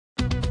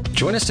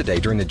Join us today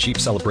during the Jeep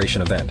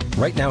Celebration event.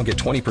 Right now, get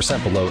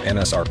 20% below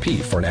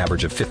MSRP for an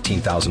average of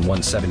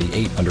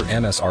 $15,178 under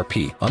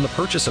MSRP on the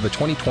purchase of a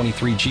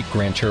 2023 Jeep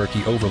Grand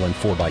Cherokee Overland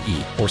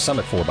 4xE or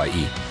Summit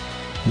 4xE.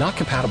 Not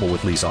compatible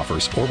with lease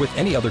offers or with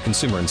any other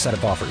consumer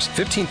incentive offers.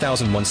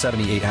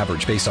 $15,178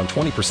 average based on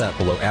 20%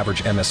 below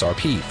average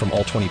MSRP from all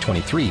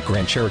 2023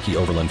 Grand Cherokee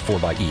Overland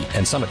 4xE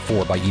and Summit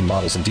 4xE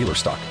models in dealer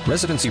stock.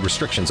 Residency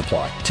restrictions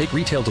apply. Take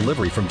retail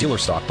delivery from dealer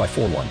stock by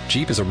 4/1.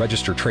 Jeep is a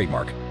registered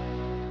trademark.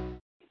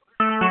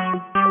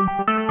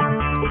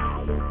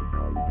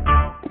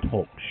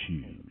 Talk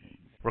shoes.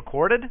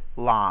 Recorded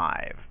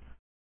live.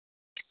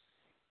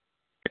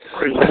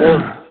 Praise the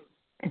Lord.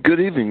 Good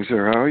evening,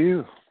 sir. How are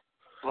you?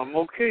 I'm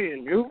okay,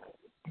 and you?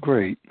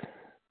 Great.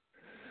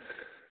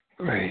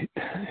 Great.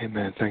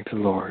 Amen. Thank the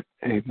Lord.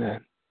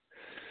 Amen.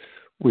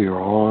 We are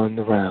on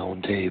the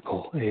round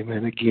table.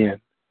 Amen again.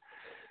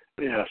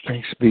 Yes.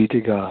 Thanks be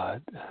to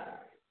God.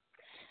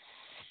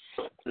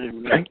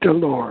 Amen. Thank the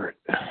Lord.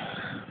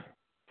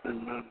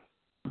 Amen.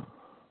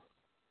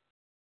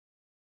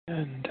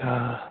 And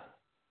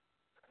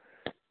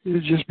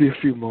it'll just be a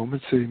few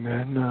moments.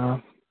 Amen.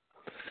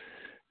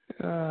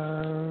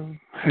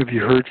 Have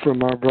you heard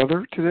from our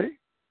brother today?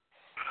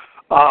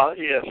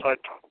 Yes, I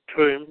talked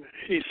to him.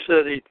 He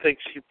said he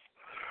thinks he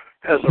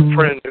has a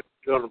friend who's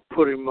going to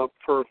put him up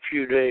for a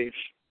few days.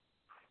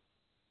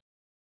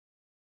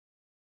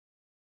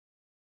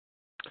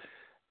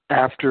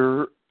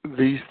 After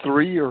these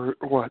three, or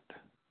what?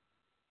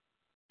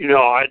 You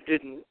know, I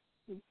didn't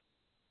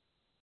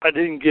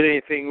get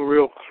anything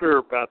real clear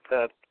about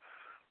that.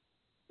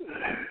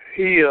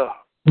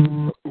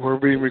 We're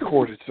being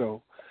recorded,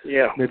 so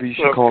yeah. Maybe you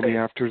should call me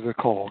after the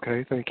call,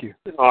 okay? Thank you.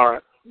 All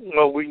right.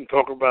 Well, we can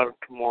talk about it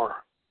tomorrow.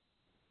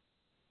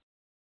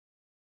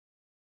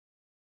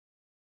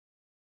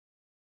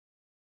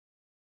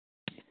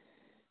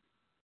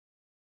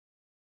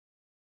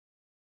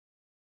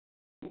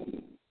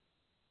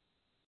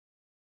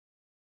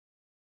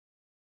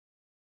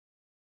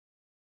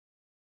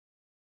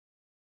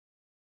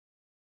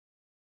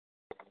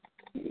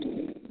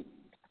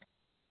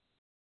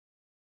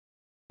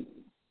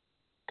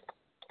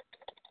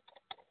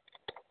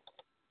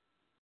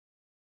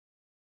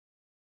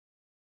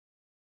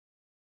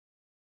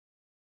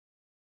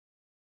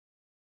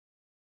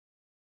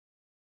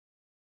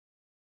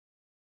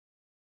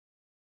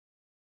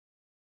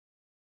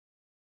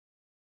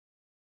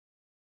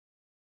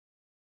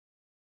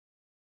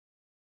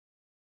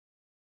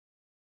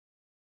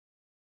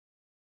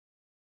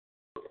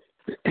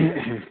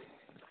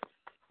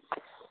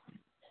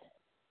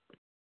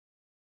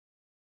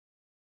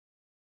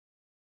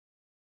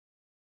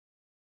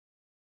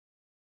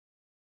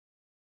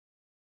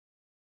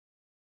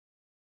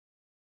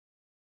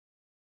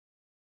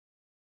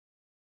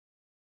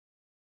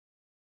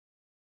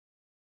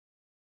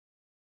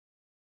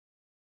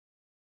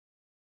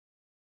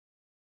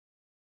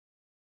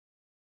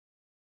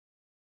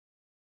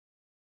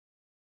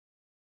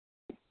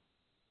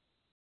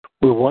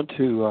 We want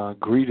to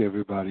greet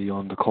everybody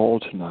on the call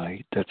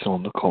tonight that's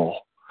on the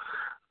call.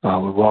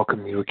 We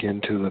welcome you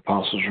again to the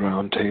Apostles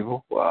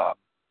Roundtable.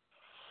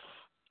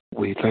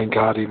 We thank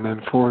God,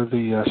 amen, for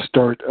the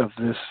start of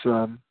this,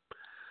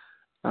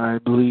 I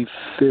believe,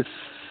 5th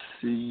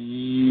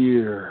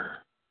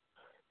year.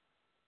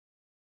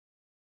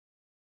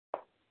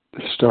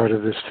 The start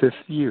of this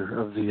 5th year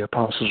of the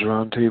Apostles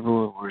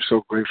Roundtable. We're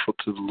so grateful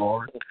to the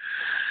Lord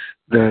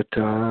that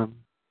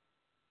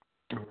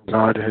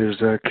God has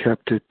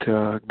kept it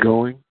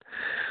going.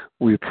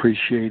 We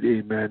appreciate,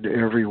 amen,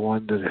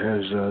 everyone that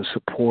has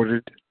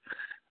supported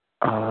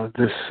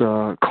this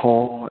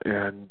call,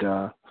 and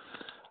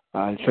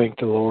I thank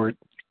the Lord,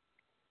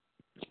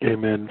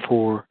 amen,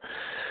 for,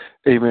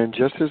 amen,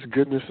 just His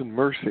goodness and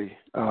mercy.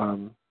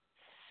 I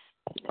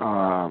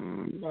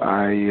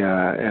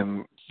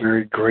am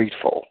very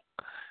grateful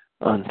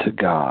unto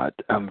God.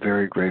 I'm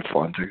very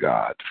grateful unto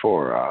God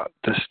for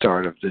the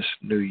start of this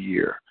new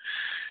year.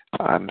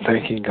 I'm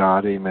thanking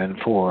God, amen,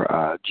 for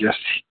just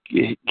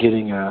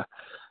getting a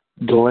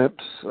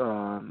glimpse,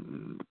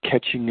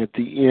 catching at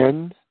the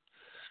end.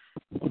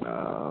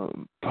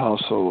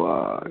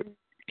 Apostle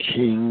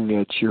King,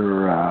 at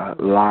your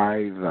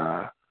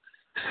live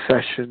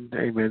session,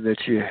 amen,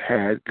 that you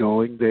had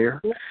going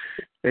there.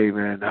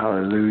 Amen,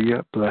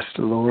 hallelujah, bless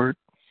the Lord.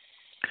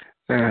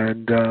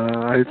 And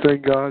I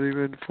thank God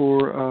even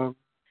for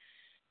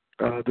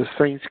the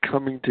saints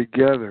coming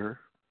together,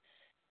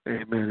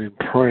 amen, and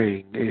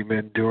praying,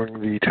 amen, during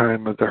the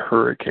time of the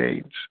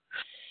hurricanes.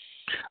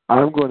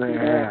 I'm going to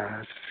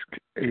ask,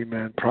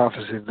 amen,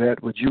 Prophet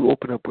Yvette, would you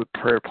open up with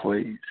prayer,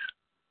 please?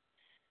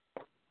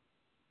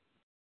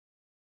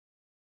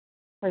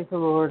 Praise the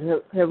Lord.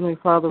 Heavenly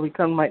Father, we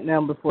come right now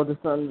before the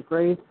throne of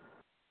grace.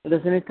 If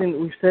there's anything that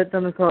we've said,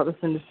 done, or thought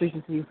that's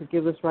indiscretion to you,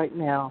 forgive us right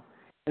now.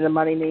 In the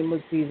mighty name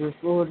of Jesus,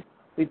 Lord,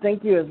 we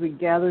thank you as we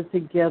gather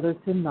together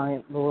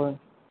tonight, Lord,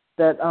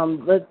 that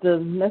let the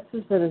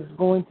message that is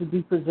going to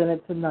be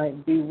presented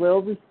tonight be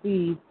well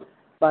received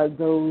by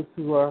those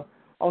who are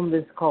on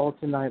this call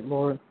tonight,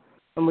 Lord.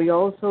 And we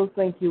also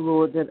thank you,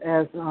 Lord, that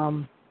as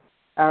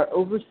our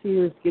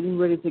overseer is getting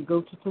ready to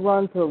go to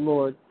Toronto,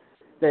 Lord,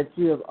 that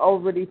you have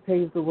already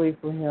paved the way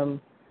for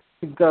him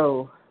to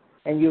go.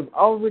 And you've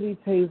already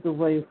paved the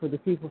way for the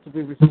people to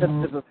be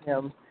receptive of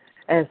him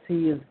as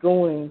he is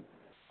going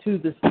to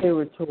this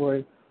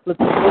territory. Let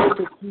the word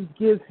that you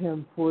give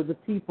him for the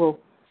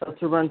people of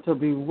Toronto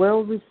be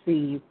well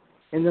received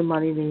in the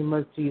mighty name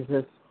of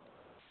Jesus.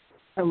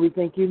 And we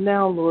thank you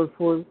now, Lord,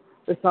 for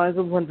the signs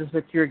and wonders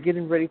that you're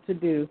getting ready to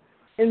do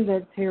in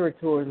that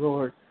territory,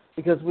 Lord,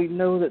 because we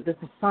know that this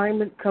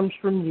assignment comes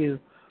from you,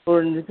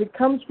 Lord, and if it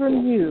comes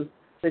from you,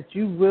 that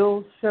you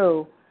will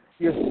show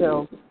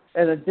yourself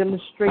as a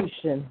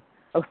demonstration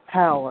of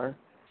power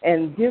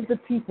and give the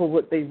people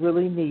what they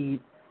really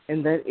need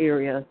in that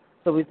area.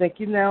 So we thank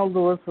you now,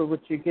 Lord, for what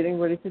you're getting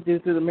ready to do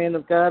through the man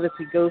of God as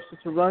he goes to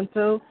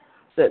Toronto,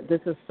 that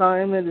this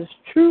assignment is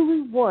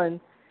truly one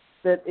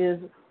that is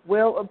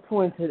well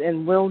appointed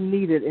and well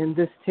needed in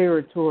this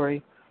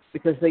territory,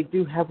 because they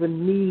do have a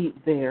need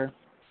there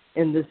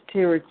in this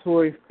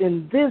territory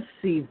in this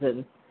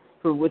season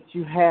for what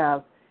you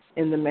have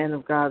in the man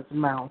of God's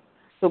mouth.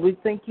 So we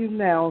thank you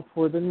now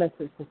for the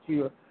message that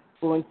you are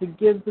going to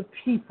give the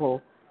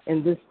people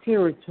in this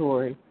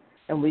territory.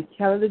 And we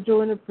count it a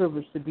joy and a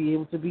privilege to be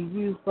able to be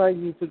used by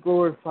you to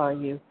glorify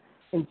you.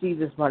 In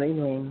Jesus' mighty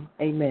name,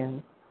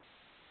 amen.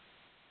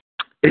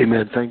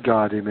 Amen. Thank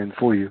God. Amen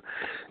for you.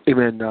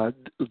 Amen.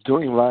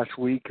 During last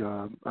week,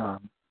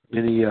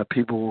 many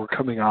people were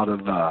coming out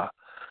of,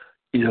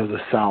 the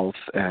South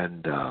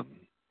and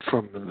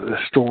from the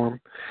storm.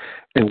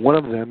 And one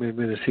of them,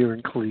 amen, is here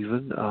in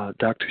Cleveland.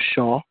 Dr.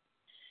 Shaw,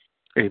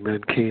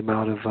 amen, came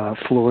out of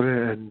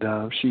Florida,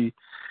 and she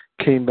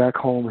came back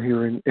home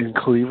here in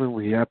Cleveland.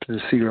 We happened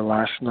to see her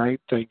last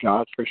night. Thank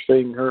God for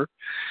seeing her.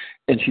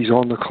 And she's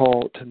on the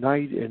call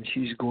tonight, and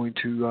she's going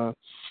to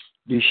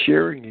be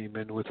sharing,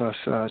 amen, with us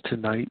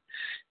tonight,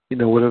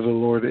 whatever the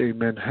Lord,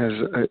 amen,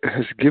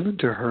 has given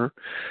to her.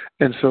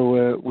 And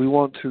so we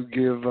want to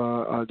give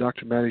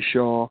Dr. Maddie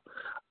Shaw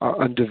our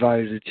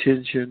undivided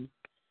attention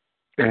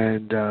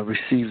and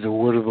receive the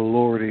word of the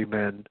Lord,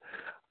 amen,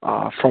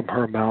 from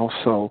her mouth.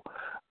 So,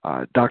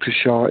 Dr.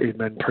 Shaw,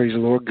 amen, praise the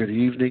Lord, good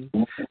evening.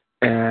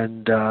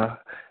 And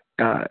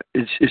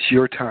it's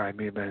your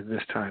time, amen,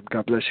 this time.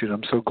 God bless you, and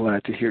I'm so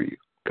glad to hear you.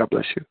 God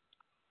bless you.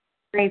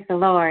 Praise the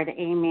Lord.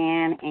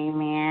 Amen,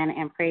 amen,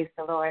 and praise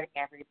the Lord,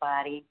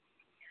 everybody.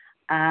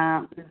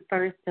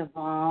 First of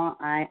all,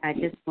 I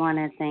just want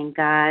to thank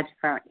God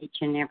for each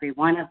and every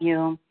one of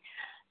you,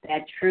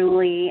 that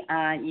truly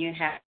you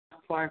have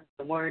for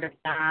the word of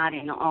God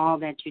and all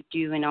that you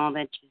do and all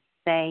that you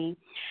say.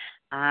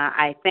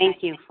 I thank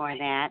you for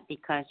that,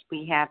 because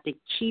we have to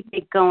keep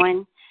it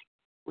going.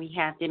 We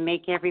have to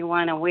make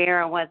everyone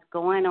aware of what's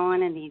going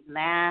on in these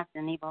last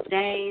and evil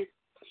days.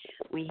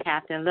 We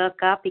have to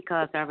look up,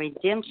 because our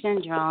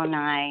redemption draws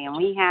nigh, and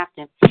we have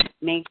to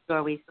make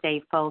sure we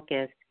stay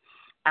focused.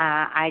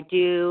 I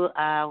do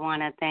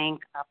want to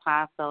thank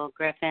Apostle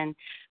Griffin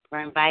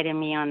for inviting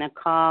me on the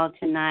call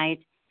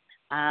tonight.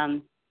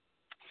 Kind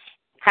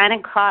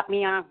of caught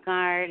me off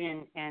guard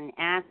and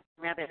asked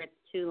whether it's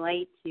too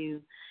late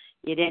to,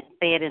 you didn't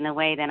say it in the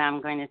way that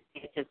I'm going to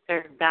say it, to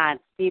serve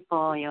God's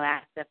people. You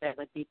asked if it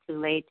would be too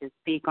late to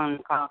speak on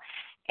the call.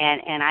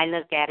 And I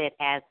look at it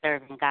as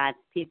serving God's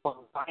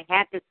people. So I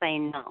had to say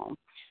no.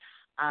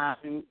 I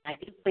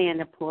do plan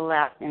to pull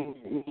out and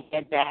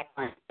head back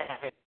on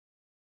Saturday.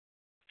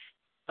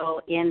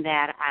 So in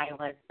that, I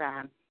was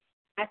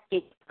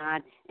asking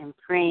God and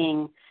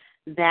praying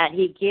that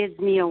he gives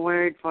me a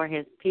word for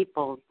his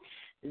people,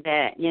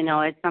 that,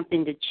 it's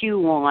something to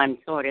chew on,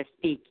 so to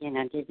speak,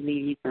 just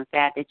leave you some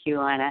fat to chew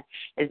on.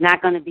 It's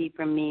not going to be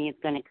from me.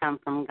 It's going to come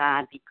from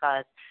God,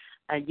 because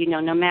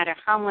no matter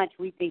how much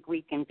we think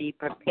we can be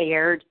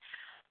prepared,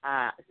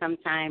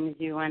 sometimes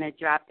you want to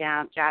drop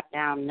down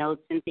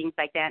notes and things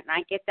like that. And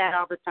I get that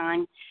all the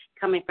time,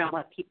 coming from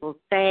what people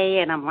say.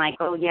 And I'm like,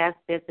 oh, yes,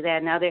 this, that,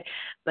 and other.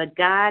 But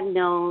God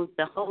knows,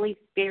 the Holy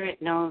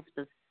Spirit knows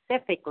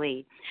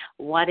specifically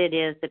what it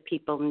is that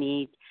people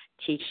need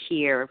to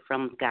hear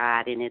from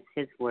God. And it's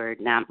his word,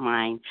 not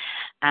mine.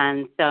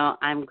 And so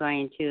I'm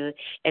going to,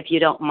 if you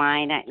don't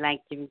mind, I'd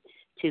like to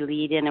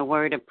lead in a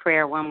word of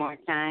prayer one more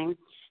time.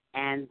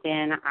 And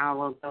then I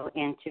will go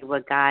into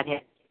what God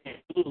has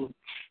given me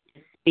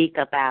to speak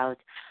about.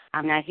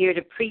 I'm not here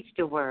to preach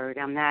the word.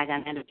 I'm not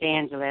an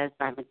evangelist.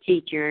 I'm a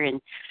teacher,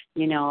 and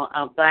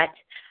but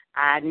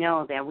I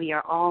know that we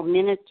are all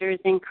ministers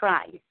in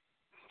Christ.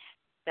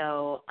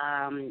 So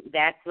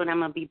that's what I'm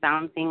going to be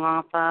bouncing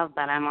off of.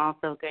 But I'm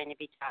also going to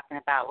be talking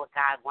about what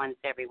God wants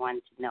everyone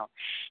to know.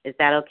 Is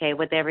that okay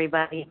with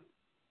everybody?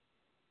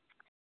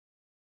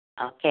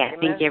 Okay, I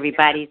think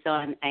everybody's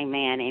on.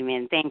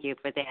 Amen. Thank you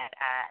for that.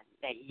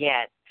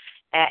 Yes.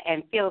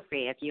 And feel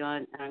free, if you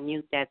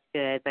unmute, that's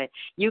good. But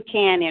you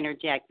can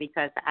interject,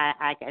 because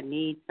I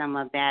need some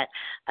of that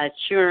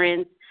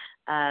assurance,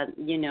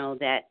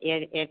 that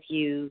if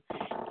you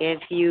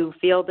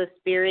feel the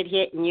Spirit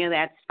hitting you,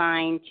 that's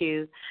fine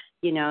to,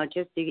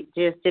 just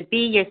to be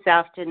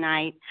yourself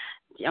tonight.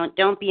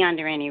 don't be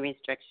under any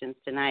restrictions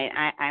tonight.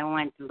 I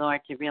want the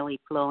Lord to really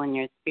flow in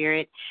your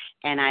spirit,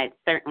 and I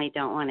certainly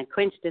don't want to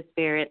quench the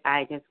spirit.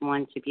 I just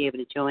want to be able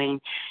to join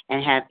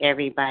and have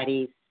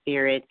everybody's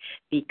spirit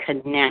be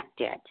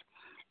connected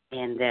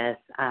in this.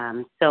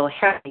 So,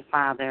 Heavenly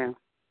Father,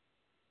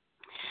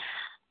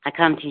 I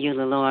come to you,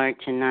 the Lord,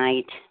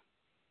 tonight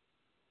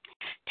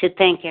to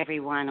thank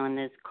everyone on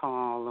this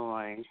call,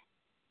 Lord,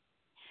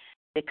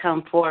 to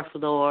come forth,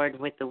 Lord,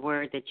 with the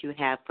word that you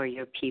have for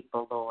your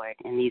people, Lord,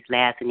 in these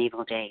last and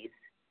evil days.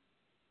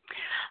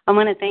 I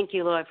want to thank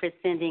you, Lord, for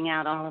sending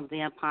out all of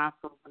the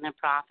apostles and the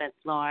prophets,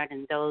 Lord,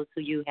 and those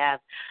who you have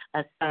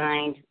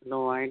assigned,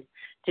 Lord,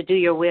 to do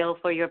your will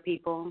for your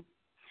people.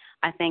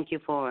 I thank you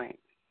for it,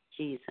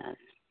 Jesus.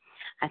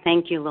 I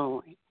thank you,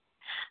 Lord.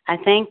 I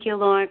thank you,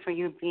 Lord, for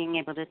you being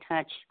able to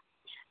touch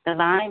the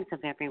lives of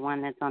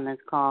everyone that's on this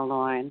call,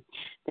 Lord,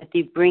 that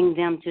you bring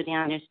them to the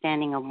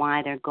understanding of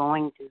why they're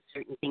going through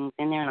certain things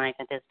in their life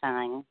at this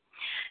time.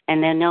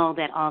 And they know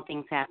that all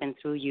things happen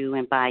through you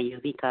and by you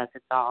because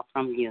it's all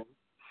from you.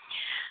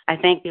 I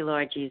thank you,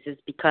 Lord Jesus,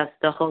 because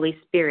the Holy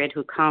Spirit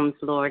who comes,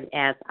 Lord,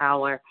 as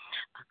our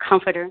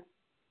comforter,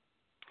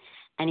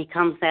 and he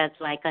comes as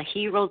like a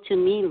hero to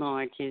me,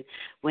 Lord, to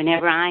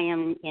whenever I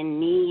am in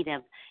need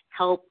of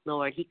help,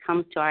 Lord, he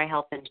comes to our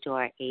help and to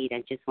our aid.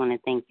 I just want to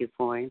thank you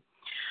for it.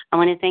 I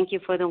want to thank you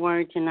for the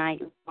word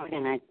tonight, Lord,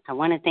 and I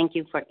want to thank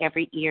you for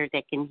every ear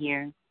that can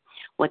hear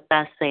what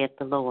thus saith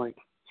the Lord.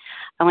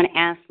 I want to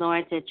ask,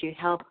 Lord, that you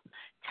help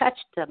touch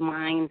the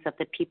minds of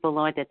the people,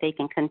 Lord, that they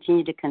can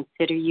continue to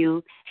consider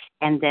you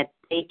and that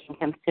they can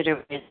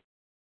consider it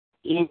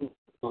in,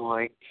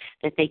 Lord,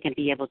 that they can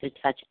be able to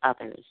touch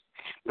others,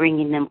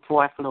 bringing them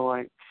forth,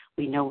 Lord.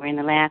 We know we're in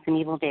the last and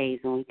evil days,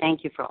 and we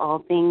thank you for all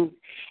things,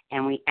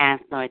 and we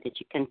ask, Lord, that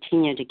you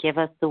continue to give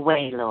us the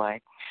way, Lord,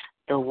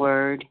 the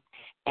word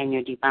and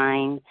your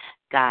divine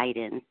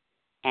guidance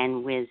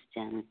and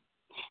wisdom,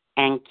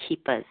 and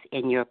keep us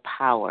in your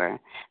power,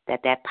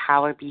 that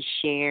power be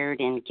shared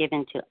and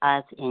given to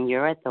us in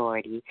your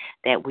authority,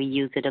 that we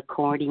use it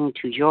according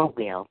to your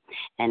will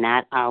and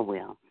not our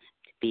will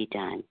to be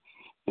done.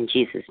 In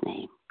Jesus'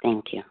 name,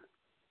 thank you.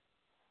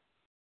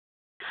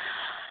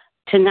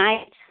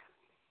 Tonight,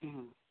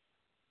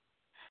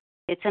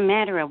 it's a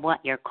matter of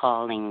what your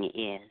calling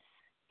is.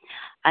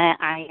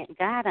 I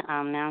got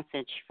a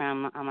message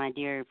from my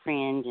dear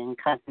friend and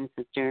cousin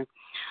sister.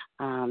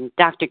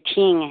 Dr.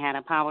 King had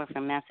a powerful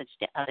message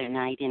the other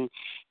night, and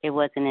it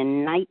was an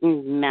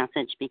enlightened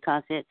message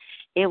because it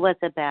was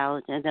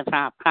about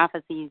the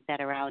prophecies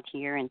that are out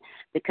here and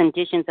the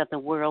conditions of the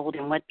world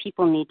and what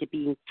people need to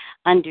be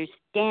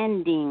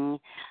understanding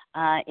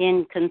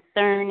in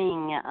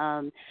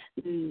concerning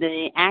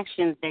the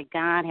actions that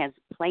God has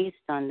placed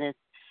on this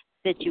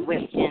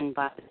situation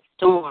by the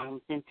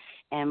storms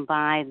and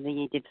by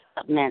the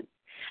developments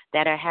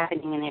that are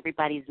happening in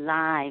everybody's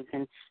lives,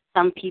 and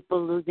some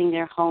people losing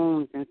their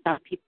homes, and some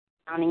people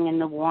drowning in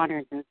the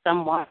waters, and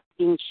some waters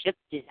being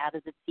shifted out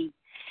of the sea,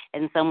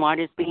 and some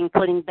waters being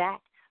put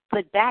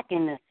back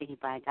in the sea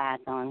by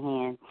God's own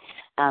hand.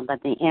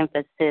 But the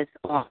emphasis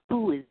on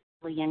who is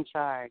really in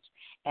charge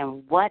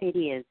and what it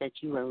is that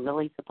you are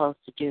really supposed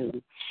to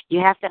do. You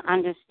have to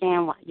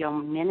understand what your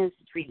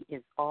ministry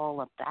is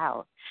all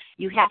about.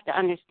 You have to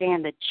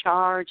understand the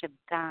charge of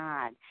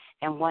God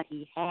and what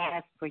he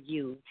has for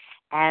you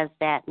as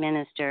that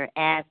minister,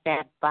 as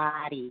that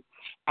body,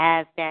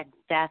 as that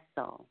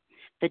vessel,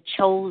 the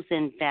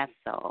chosen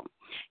vessel.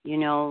 You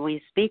know,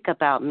 we speak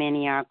about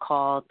many are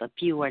called, but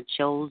few are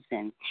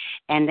chosen.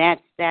 And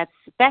that's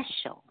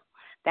special.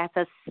 That's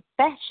a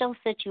special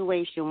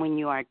situation when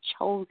you are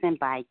chosen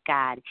by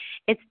God.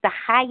 It's the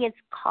highest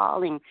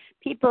calling.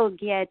 People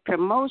get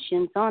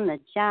promotions on the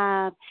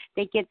job.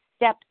 They get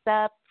steps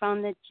up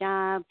from the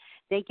job.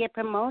 They get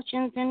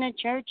promotions in the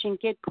church and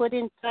get put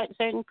in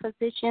certain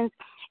positions,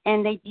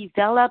 and they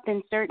develop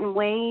in certain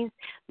ways.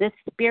 The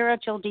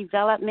spiritual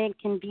development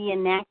can be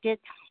enacted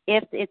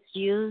if it's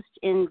used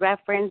in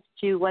reference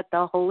to what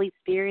the Holy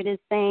Spirit is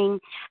saying.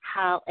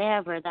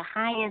 However, the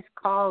highest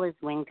call is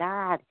when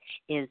God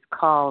is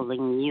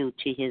calling you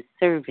to his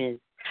service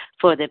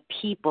for the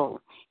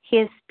people,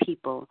 his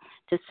people,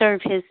 to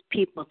serve his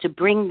people, to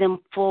bring them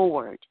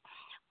forward.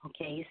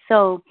 Okay,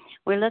 so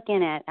we're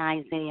looking at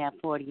Isaiah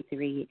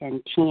 43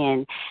 and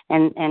 10,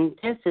 and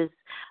this is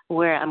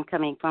where I'm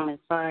coming from as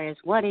far as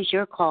what is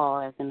your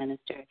call as a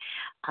minister.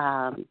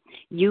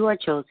 You are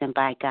chosen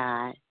by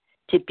God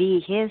to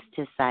be his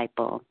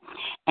disciple,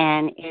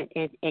 and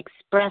it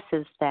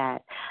expresses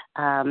that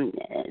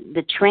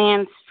the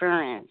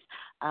transference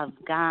of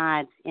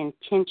God's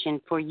intention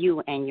for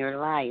you and your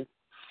life.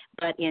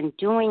 But in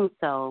doing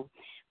so,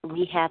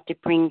 we have to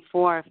bring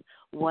forth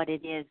what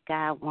it is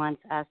God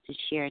wants us to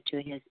share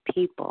to his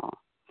people.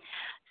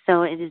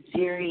 So it is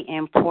very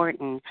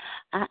important.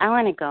 I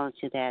want to go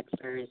to that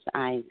verse,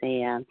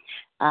 Isaiah.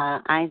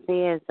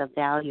 Isaiah is a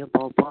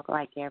valuable book,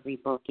 like every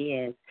book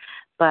is.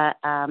 But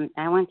I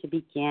want to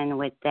begin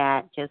with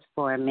that just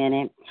for a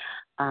minute.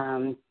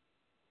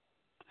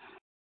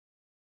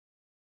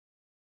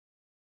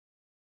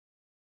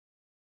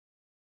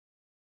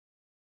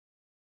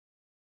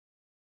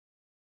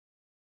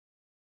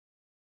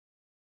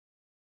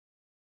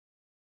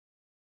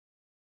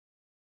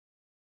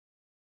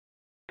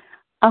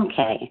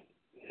 Okay.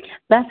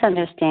 Let's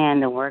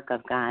understand the work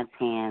of God's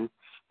hands,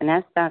 and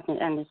let's start to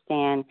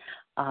understand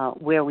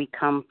where we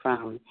come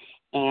from.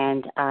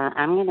 And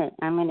I'm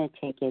gonna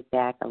take it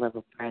back a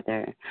little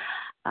further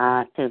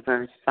to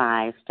verse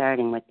 5,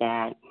 starting with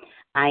that.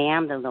 I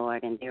am the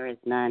Lord, and there is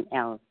none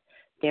else.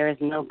 There is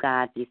no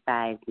God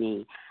besides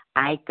me.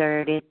 I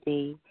girded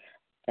thee,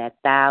 that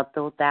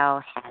though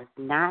thou hast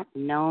not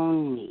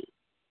known me,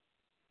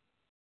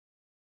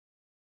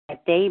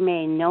 that they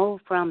may know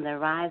from the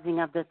rising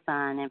of the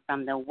sun and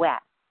from the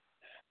west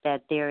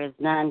that there is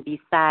none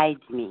besides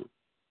me.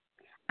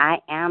 I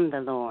am the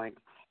Lord,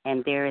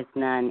 and there is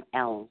none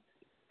else.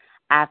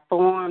 I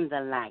form the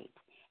light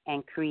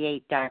and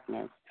create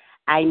darkness.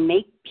 I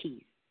make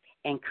peace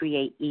and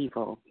create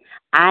evil.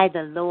 I,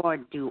 the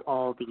Lord, do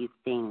all these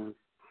things.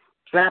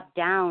 Drop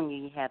down,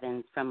 ye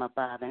heavens, from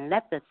above, and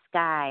let the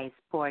skies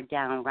pour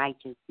down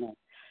righteousness.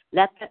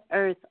 Let the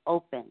earth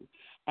open,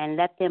 and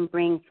let them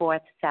bring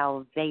forth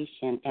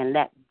salvation, and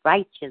let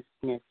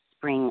righteousness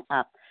spring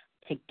up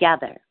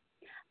together.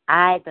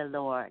 I, the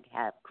Lord,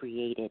 have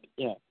created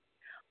it.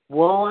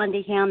 Woe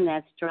unto him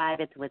that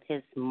striveth with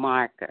his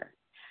marker.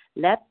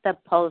 Let the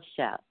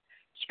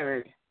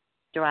potsherd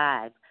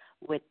strive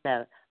with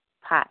the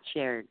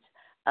potsherds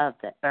of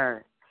the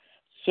earth.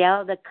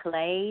 Shall the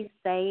clay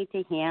say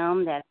to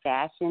him that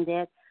fashioned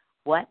it,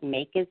 what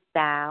makest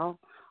thou,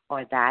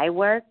 or thy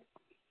work?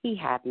 He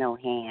hath no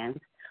hands.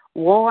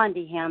 Woe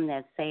unto him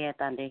that saith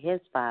unto his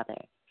father,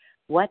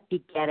 what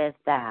begettest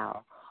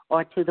thou?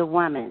 Or to the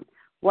woman,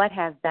 what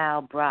hast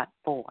thou brought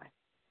forth?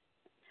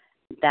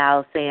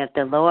 Thou saith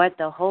the Lord,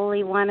 the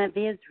Holy One of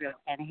Israel,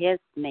 and his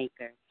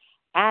Maker.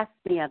 Ask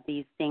me of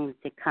these things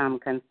to come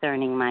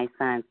concerning my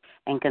sons,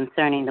 and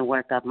concerning the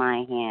work of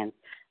my hands.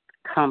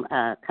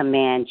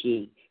 Command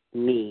ye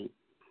me.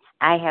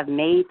 I have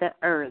made the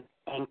earth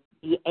and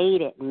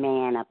created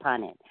man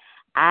upon it.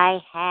 I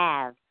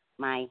have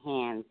my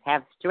hands,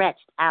 have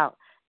stretched out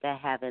the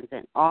heavens,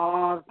 and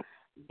all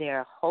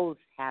their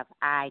hosts have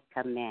I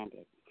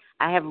commanded.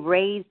 I have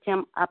raised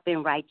him up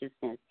in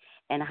righteousness,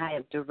 and I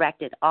have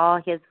directed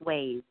all his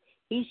ways.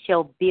 He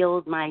shall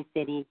build my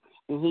city,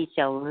 and he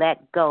shall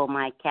let go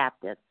my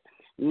captives.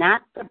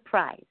 Not for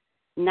price,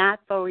 not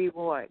for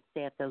reward,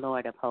 saith the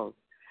Lord of hosts.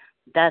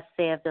 Thus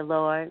saith the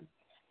Lord,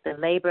 the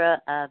labor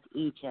of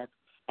Egypt,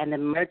 and the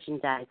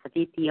merchandise of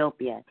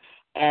Ethiopia,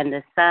 and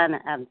the son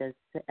of the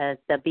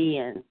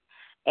Sabaeans,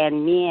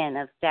 and men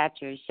of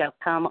stature shall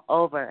come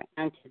over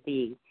unto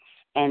thee,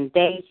 and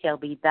they shall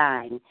be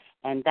thine,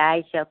 and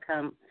thou shalt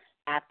come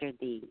after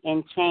thee.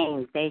 In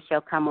chains they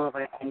shall come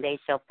over, and they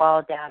shall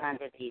fall down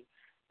unto thee,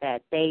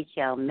 that they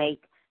shall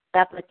make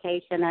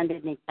supplication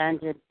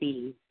unto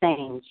thee,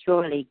 saying,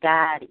 surely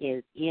God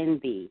is in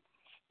thee,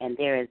 and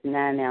there is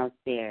none else.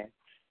 There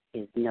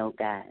is no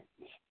God,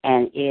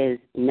 and is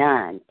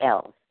none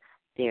else.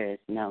 There is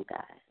no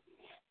God.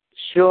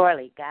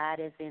 Surely God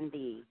is in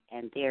thee,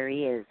 and there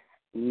is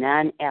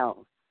none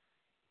else.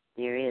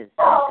 There is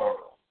no God,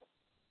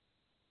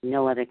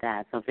 no other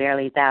God. So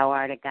verily thou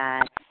art a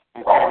God,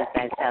 and that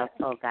is thyself,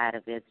 O God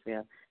of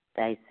Israel,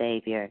 thy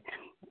Savior.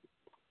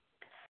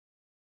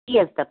 He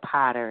is the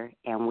potter,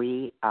 and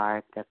we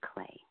are the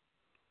clay.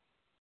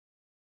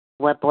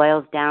 What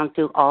boils down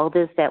to all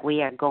this that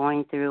we are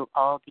going through,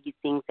 all these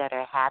things that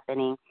are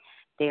happening,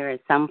 there are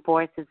some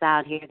forces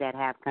out here that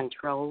have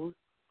controls,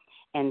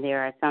 and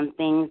there are some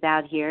things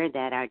out here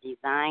that are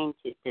designed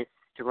to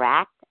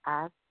distract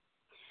us.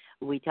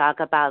 We talk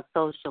about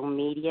social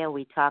media,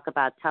 we talk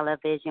about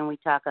television, we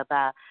talk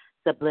about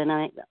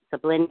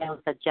subliminal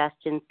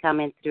suggestions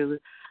coming through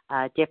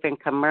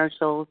different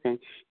commercials and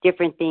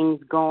different things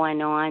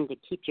going on to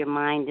keep your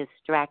mind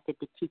distracted,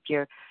 to keep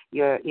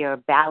your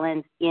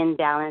balance in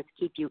balance,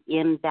 keep you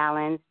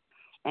imbalanced.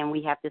 And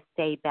we have to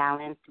stay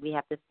balanced. We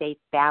have to stay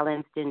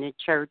balanced in the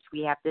church.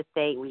 We have to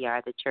say we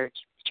are the church.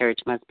 Church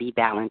must be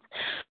balanced.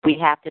 We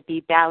have to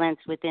be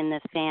balanced within the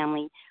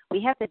family. We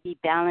have to be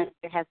balanced.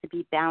 There has to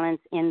be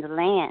balance in the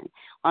land,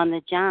 on the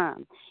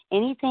job.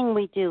 Anything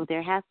we do,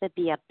 there has to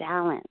be a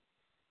balance.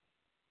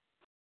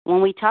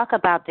 When we talk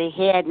about the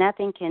head,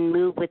 nothing can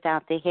move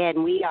without the head.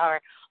 And we are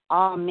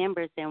all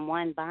members in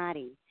one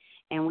body.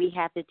 And we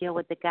have to deal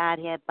with the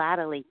Godhead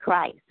bodily,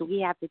 Christ. We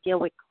have to deal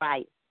with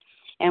Christ.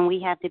 And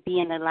we have to be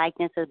in the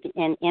likeness of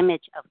an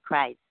image of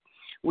Christ.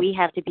 We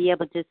have to be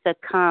able to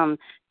succumb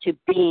to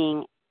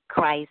being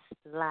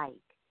Christ-like.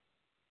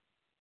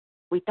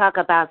 We talk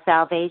about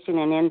salvation,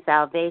 and in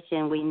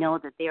salvation we know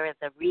that there is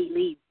a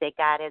release that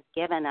God has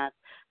given us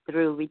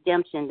through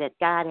redemption, that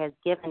God has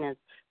given us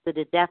through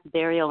the death,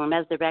 burial, and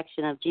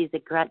resurrection of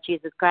Jesus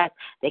Christ,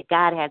 that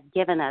God has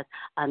given us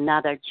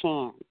another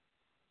chance.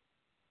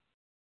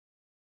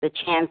 The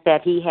chance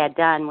that he had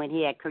done when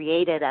he had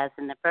created us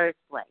in the first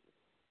place.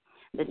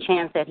 The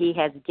chance that he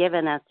has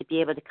given us to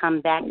be able to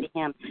come back to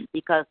him,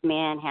 because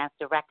man has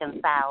to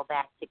reconcile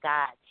back to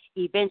God.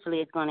 Eventually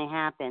it's going to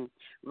happen.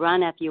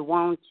 Run if you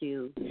want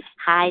to.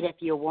 Hide if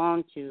you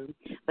want to.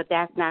 But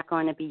that's not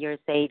going to be your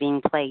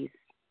saving place.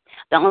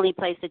 The only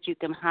place that you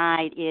can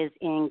hide is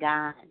in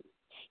God.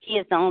 He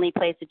is the only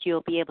place that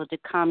you'll be able to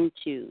come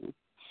to.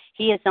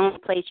 He is the only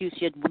place you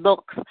should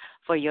look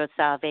for your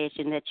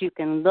salvation, that you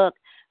can look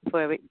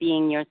for it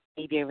being your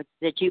Savior,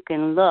 that you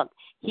can look.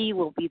 He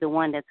will be the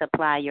one that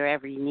supply your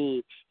every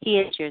need. He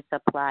is your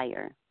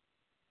supplier.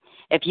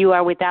 If you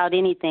are without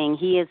anything,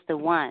 He is the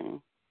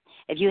one.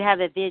 If you have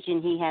a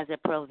vision, He has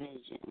a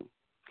provision.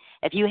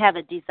 If you have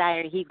a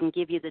desire, He can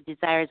give you the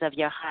desires of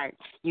your heart.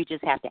 You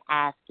just have to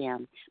ask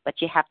Him, but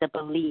you have to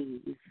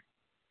believe.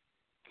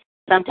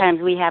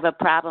 Sometimes we have a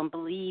problem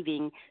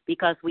believing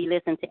because we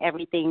listen to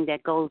everything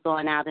that goes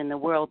on out in the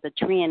world. The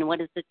trend,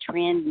 what is the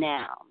trend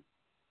now?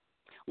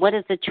 What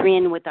is the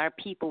trend with our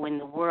people in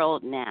the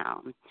world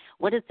now?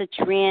 What is the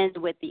trend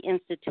with the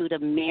Institute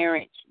of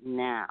Marriage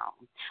now?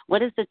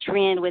 What is the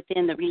trend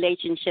within the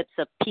relationships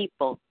of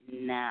people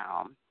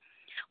now?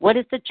 What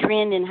is the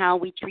trend in how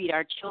we treat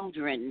our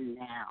children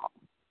now?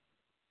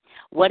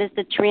 What is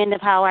the trend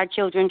of how our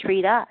children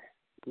treat us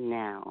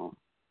now?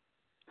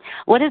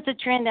 What is the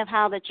trend of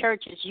how the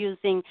church is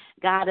using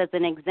God as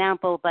an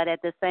example, but at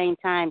the same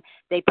time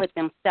they put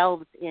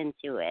themselves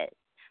into it?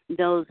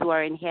 Those who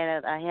are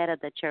ahead of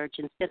the church,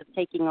 instead of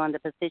taking on the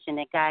position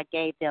that God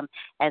gave them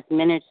as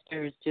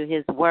ministers to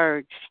His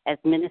word, as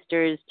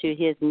ministers to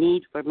His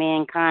need for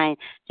mankind,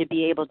 to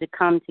be able to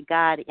come to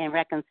God in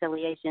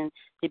reconciliation,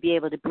 to be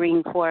able to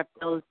bring forth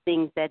those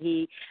things that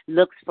He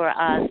looks for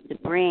us to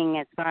bring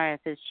as far as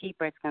His sheep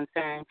is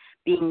concerned,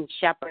 being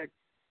shepherds.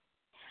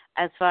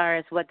 As far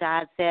as what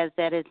God says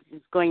that is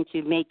going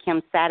to make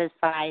Him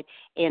satisfied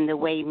in the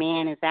way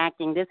man is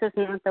acting, this is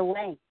not the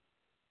way.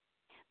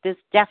 This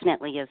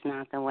definitely is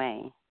not the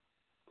way.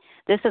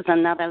 This is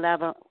another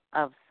level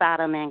of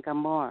Sodom and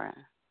Gomorrah.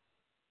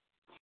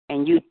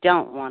 And you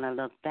don't want to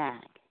look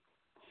back.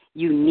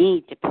 You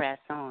need to press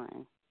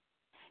on.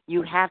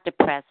 You have to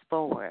press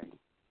forward.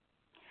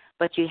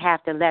 But you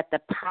have to let the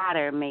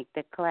potter make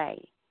the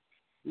clay.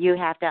 You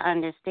have to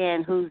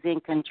understand who's in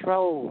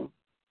control.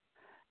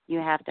 You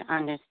have to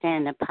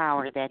understand the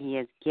power that He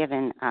has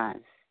given us,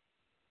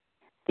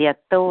 the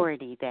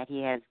authority that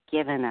He has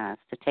given us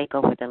to take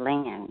over the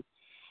land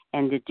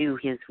and to do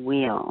His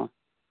will.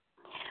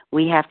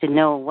 We have to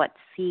know what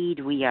seed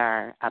we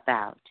are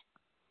about.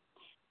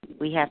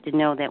 We have to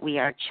know that we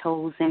are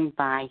chosen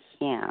by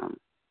Him.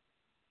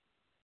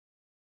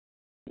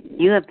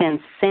 You have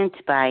been sent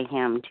by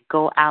Him to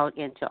go out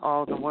into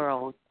all the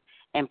world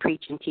and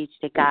preach and teach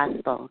the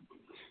gospel,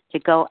 to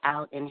go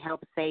out and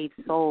help save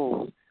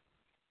souls.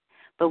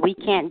 But we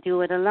can't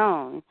do it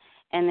alone.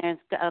 And there's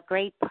a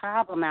great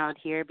problem out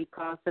here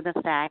because of the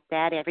fact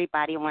that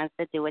everybody wants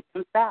to do it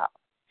themselves.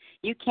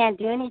 You can't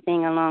do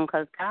anything alone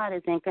because God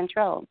is in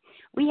control.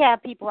 We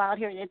have people out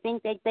here that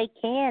think that they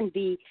can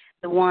be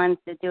the ones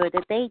to do it,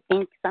 that they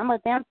think, some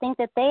of them think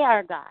that they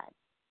are God.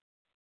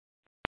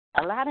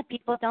 A lot of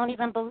people don't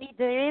even believe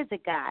there is a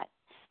God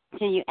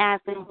until you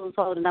ask them who's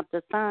holding up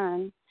the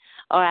sun,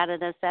 or out of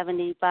the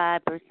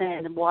 75%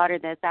 of the water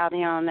that's out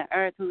here on the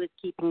earth, who is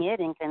keeping it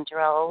in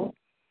control.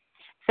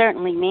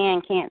 Certainly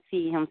man can't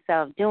see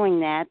himself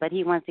doing that, but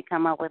he wants to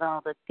come up with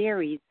all the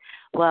theories.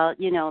 Well,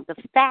 you know, the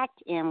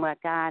fact in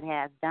what God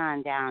has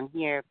done down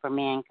here for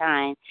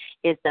mankind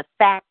is the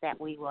fact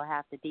that we will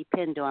have to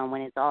depend on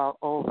when it's all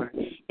over.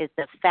 It's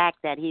the fact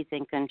that He's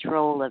in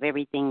control of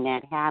everything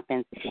that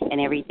happens and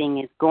everything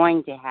is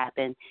going to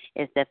happen.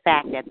 It's the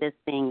fact that this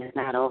thing is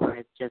not over.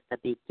 It's just the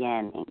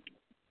beginning.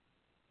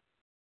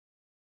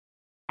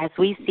 As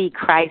we see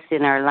Christ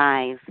in our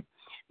lives,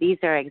 these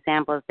are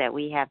examples that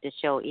we have to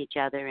show each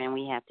other and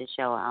we have to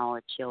show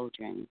our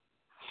children.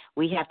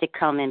 We have to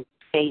come in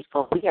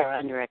faithful. We are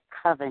under a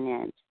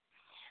covenant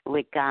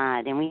with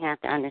God, and we have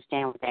to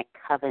understand what that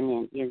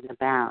covenant is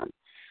about.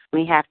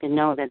 We have to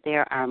know that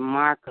there are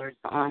markers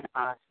on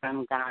us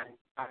from God.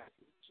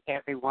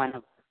 Every one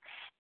of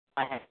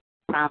us has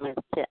promised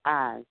to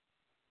us,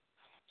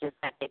 just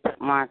like they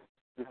put markers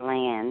on the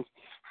land,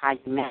 how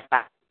you map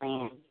out the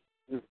land.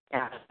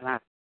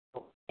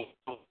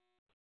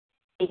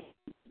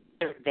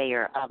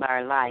 Surveyor of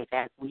our life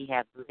as we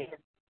have lived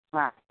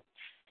life,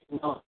 to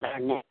know what our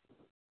next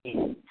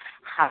is,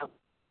 how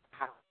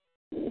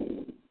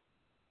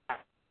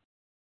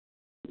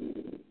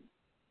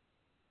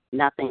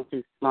nothing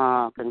too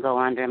small can go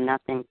under Him,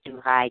 nothing too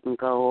high can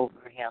go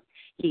over Him.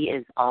 He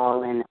is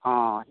all in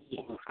all. He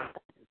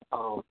encompasses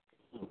all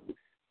things.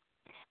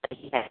 But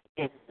He has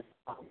given us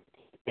all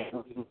things that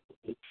we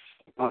need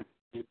in order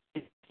to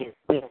do His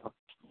will.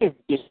 He has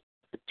given us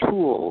the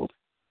tools.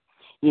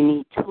 You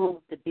need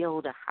tools to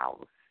build a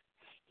house.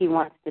 He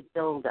wants to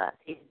build us.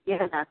 He's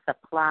given us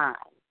supplies.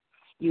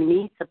 You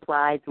need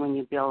supplies when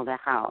you build a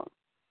house.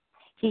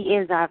 He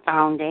is our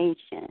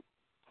foundation,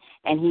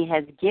 and He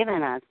has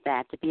given us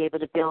that to be able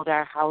to build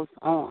our house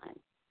on.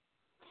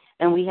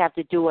 And we have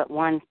to do it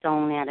one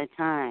stone at a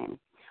time,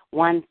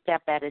 one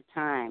step at a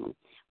time.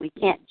 We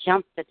can't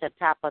jump to the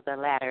top of the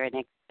ladder and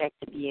expect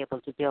to be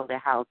able to build a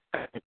house.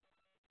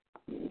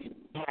 It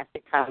has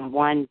to come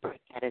one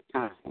brick at a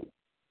time.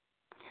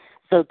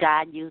 So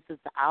God uses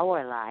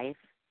our life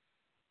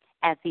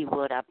as he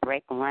would a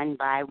brick one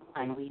by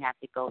one. We have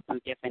to go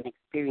through different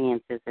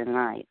experiences in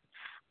life.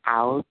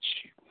 Ouch.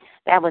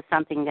 That was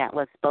something that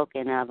was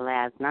spoken of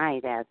last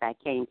night as I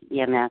came to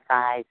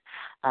EMFI's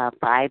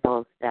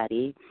Bible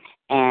study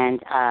and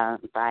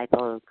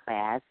Bible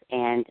class,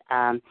 and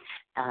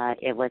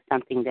it was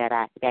something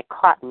that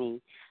caught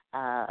me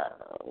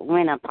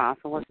when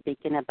Apostle was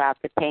speaking about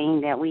the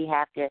pain that we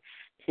have to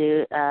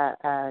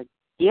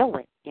deal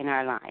with in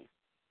our lives,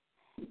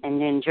 and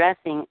then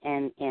addressing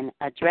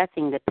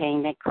the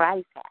pain that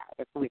Christ had.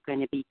 If we're going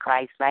to be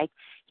Christ-like,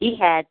 he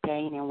had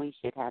pain, and we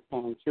should have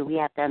pain too. We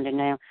have to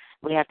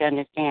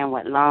understand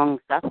what long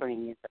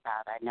suffering is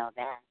about. I know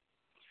that.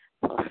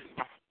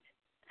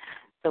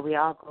 So we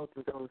all go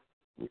through those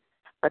things.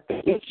 But the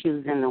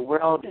issues in the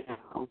world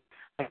now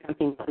are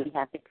something that we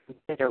have to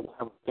consider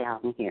while we're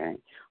down here.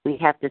 We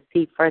have to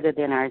see further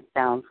than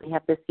ourselves. We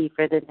have to see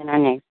further than our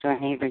next-door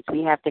neighbors.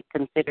 We have to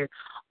consider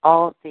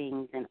all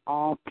things and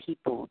all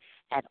people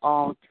at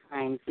all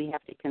times. We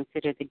have to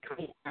consider the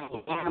great I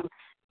am,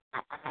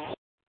 I,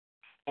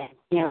 and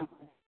him,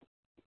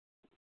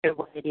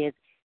 what it is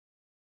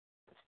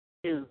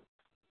to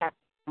have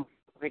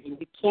comfort. And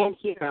you can't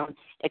hear him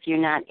if you're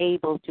not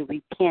able to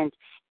repent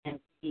and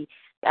be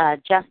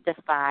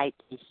justified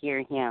to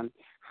hear him.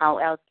 How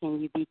else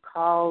can you be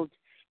called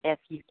if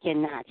you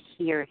cannot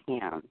hear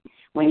him?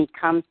 When he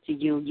comes to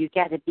you, you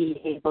got to be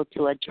able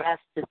to address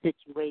the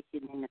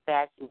situation in the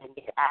fashion that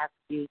he asks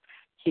you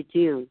to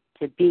do,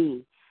 to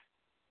be,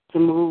 to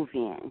move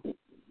in,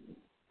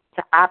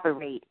 to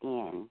operate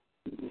in.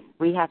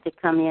 We have to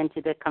come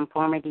into the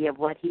conformity of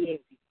what he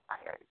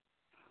requires,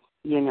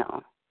 you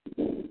know.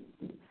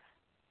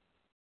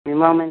 In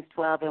Romans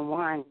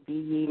 12:1,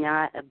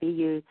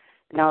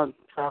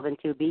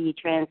 12:2, be ye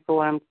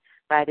transformed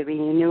by the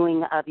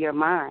renewing of your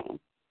mind.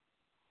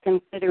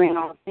 Considering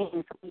all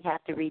things, we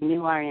have to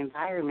renew our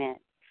environment.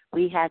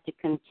 We have to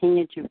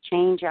continue to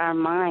change our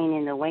mind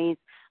in the ways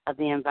of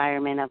the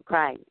environment of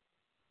Christ.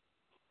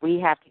 We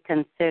have to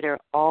consider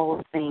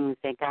all things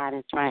that God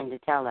is trying to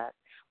tell us.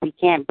 We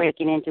can't break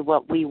it into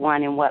what we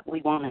want and what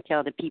we want to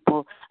tell the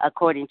people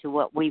according to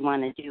what we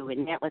want to do.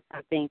 And that was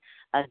something,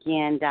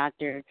 again,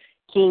 Dr.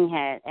 King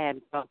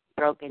had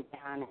broken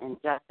down and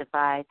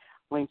justified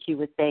when she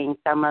was saying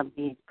some of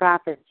these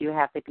prophets you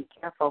have to be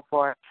careful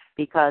for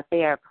because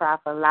they are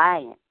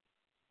prophesying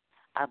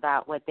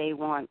about what they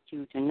want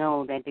you to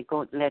know that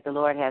the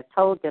Lord has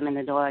told them and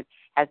the Lord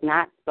has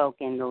not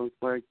spoken those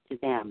words to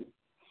them.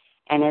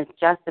 And it's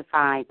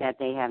justified that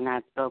they have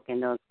not spoken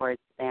those words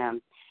to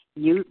them.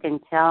 You can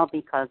tell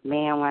because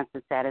man wants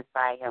to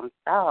satisfy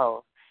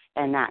himself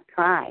and not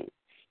Christ.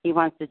 He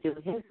wants to do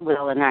his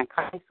will and not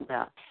Christ's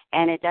will.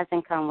 And it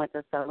doesn't come with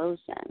a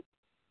solution.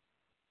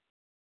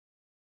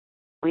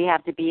 We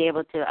have to be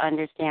able to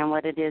understand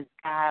what it is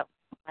God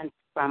wants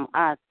from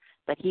us,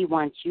 but he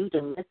wants you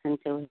to listen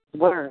to his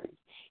word.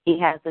 He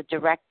has a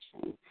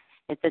direction.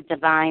 It's a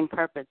divine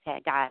purpose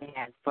that God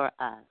has for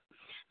us.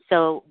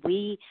 So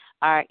we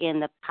are in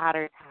the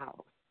potter's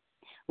house.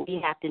 We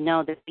have to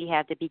know that we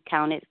have to be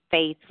counted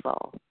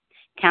faithful,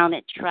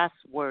 counted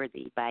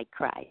trustworthy by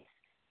Christ.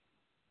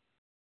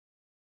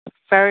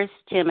 1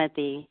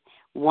 Timothy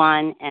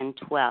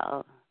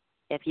 1:12.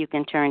 If you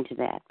can turn to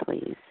that,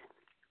 please.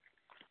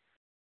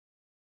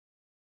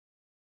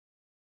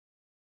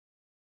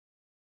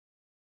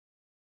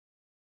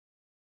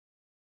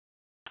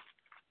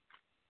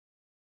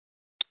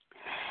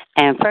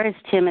 And 1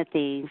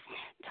 Timothy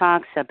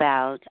talks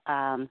about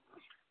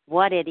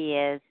what it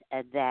is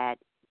that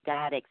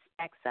God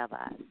expects of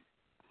us,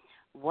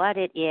 what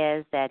it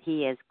is that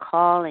he is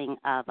calling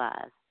of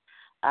us,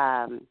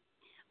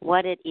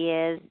 what it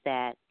is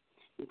that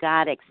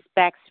God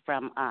expects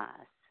from us.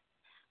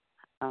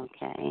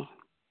 Okay.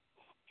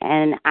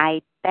 And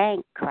I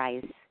thank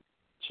Christ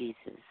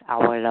Jesus,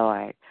 our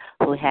Lord,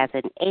 who has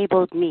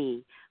enabled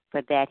me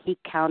for that he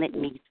counted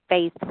me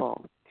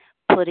faithful,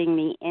 putting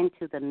me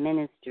into the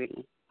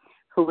ministry,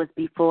 who was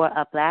before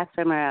a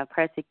blasphemer, a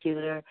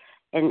persecutor,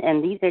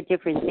 and these are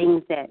different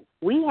things that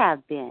we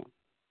have been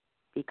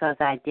because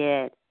I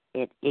did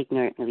it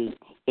ignorantly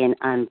in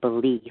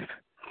unbelief.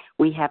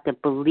 We have to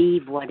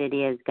believe what it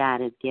is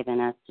God has given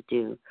us to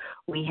do.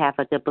 We have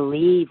to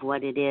believe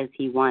what it is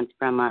he wants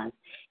from us.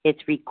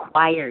 It's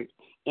required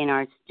in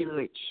our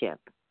stewardship.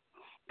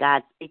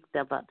 God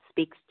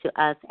speaks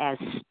to us as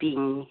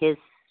being his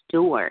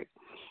steward.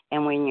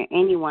 And when you're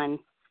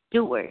anyone's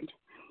steward,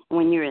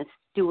 when you're a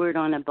steward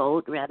on a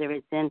boat, whether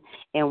it's in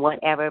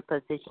whatever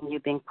position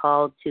you've been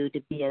called to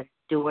be a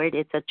steward,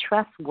 it's a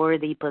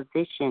trustworthy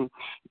position.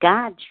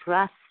 God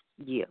trusts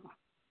you.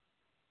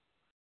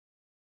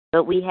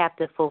 But we have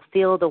to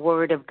fulfill the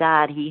word of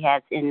God. He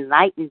has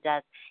enlightened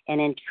us and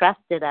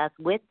entrusted us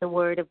with the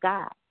word of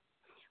God.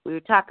 We were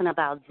talking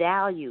about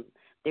value.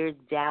 There's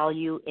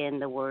value in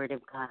the word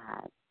of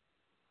God.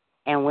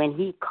 And when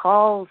he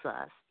calls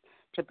us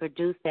to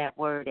produce that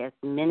word as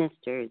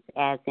ministers,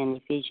 as in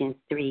Ephesians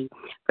 3,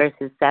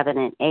 verses 7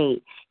 and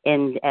 8,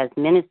 and as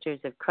ministers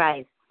of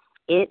Christ,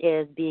 it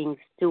is being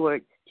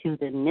stewards to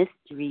the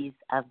mysteries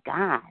of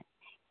God.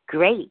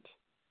 Great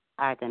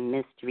are the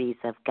mysteries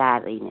of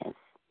godliness.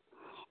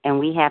 And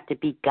we have to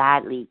be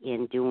godly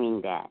in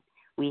doing that.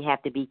 We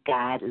have to be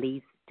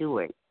godly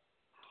stewards.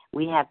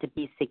 We have to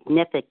be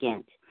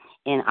significant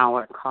in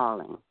our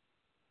calling.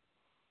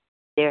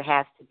 There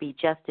has to be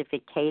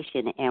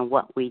justification in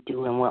what we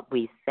do and what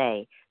we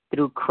say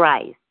through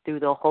Christ, through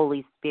the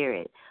Holy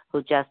Spirit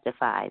who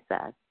justifies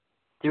us,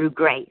 through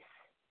grace,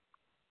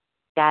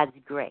 God's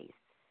grace.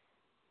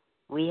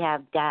 We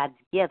have God's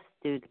gifts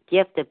through the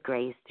gift of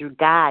grace, through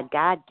God.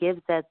 God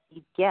gives us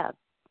these gifts.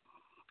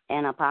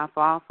 And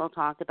Apostle also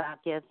talked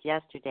about gifts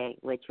yesterday,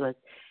 which was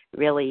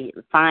really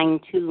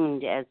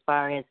fine-tuned as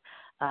far as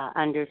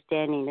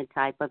understanding the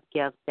type of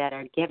gifts that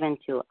are given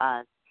to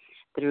us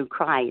through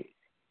Christ.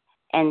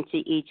 And to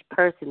each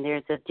person,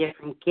 there's a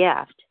different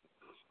gift.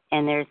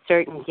 And there's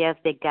certain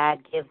gifts that God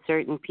gives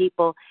certain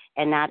people,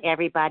 and not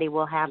everybody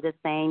will have the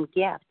same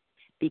gift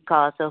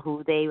because of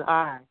who they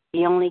are.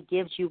 He only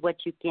gives you what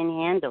you can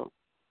handle.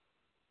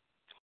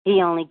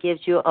 He only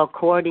gives you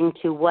according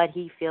to what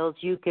he feels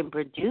you can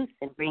produce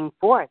and bring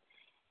forth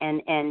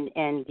and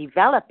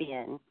develop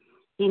in.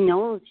 He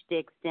knows the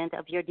extent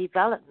of your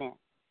development.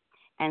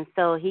 And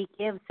so he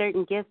gives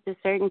certain gifts to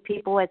certain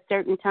people at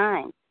certain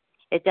times.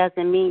 It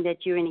doesn't mean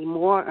that you're any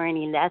more or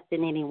any less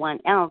than anyone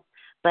else,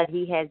 but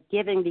he has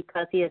given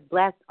because he has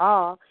blessed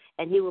all,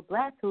 and he will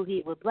bless who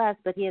he will bless,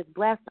 but he has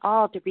blessed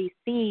all to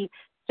receive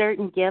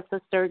certain gifts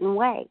a certain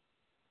way.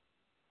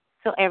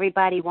 So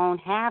everybody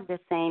won't have the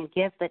same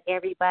gift, but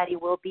everybody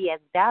will be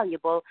as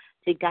valuable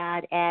to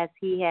God as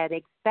he had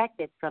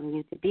expected from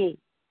you to be.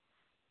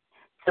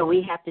 So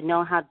we have to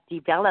know how to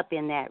develop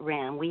in that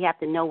realm. We have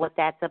to know what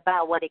that's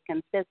about, what it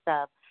consists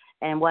of,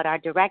 and what our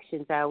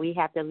directions are. We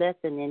have to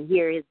listen and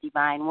hear his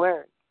divine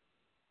word.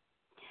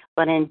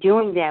 But in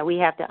doing that, we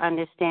have to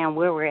understand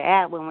where we're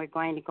at when we're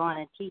going to go on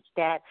and teach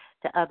that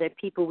to other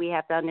people. We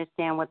have to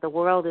understand what the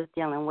world is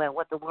dealing with,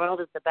 what the world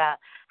is about,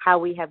 how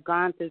we have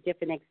gone through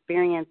different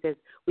experiences.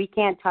 We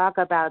can't talk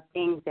about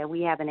things that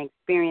we haven't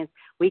experienced.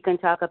 We can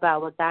talk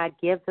about what God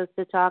gives us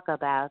to talk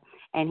about,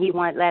 and he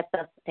lets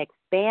us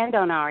expand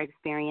on our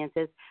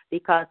experiences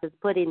because it's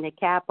putting the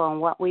cap on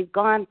what we've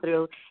gone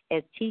through.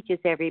 It teaches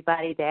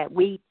everybody that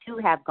we, too,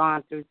 have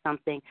gone through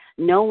something.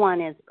 No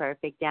one is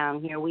perfect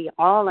down here. We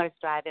all are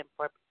striving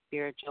for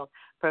spiritual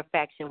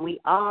perfection. We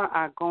all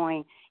are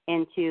going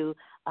into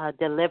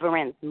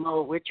deliverance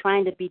mode. We're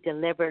trying to be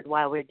delivered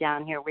while we're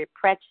down here. We're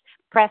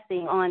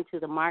pressing on to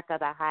the mark of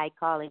the high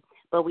calling.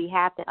 But we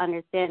have to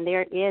understand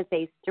there is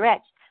a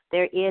stretch.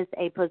 There is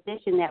a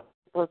position that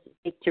we're supposed to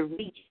take to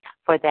reach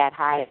for that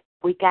high.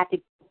 We got to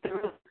go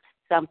through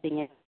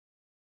something.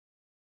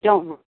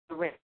 Don't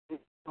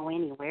go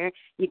anywhere.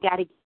 You got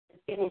to get to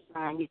the finish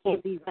line. You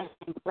can't be running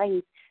in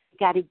place. You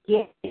got to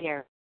get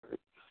there.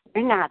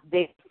 You're not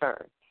there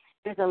first.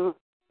 There's a lot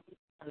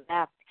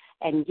left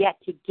and yet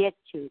to get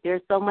to.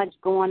 There's so much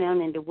going on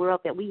in the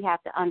world that we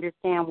have to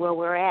understand where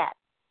we're at.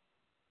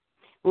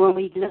 When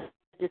we look at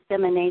the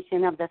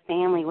dissemination of the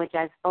family, which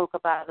I spoke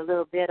about a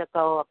little bit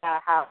ago,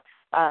 about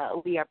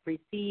how we are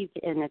perceived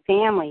in the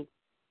family,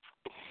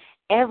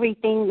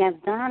 everything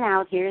that's done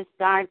out here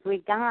starts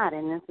with God.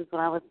 And this is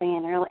what I was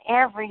saying earlier.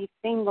 Every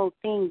single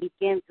thing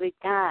begins with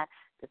God.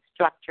 The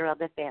structure of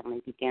the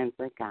family begins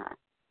with God.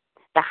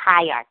 The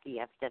hierarchy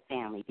of the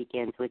family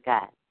begins with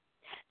God.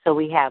 So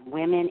we have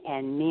women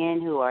and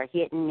men who are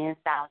hit and miss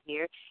out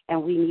here,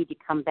 and we need to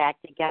come back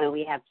together.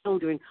 We have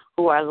children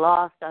who are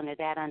lost under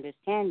that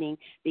understanding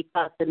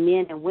because the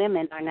men and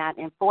women are not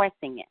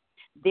enforcing it.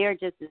 They're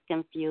just as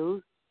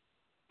confused.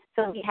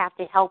 So we have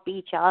to help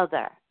each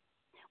other.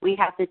 We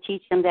have to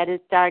teach them that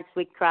it starts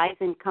with Christ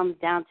and comes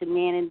down to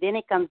man, and then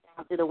it comes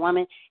down to the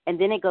woman, and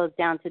then it goes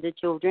down to the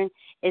children.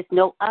 It's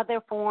no other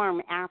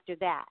form after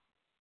that.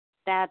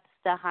 That's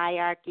the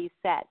hierarchy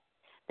set.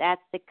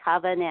 That's the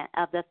covenant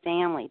of the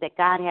family, that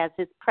God has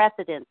his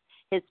precedents,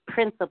 his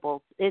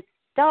principles. It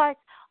starts,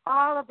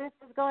 all of this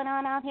is going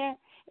on out here,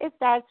 it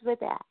starts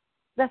with that,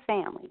 the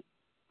family.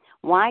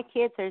 Why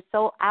kids are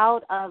so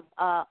out of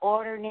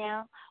order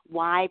now,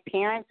 why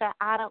parents are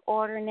out of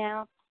order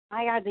now,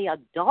 why are the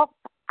adults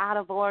out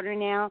of order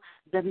now,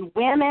 the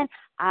women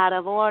out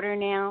of order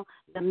now,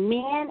 the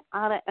men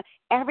out of,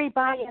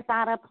 everybody is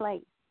out of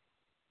place.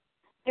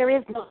 There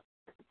is no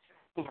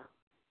now.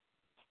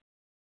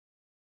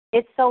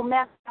 It's so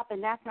messed up,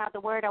 and that's not the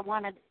word I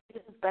want to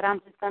use, but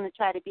I'm just going to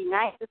try to be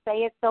nice to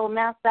say it's so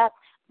messed up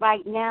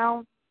right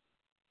now.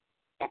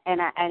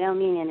 And I don't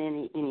mean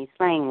in any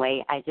slang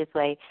way. I just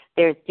say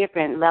there's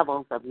different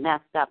levels of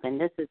messed up,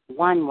 and this is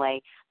one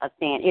way of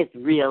saying it's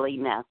really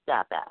messed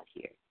up out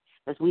here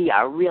because we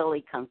are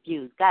really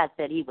confused. God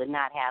said he would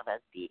not have us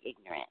be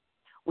ignorant.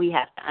 We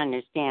have to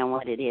understand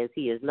what it is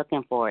he is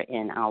looking for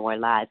in our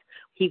lives.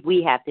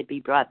 We have to be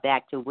brought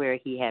back to where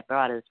he had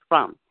brought us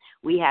from.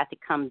 We have to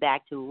come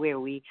back to where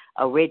we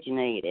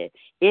originated.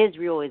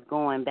 Israel is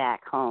going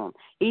back home.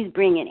 He's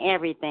bringing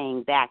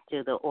everything back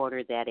to the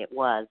order that it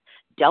was.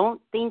 Don't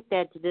think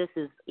that this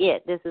is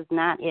it. This is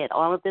not it.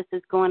 All of this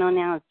is going on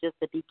now is just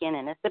the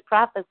beginning. It's the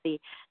prophecy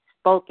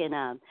spoken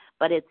of,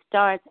 but it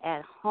starts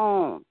at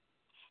home.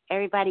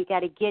 Everybody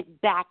got to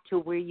get back to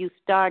where you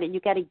started. You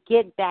got to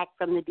get back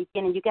from the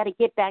beginning. You got to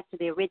get back to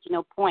the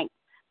original point.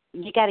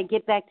 You got to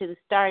get back to the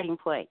starting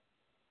point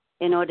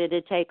in order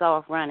to take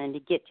off running, to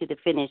get to the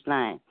finish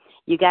line.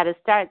 You got to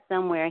start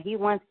somewhere. He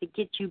wants to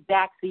get you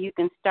back so you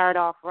can start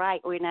off right.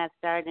 We're not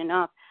starting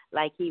off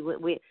like he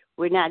would.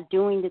 We're not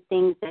doing the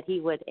things that he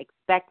would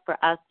expect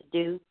for us to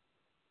do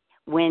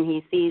when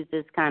he sees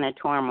this kind of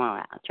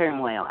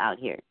turmoil out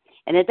here.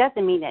 And it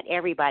doesn't mean that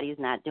everybody's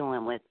not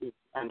doing what is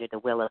under the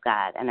will of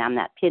God. And I'm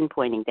not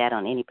pinpointing that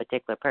on any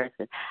particular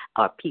person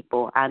or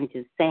people. I'm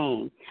just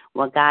saying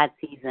what God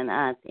sees in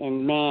us,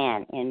 in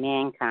man, in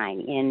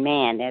mankind, in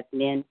man, that's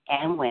men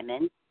and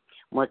women.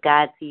 What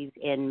God sees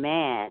in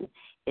man,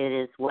 it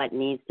is what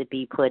needs to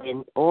be put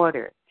in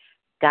order.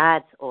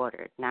 God's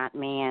order, not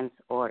man's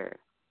order.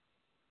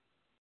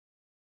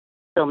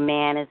 So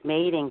man is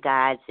made in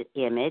God's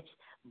image,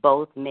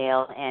 both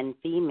male and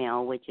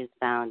female, which is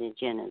found in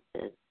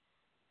Genesis.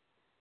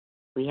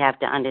 We have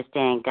to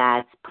understand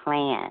God's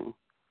plan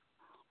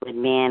with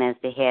man as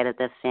the head of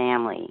the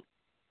family.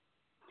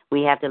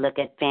 We have to look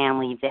at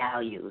family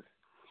values.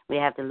 We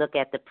have to look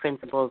at the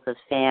principles of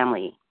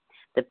family,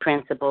 the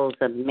principles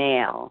of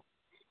male,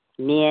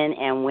 men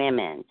and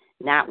women,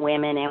 not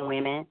women and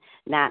women,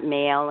 not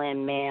male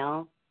and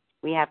male.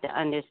 We have to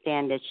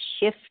understand the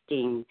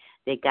shifting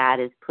that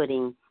God is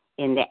putting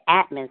in the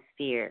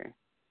atmosphere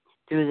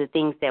through the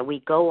things that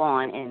we go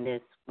on in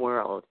this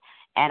world.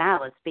 And I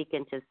was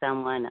speaking to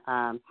someone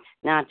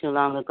not too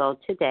long ago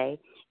today,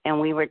 and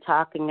we were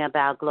talking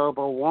about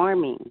global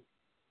warming.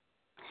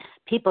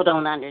 People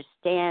don't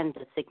understand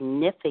the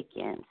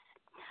significance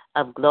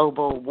of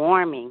global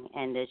warming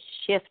and the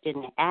shift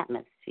in the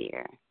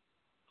atmosphere.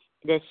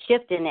 The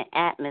shift in the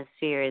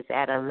atmosphere is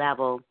at a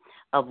level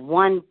of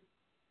one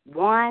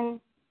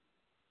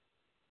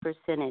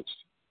percentage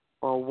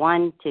or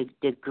 1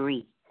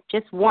 degree,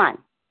 just one,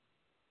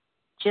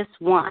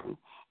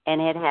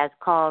 and it has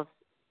caused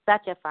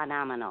such a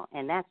phenomenon,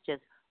 and that's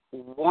just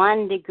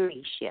 1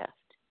 degree shift.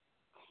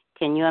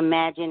 Can you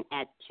imagine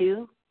at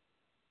 2?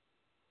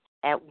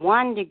 At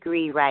 1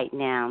 degree right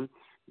now,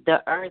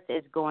 the earth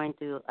is going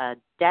through a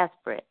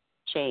desperate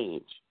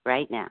change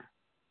right now.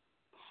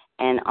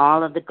 And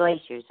all of the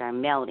glaciers are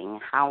melting.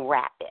 How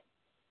rapid?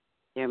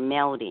 They're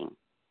melting.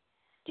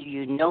 Do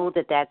you know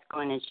that that's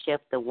going to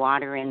shift the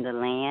water in the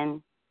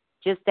land?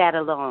 Just that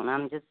alone.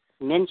 I'm just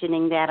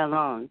mentioning that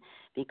alone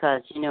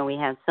because, we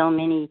have so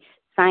many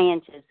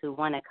scientists who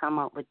want to come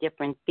up with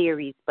different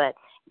theories, but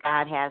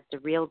God has the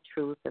real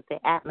truth of the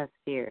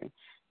atmosphere,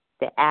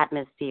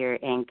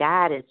 and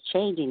God is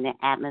changing the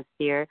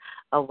atmosphere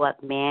of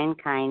what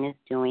mankind is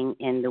doing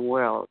in the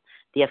world.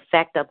 The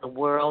effect of the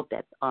world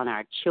that's on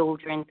our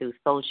children through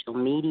social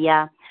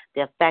media,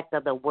 the effect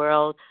of the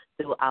world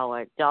through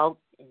our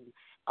adults and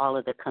all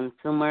of the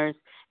consumers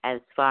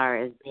as far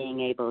as being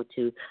able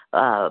to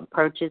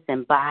purchase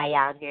and buy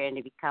out here and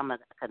to become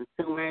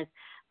consumers.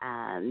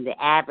 The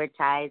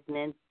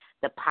advertisements,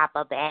 the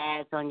pop-up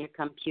ads on your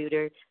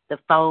computer, the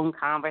phone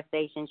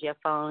conversations your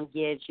phone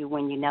gives you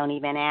when you don't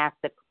even ask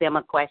them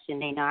a question.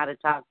 They know how to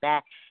talk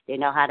back. They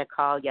know how to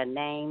call your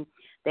name.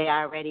 They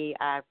already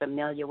are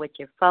familiar with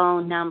your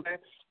phone number,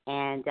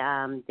 and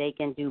they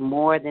can do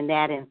more than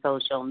that in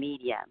social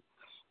media.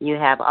 You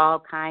have all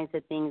kinds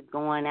of things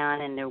going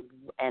on in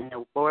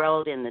the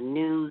world, in the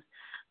news,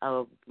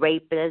 of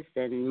rapists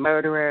and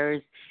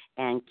murderers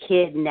and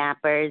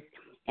kidnappers.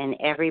 And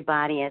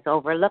everybody is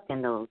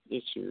overlooking those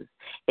issues.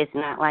 It's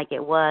not like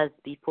it was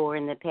before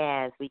in the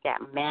past. We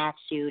got mass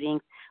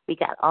shootings. We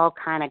got all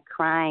kind of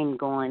crime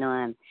going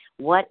on.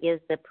 What is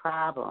the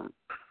problem?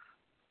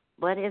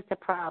 What is the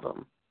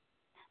problem?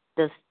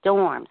 The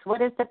storms.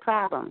 What is the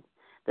problem?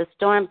 The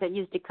storms that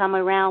used to come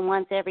around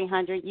once every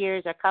 100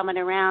 years are coming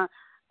around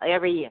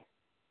every year.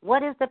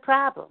 What is the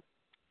problem?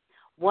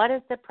 What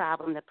is the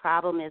problem? The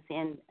problem is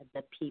in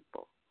the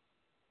people.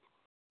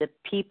 The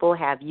people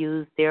have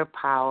used their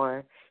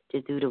power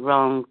to do the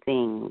wrong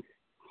things.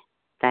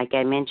 Like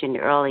I mentioned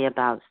earlier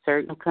about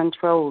certain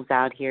controls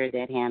out here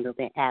that handle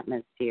the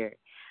atmosphere.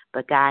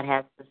 But God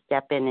has to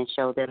step in and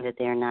show them that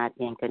they're not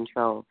in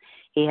control.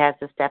 He has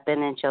to step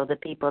in and show the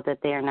people that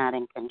they're not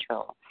in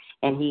control.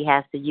 And he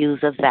has to use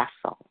a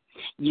vessel.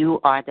 You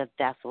are the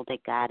vessel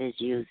that God is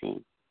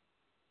using.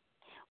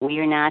 We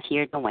are not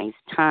here to waste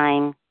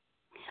time.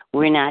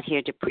 We're not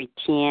here to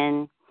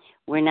pretend.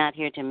 We're not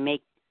here to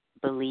make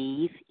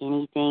believe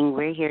anything.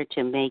 We're here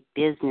to make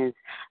business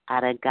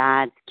out of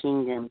God's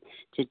kingdom,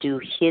 to do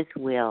his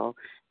will,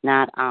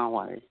 not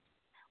ours.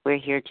 We're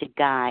here to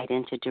guide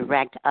and to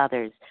direct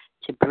others,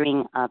 to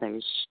bring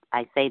others.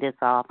 I say this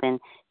often,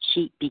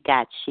 sheep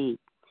begot sheep.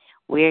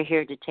 We're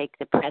here to take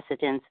the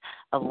precedence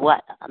of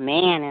what a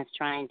man is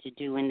trying to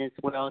do in this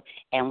world,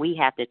 and we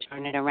have to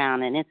turn it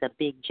around, and it's a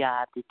big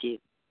job to do.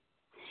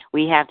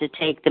 We have to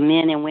take the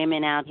men and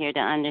women out here to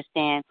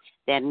understand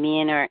that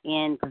men are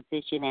in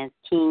position as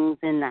kings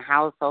in the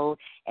household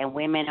and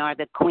women are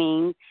the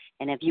queens.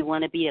 And if you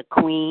want to be a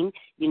queen,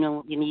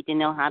 you need to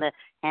know how to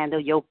handle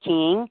your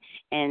king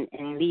and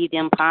leave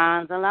them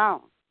pawns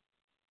alone.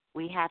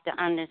 We have to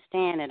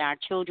understand that our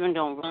children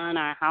don't run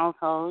our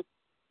households.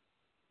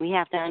 We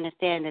have to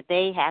understand that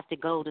they have to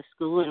go to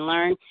school and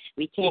learn.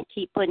 We can't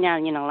keep putting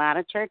out, a lot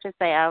of churches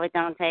say, oh, it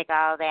don't take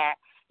all that.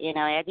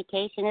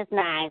 Education is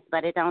nice,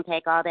 but it don't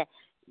take all that.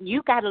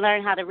 You got to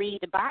learn how to read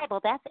the Bible.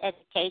 That's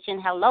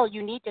education. Hello,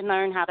 you need to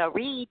learn how to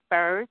read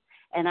first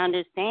and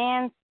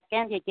understand.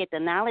 Second, you get the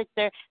knowledge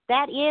there.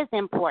 That is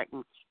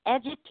important.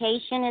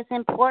 Education is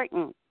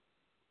important.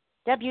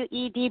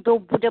 W.E.B.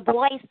 Du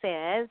Bois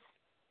says,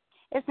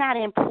 it's not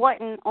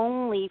important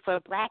only for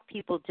black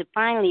people to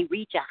finally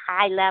reach a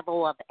high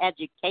level of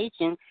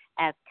education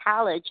as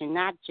college, and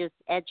not just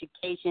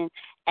education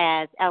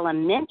as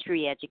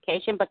elementary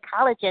education, but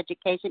college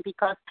education,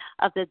 because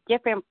of the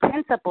different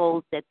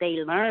principles that they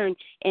learn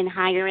in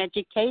higher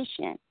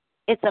education.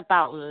 It's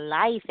about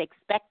life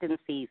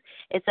expectancies.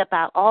 It's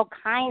about all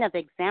kind of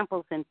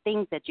examples and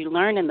things that you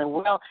learn in the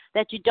world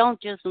that you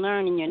don't just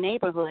learn in your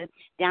neighborhood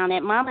down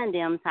at Mom and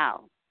Them's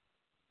house.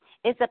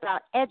 It's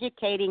about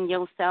educating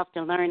yourself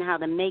to learn how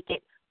to make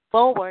it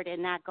forward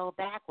and not go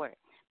backward.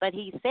 But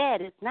he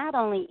said it's not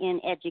only in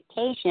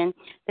education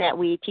that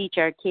we teach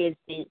our kids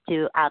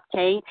to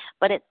obtain,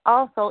 but it's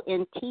also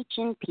in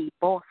teaching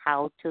people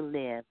how to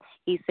live.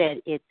 He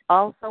said it's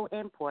also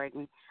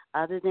important,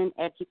 other than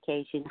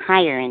education,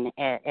 higher in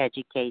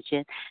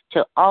education,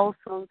 to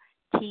also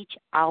teach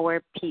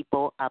our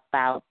people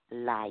about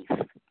life,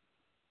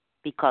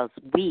 because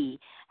we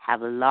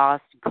have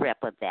lost grip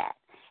of that.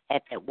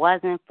 If it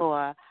wasn't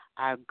for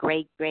our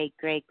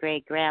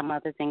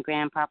great-great-great-great-grandmothers and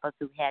grandpapas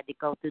who had to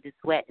go through the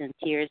sweat and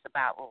tears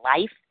about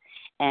life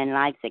and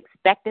life's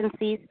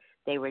expectancies,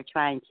 they were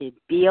trying to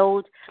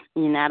build.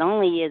 Not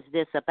only is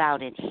this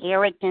about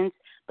inheritance,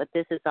 but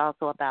this is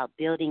also about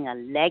building a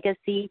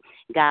legacy.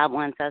 God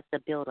wants us to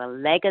build a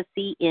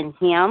legacy in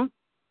Him.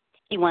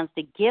 He wants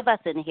to give us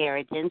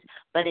inheritance,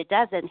 but it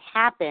doesn't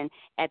happen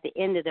at the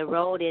end of the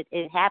road.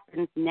 It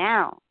happens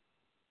now.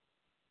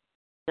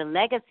 The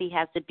legacy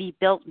has to be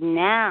built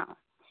now.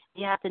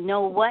 You have to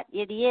know what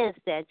it is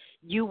that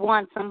you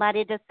want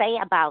somebody to say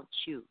about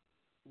you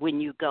when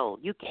you go.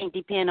 You can't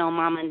depend on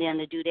Mom and them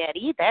to do that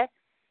either.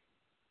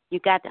 You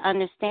got to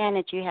understand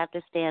that you have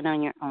to stand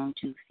on your own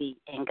 2 feet,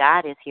 and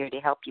God is here to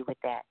help you with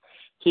that.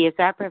 He is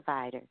our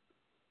provider.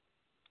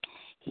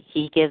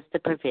 He gives the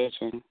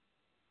provision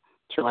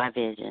to our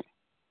vision.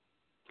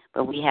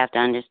 But we have to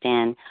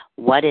understand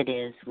what it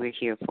is we're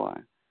here for,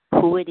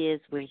 who it is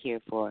we're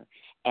here for,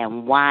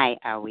 and why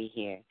are we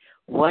here?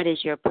 What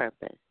is your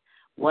purpose?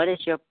 What is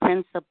your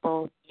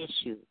principal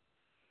issue?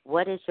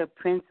 What is your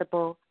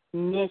principal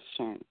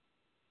mission?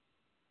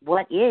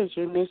 What is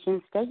your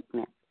mission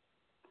statement?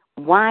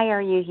 Why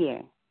are you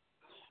here?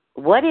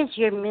 What is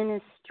your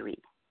ministry?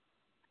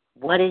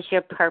 What is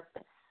your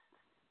purpose?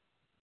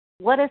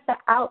 What is the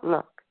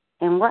outlook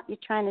and what you're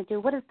trying to do?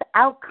 What is the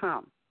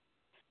outcome?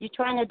 You're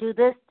trying to do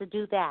this, to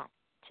do that.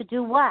 To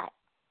do what?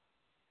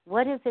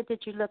 What is it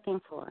that you're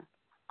looking for?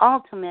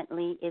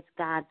 Ultimately, it's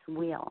God's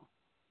will.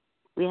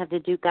 We have to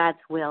do God's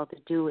will, to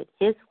do it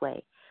His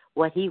way,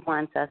 what He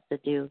wants us to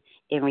do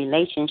in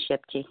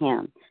relationship to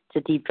Him,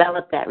 to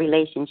develop that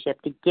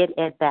relationship, to get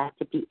it back,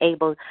 to be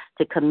able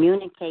to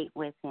communicate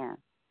with Him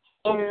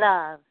in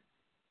love,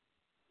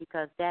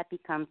 because that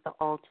becomes the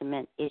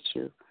ultimate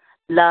issue.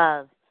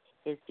 Love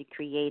is the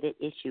created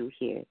issue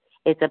here.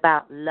 It's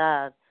about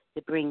love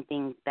to bring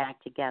things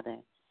back together.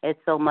 It's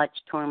so much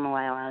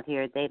turmoil out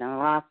here, they done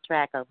lost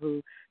track of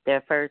who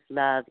their first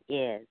love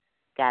is.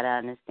 Got to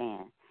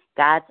understand.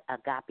 God's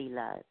agape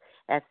love.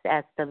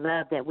 That's the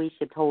love that we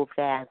should hold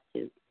fast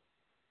to.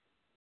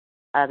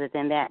 Other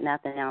than that,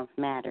 nothing else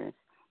matters.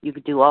 You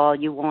can do all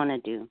you want to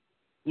do.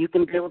 You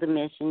can build a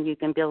mission. You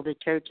can build a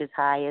church as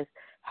high as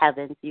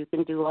heavens. You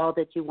can do all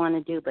that you want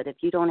to do. But if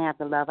you don't have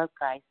the love of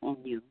Christ in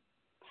you,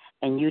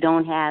 and you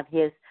don't have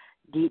His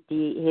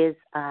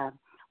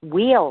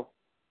will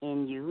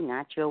in you,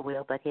 not your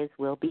will, but His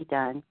will be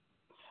done.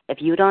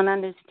 If you don't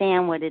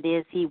understand what it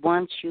is He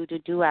wants you to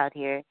do out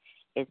here,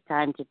 it's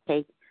time to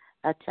take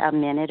a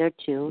minute or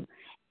two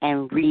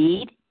and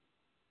read.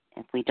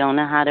 If we don't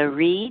know how to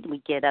read, we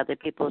get other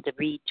people to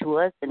read to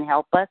us and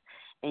help us.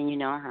 And you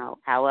know,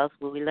 how else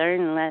will we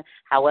learn?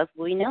 How else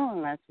will we know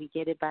unless we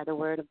get it by the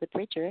word of the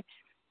preacher?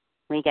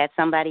 We got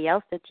somebody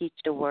else to teach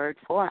the word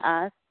for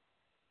us.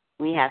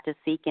 We have to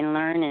seek and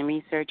learn and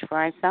research for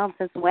ourselves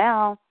as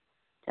well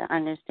to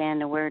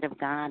understand the word of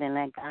God, and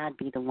let God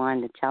be the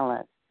one to tell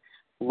us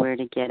where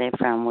to get it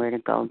from, where to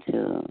go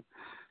to,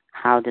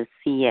 how to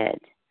see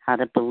it, how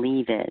to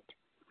believe it.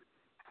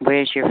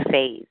 Where's your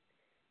faith?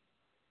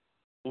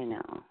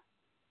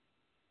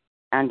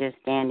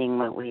 Understanding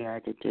what we are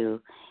to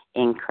do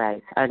in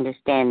Christ,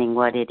 understanding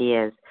what it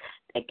is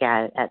that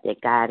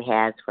God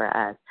has for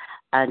us,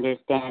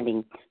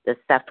 understanding the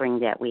suffering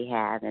that we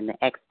have and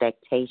the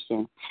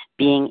expectation,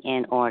 being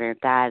in order,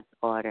 God's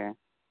order.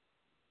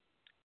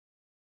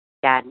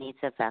 God needs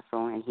a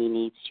vessel, and He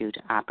needs you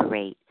to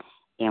operate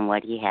in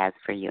what He has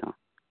for you.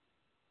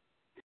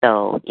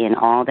 So in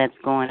all that's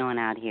going on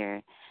out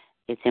here,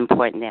 it's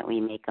important that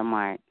we make a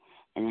mark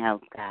and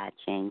help God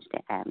change the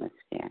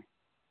atmosphere.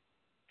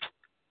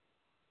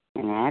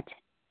 And that,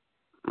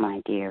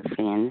 my dear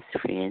friends,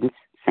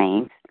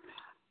 saints,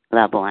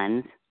 loved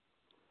ones,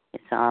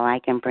 it's all I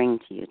can bring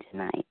to you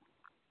tonight.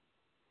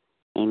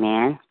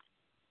 Amen.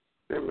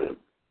 Amen.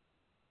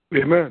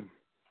 Amen.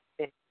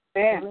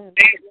 Amen.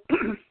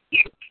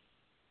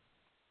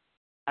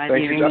 Are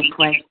there any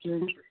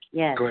questions?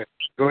 Yes. Go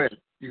ahead.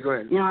 You go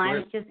ahead. No, I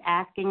was just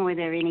asking, were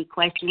there any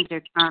questions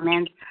or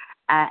comments?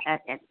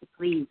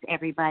 Please,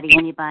 everybody,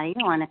 anybody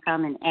who want to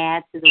come and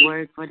add to the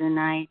word for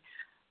tonight,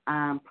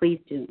 please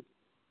do.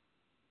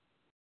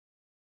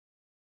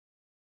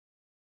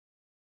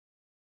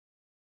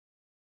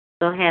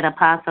 Go ahead,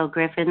 Apostle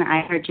Griffin.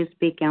 I heard you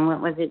speaking.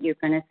 What was it you're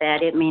going to say? I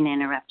didn't mean to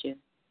interrupt you.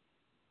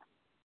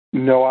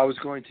 No, I was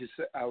going to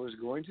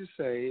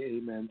say,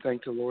 amen.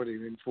 Thank the Lord,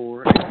 amen,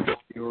 for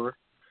your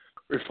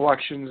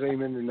reflections,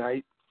 amen,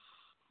 tonight,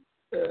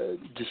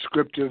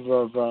 descriptive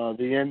of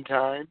the end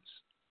times.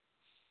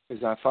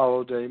 As I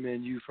followed,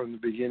 amen, you from the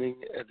beginning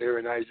there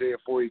in Isaiah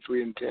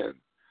 43 and 10,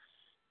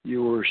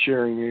 you were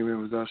sharing,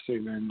 amen, with us,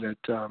 amen,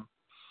 that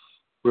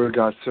we're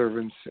God's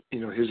servants,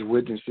 his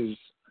witnesses,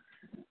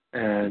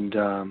 and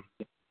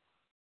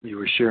you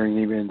were sharing,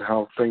 amen,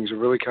 how things are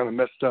really kind of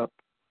messed up.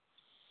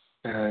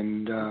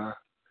 And the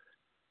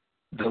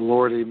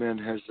Lord, amen,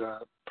 has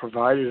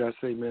provided us,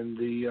 amen,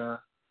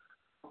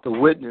 the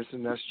witness,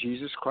 and that's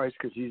Jesus Christ,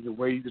 because he's the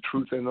way, the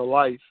truth, and the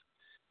life.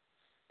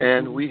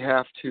 And we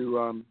have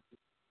to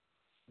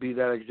be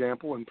that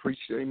example and preach,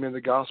 amen, the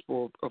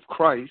gospel of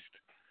Christ,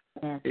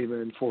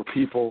 amen, for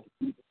people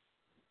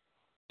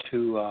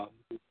to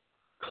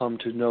come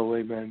to know,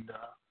 amen,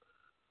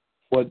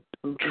 what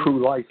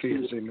true life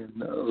is, amen,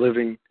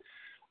 living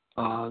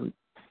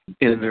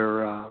in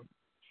their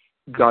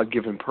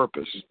God-given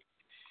purpose.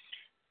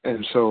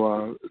 And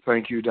so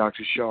thank you,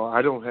 Dr. Shaw.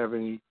 I don't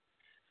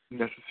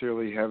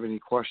necessarily have any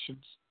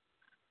questions,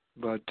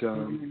 but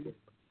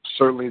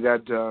certainly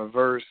that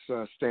verse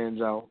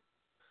stands out,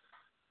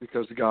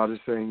 because God is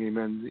saying,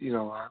 amen,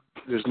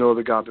 there's no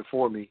other God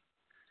before me.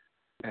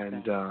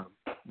 And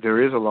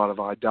there is a lot of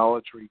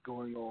idolatry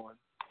going on.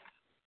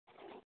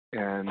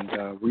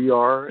 And we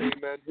are,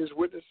 amen, his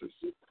witnesses.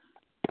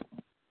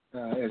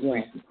 As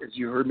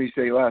you heard me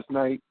say last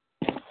night,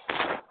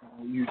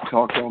 you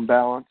talked on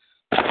balance.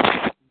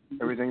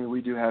 Everything that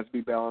we do has to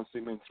be balanced,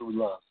 amen, through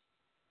love.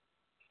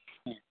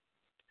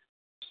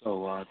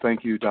 So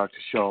thank you, Dr.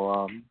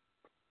 Shaw.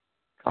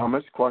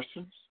 Comments,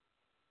 questions?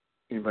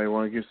 Anybody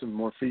want to give some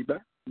more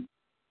feedback?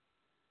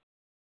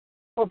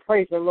 Oh,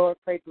 praise the Lord,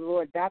 praise the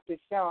Lord. Dr.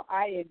 Shaw,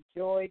 I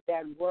enjoyed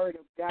that word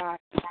of God.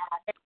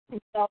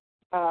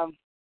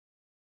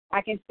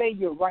 I can say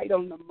you're right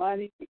on the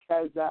money,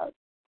 because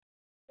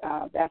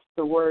that's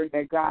the word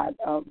that God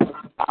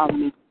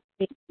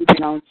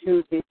speaking on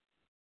Tuesday.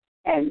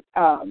 And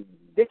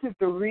this is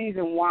the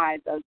reason why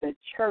the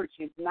church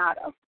is not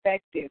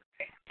effective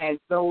as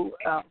though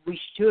we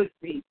should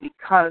be,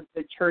 because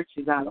the church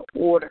is out of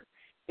order.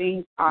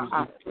 Things are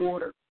out of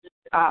order.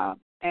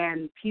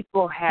 And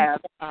people have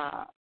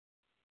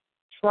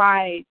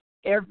tried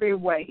every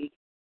way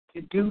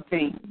to do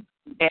things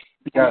and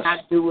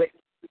not do it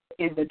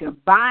in the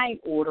divine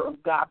order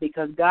of God,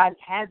 because God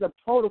has a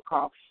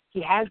protocol.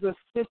 He has a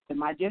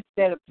system. I just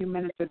said a few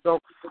minutes ago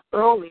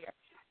earlier,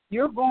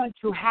 you're going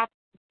to have to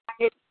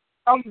get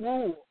some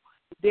rule.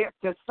 There's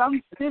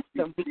some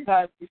system,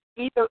 because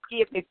either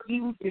if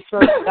you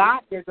serve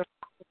God,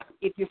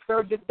 if you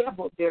serve the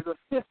devil, there's a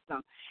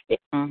system. In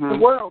the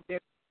world,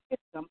 there's a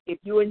system. If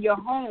you're in your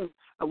home,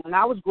 when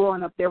I was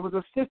growing up, there was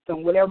a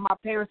system. Whatever my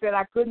parents said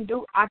I couldn't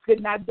do, I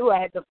could not do. I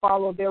had to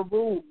follow their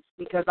rules,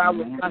 because I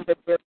was under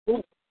their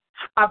rules.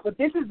 But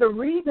this is the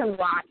reason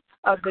why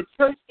the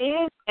church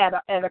is at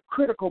a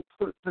critical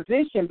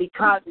position,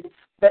 because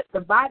the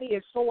body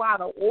is so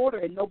out of order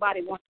and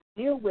nobody wants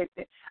to deal with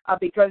it,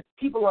 because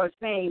people are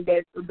saying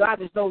that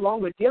God is no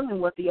longer dealing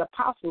with the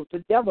apostles. The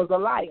devil's a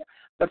liar.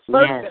 The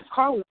first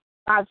that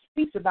God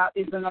speaks about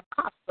is an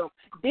apostle.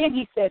 Then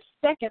he says,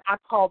 second, I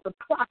call the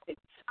prophet.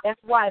 That's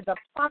why the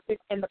prophet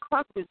and the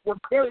prophets were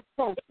very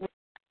close with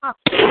the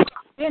apostles.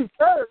 Then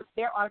third,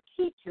 there are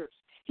teachers.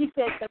 He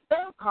said the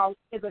third call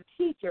is a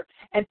teacher,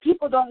 and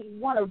people don't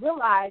want to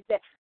realize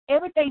that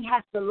everything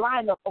has to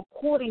line up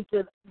according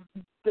to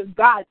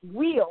God's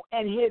will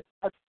and his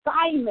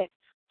assignment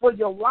for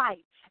your life.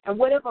 And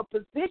whatever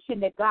position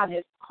that God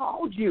has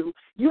called you,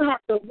 you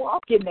have to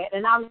walk in that.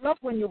 And I love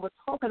when you were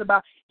talking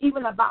about,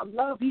 even about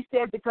love, he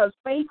said, because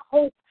faith,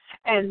 hope,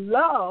 and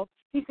love,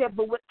 he said,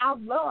 but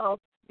without love,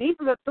 these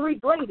are the three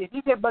greatest.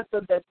 He said, but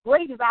the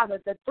greatest out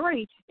of the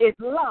three is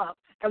love.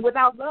 And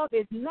without love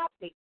is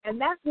nothing. And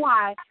that's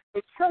why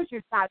the church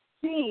is not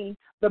seeing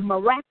the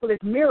miraculous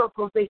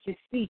miracles that you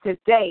see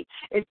today.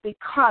 It's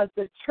because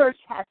the church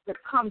has to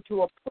come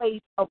to a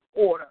place of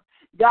order.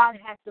 God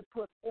has to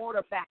put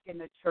order back in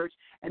the church.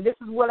 And this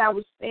is what I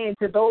was saying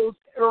to those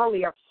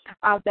earlier,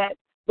 that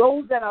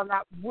those that are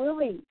not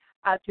willing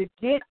to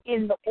get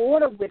in the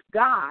order with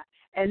God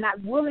and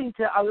not willing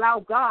to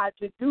allow God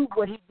to do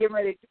what he's getting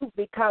ready to do,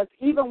 because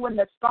even when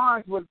the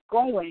stars were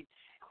going,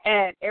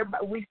 And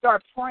everybody, we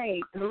start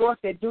praying. And the Lord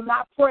said, do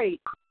not pray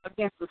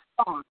against the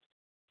storms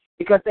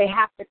because they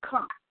have to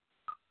come.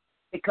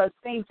 Because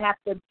things have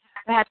to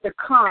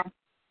come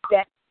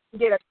that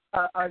get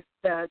the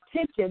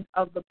attention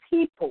of the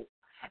people.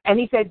 And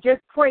he said,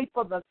 just pray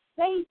for the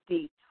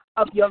safety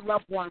of your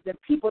loved ones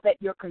and people that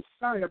you're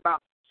concerned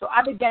about. So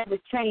I began to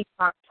change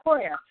my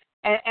prayer.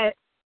 And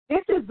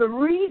this is the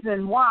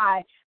reason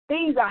why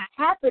things are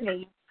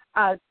happening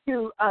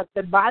to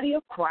the body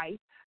of Christ,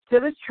 to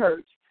the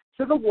church,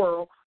 to the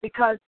world,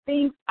 because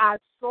things are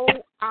so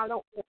out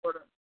of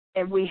order.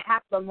 And we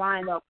have to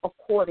line up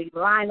according,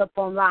 line up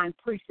on line,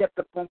 precept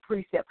upon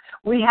precept.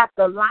 We have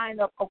to line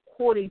up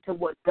according to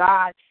what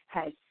God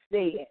has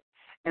said.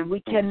 And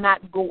we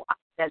cannot go out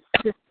that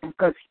system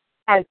because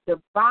he has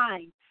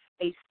defined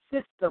a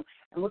system.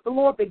 And what the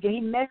Lord began,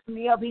 he messed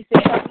me up. He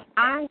said,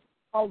 I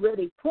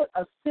already put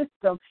a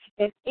system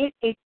in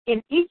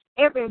each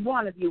every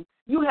one of you.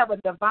 You have a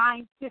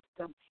divine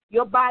system.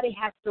 Your body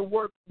has to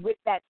work with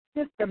that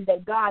system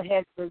that God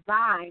has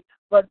designed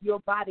for your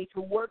body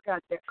to work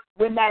out there.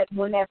 When that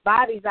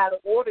body's out of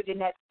order, then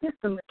that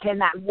system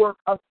cannot work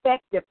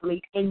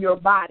effectively in your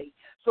body.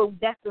 So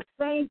that's the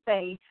same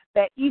thing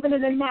that even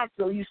in the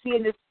natural, you see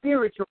in the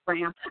spiritual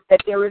realm,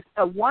 that there is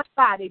a one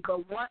body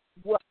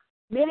but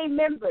many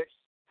members.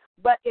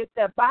 But if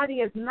the body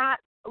is not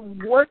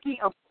working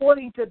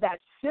according to that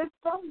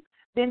system,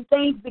 then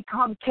things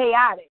become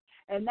chaotic.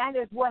 And that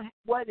is what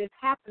is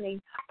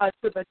happening to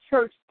the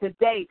church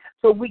today.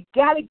 So we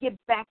got to get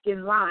back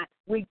in line.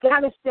 We got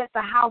to set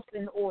the house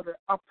in order.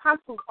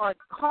 Apostles are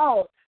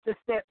called to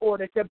set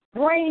order, to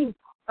bring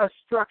a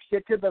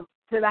structure to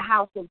the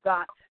house of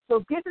God.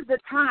 So this is the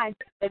time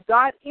that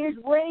God is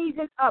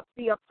raising up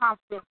the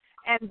apostles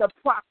and the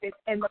prophets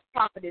and the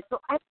prophetess.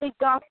 So I thank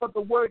God for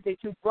the word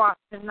that you brought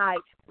tonight,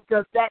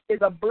 because that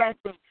is a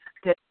blessing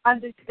to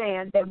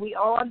understand, that we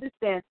all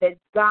understand that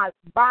God's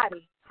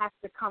body has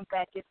to come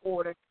back in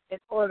order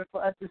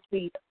for us to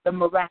see the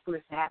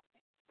miraculous happening.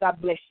 God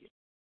bless you.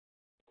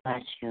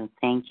 Bless you.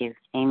 Thank you.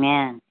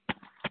 Amen.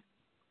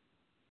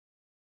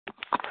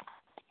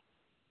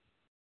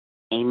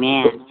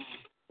 Amen.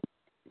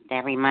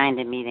 That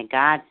reminded me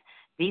that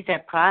these are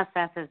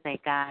processes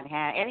that God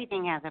has.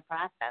 Everything has a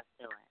process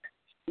to it.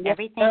 Yes,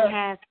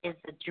 Everything is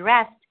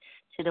addressed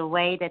to the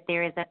way that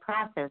there is a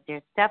process.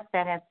 There's steps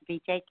that has to be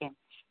taken.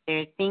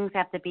 Things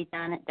have to be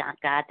done.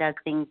 God does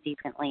things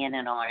decently and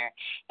in order,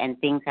 and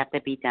things have to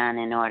be done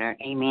in order.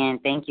 Amen.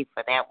 Thank you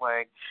for that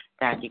word,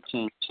 Dr.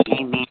 King.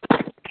 Amen.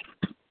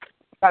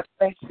 God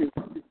bless you.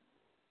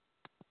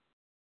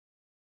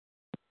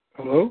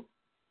 Hello?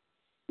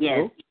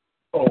 Yes.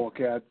 Hello? Oh,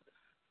 okay. I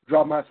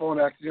dropped my phone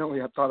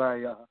accidentally. I thought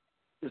I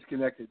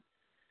disconnected.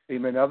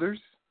 Amen. Others?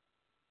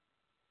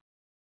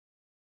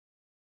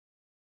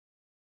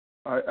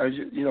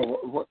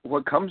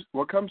 What comes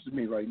to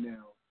me right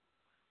now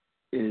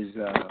is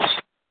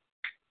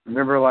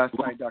remember last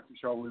night, Dr.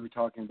 Shaw, we were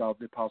talking about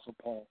the Apostle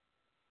Paul,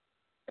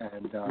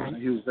 and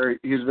he was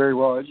very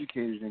well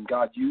educated, and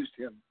God used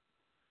him.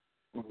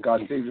 When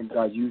God saved him,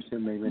 God used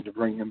him, amen, to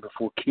bring him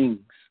before kings.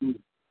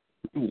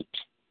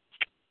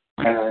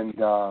 And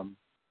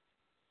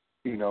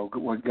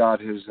what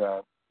God has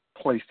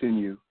placed in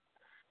you,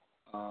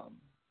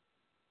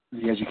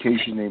 the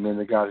education, amen,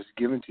 that God has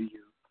given to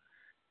you,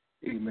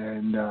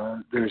 amen.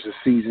 There's a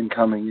season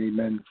coming,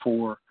 amen,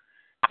 for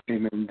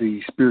amen,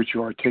 the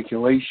spiritual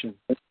articulation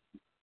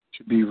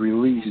to be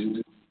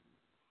released,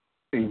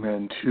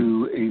 amen,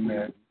 to,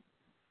 amen,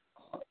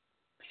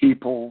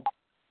 people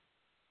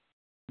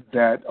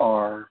that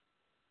are,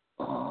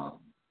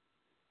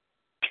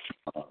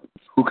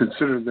 who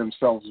consider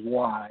themselves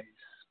wise,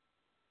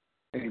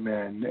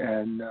 amen,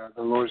 and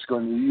the Lord's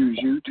going to use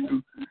you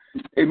to,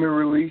 amen,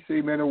 release,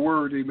 amen, a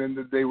word, amen,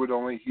 that they would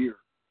only hear.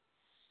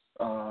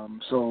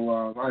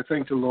 So I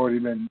thank the Lord,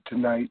 amen,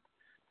 tonight.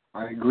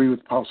 I agree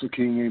with Apostle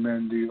King,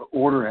 amen. The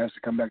order has to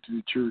come back to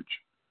the church.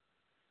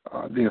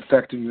 The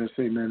effectiveness,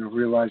 amen, of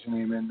realizing,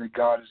 amen, that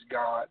God is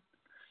God.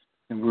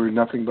 And we're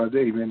nothing but,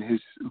 amen, his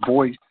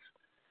voice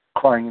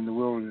crying in the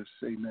wilderness,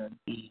 amen.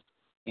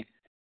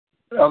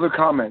 Other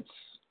comments?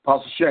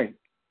 Apostle Shane.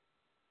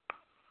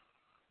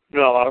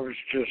 No, I was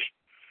just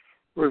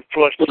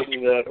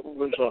reflecting that it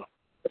was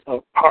a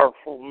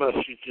powerful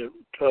message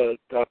that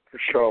Dr.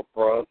 Shaw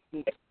brought,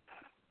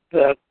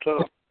 that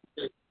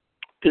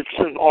it's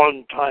an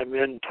on-time,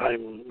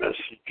 end-time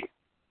message.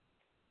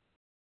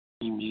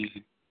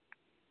 Amen.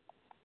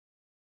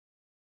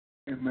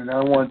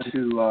 I want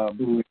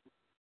to,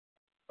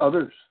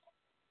 others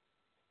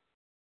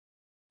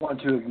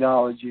want to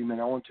acknowledge, amen.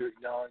 I want to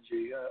acknowledge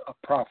a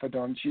prophet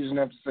she doesn't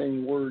have to say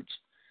any words,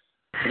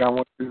 but I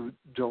want to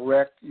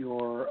direct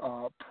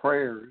your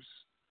prayers,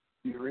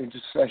 your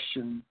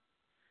intercession,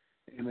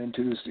 amen,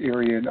 to this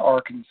area in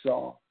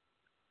Arkansas.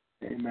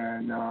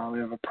 Amen. We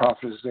have a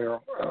prophetess there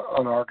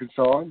on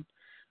Arkansas, and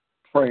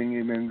praying,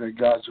 amen, that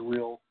God's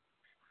will,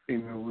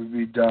 amen, would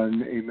be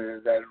done, amen,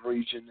 in that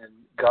region, and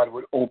God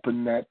would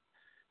open that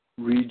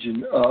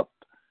region up,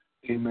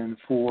 amen,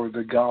 for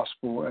the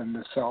gospel and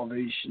the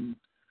salvation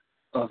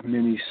of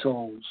many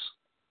souls.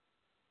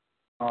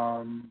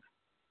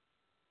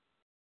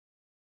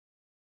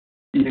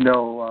 Do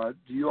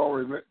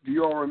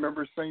you all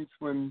remember, saints,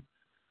 when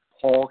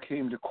Paul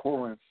came to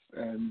Corinth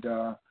and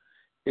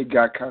it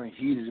got kind of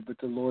heated, but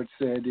the Lord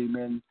said,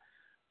 amen,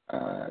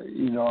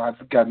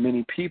 I've got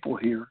many people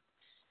here.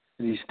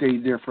 And he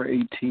stayed there for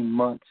 18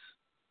 months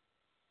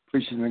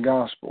preaching the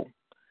gospel.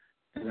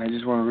 And I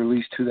just want to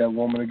release to that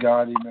woman of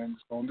God, amen,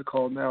 it's on the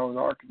call now in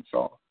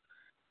Arkansas.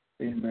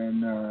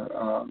 Amen.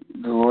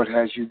 The Lord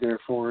has you there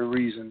for a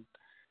reason.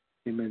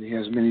 Amen. He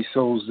has many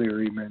souls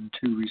there, amen,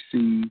 to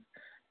receive,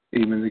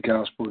 amen, the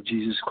gospel of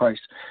Jesus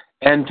Christ.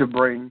 And to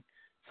bring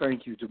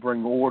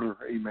order,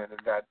 amen, in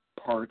that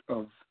part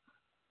of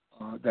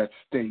that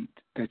state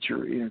that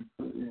you're in.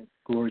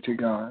 Glory to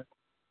God.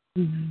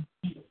 Mm-hmm.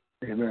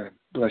 Amen.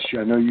 Bless you.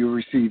 I know you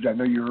received. I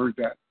know you heard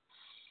that.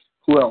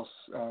 Who else?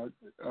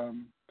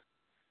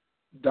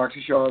 Dr.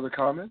 Shaw, other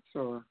comments?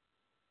 Or?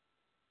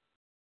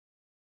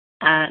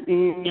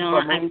 No,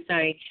 I'm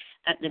sorry.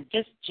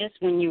 Just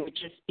when you were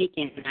just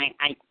speaking,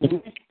 I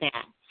missed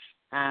that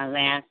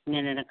last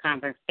minute of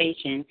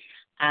conversation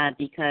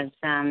because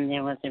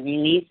there was a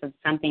release of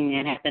something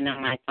that happened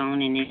on my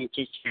phone and then it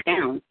just shut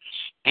down.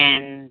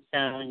 And so,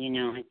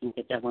 I think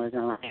the devil is a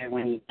liar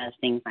when he does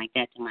things like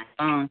that to my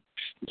phone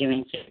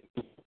during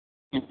certain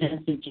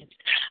messages.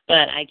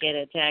 But I get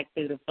attacked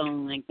through the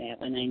phone like that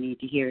when I need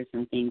to hear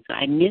something. So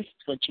I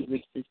missed what you were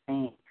just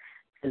saying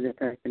to the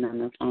person on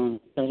the phone.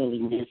 Totally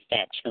missed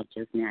that show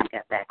just now. I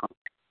got back on.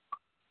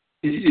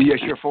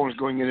 Yes, your phone is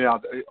going in and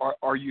out.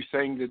 Are you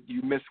saying that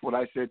you missed what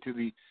I said to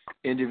the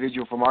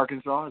individual from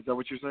Arkansas? Is that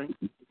what you're saying?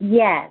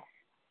 Yes.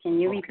 Can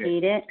you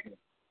repeat it?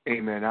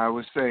 Amen. I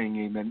was saying,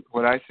 amen,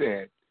 what I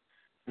said,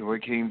 and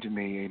what came to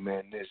me,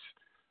 amen, is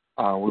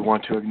we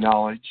want to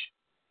acknowledge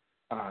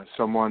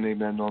someone,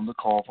 amen, on the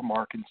call from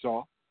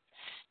Arkansas,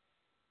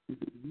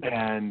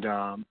 and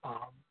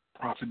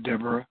Prophet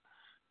Deborah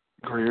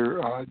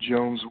Greer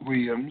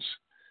Jones-Williams.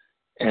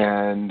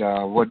 And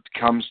what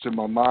comes to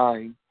my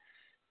mind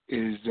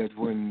is that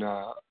when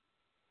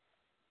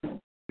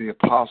the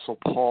Apostle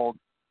Paul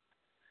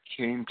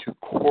came to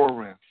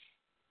Corinth,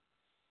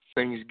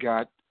 things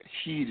got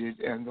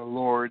heated, and the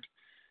Lord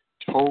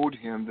told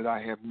him that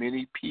I have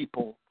many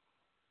people,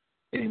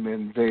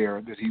 amen,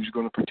 there, that he was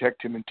going to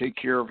protect him and take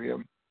care of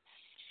him.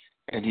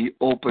 And he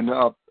opened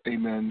up,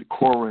 amen,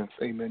 Corinth,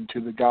 amen, to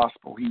the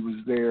gospel. He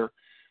was there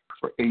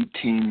for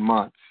 18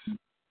 months.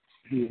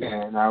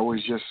 And I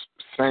was just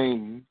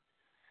saying,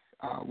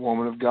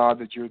 woman of God,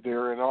 that you're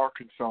there in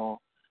Arkansas,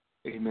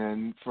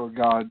 amen, for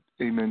God,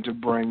 amen, to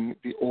bring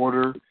the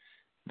order.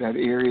 That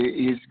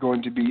area is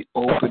going to be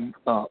opened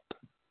up.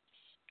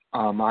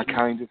 I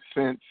kind of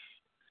sense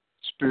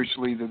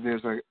spiritually that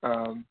there's a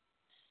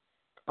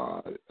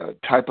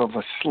type of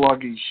a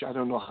sluggish, I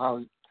don't know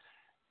how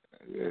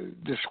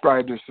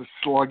describe this, a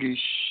sluggish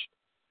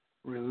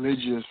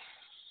religious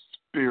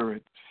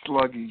spirit,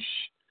 sluggish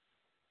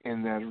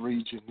in that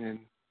region. And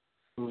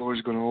the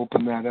Lord's going to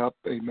open that up,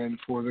 amen,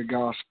 for the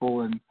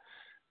gospel, and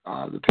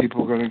the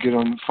people are going to get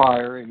on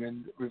fire, and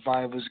then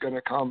revival is going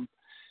to come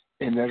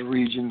in that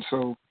region.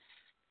 So,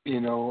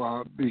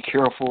 be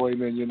careful,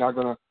 amen. You're not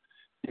going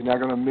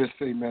to miss,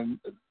 amen,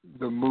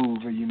 the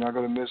move, and you're not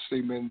going to miss,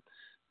 amen,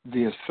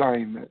 the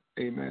assignment,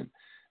 amen.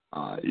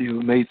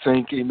 You may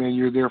think, amen,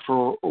 you're there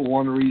for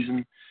one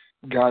reason.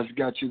 God's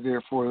got you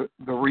there for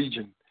the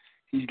region.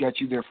 He's got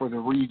you there for the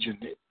region,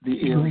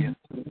 the area.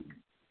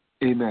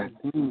 Amen.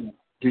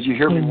 Did you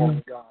hear me, woman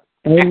of God?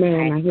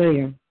 Amen. I hear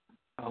you.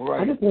 All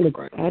right. I just want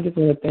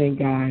to thank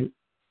God.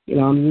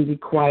 I'm usually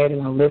quiet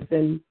and I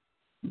listen,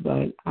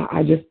 but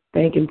I just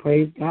thank and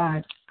praise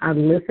God. I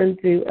listened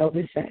to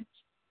Elder Shanks,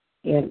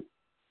 and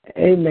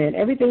amen.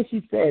 Everything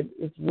she said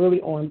is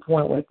really on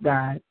point with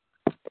God.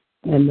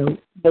 And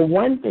the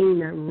one thing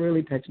that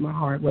really touched my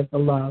heart was the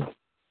love.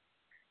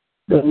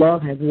 The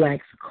love has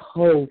waxed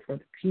cold for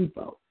the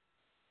people.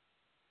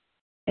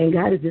 And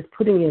God is just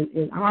putting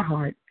in our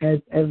heart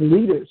as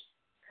leaders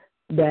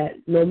that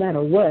no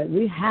matter what,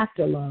 we have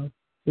to love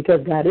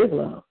because God is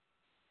love.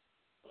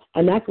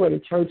 And that's where the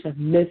church has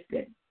missed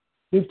it.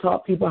 We've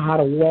taught people how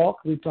to walk.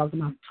 We've taught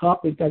them how to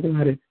talk. We've taught them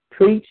how to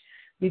preach.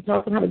 We've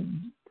taught them how to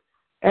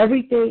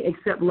everything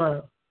except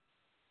love.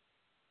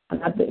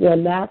 And I think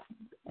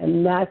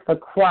that's the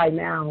cry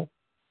now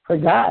for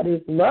God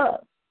is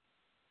love.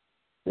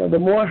 The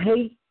more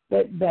hate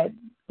that the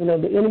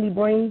enemy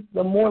brings,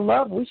 the more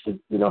love we should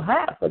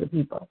have for the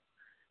people.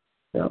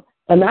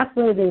 And that's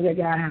one of the things that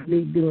God has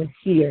me doing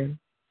here.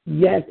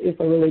 Yes, it's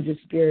a religious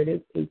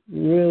spirit. It's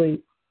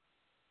really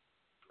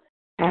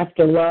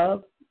after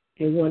love.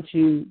 It wants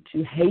you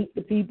to hate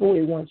the people.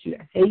 It wants you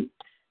to hate,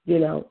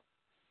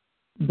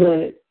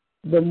 But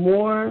the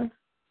more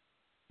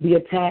the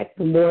attack,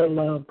 the more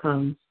love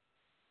comes.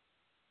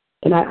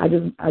 And I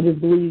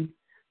just believe,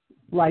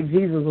 like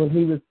Jesus when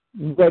he was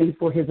ready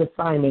for his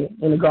assignment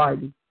in the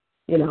garden,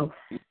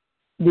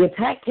 the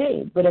attack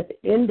came, but at the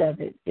end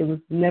of it, it was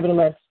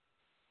nevertheless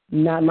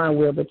not my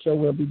will, but your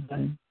will be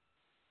done.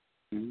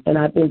 Mm-hmm. And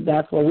I think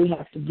that's what we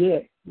have to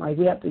get. Like,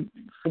 we have to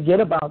forget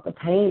about the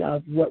pain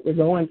of what we're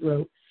going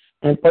through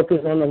and focus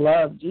on the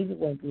love. Jesus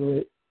went through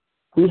it.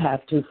 We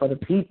have to for the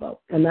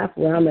people. And that's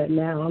where I'm at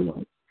now. I'm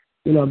like,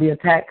 the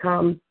attack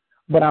comes,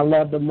 but I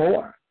love the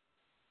more.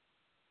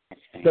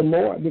 The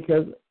more,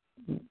 because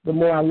the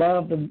more I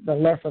love, the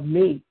less of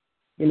me,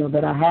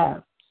 that I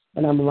have.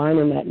 And I'm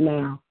learning that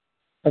now.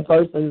 At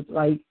first, it's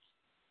like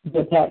the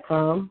attack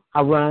comes,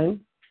 I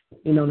run,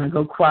 and I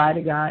go cry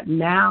to God.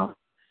 Now,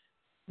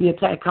 the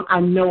attack comes,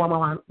 I know I'm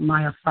on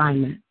my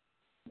assignment.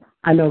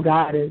 I know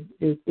God is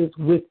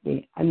with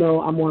me. I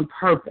know I'm on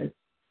purpose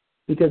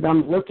because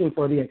I'm looking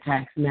for the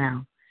attacks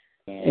now.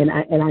 And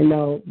I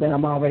know that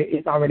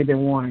it's already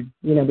been won.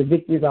 The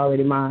victory is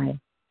already mine.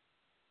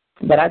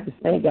 But I just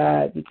thank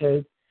God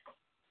because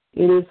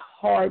it is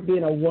hard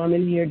being a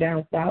woman here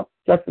down south,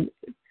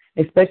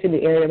 especially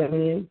the area that I'm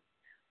in,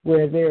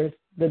 where there's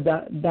the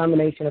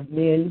domination of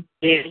men,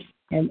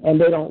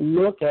 and they don't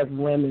look at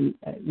women.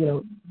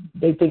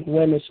 They think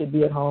women should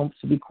be at home,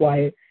 should be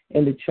quiet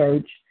in the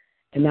church,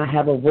 and not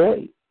have a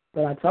voice.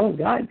 But I tell them,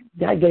 God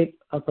gave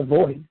us a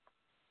voice,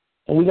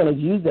 and we're going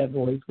to use that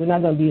voice. We're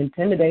not going to be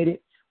intimidated.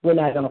 We're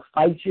not going to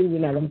fight you. We're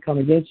not going to come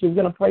against you. We're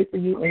going to pray for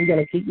you, and we're going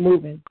to keep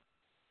moving.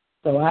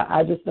 So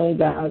I just thank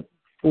God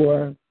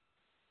for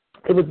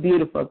it was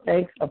beautiful.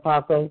 Thanks,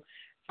 Apostle,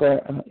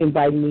 for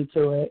inviting me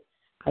to it.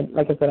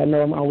 Like I said, I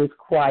know I'm always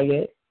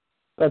quiet,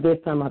 but this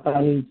time I thought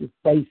I needed to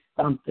say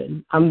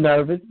something. I'm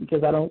nervous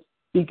because I don't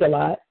speak a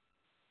lot.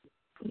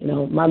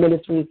 My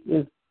ministry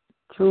is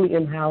truly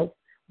in-house,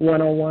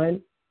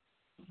 one-on-one,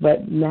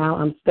 but now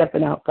I'm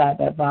stepping outside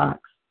that box.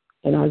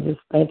 And I just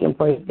thank and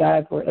praise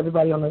God for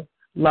everybody on the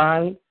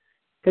line.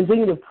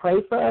 Continue to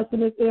pray for us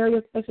in this area,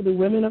 especially the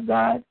women of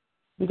God,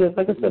 because,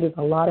 like I said, there's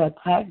a lot of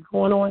attacks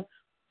going on,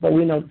 but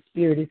we know the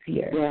Spirit is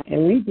here. Yeah.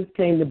 And we just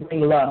came to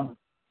bring love.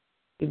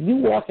 If you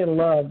walk in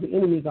love, the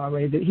enemy's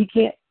already, he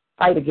can't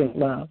fight against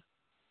love.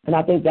 And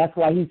I think that's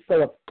why he's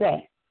so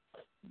upset,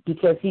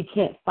 because he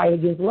can't fight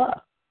against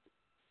love.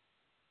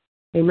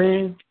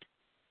 Amen.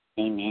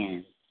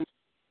 Amen.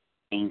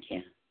 Thank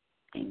you.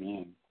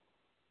 Amen.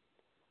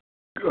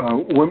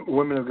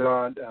 Women of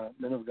God,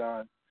 men of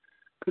God,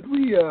 could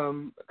we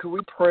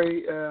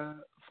pray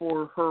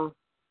for her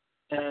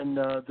and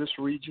this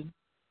region?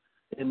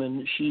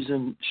 Amen. She's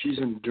in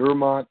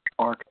Dermott,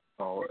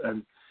 Arkansas,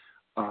 and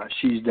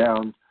she's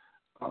down.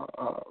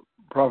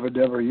 Prophet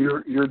Deborah,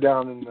 you're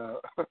down in the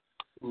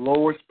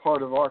lowest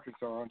part of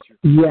Arkansas, aren't you?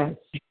 Yes.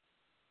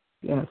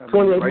 Yes.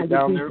 Right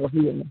down there.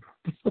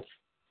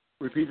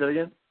 Repeat that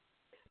again.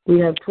 We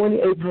have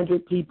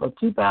 2,800 people,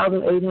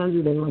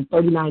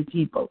 2,839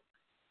 people.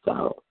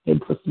 So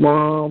it's a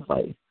small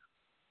place.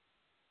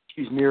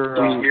 She's near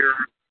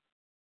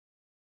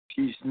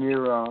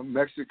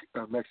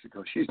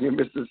Mexico. She's near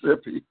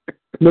Mississippi.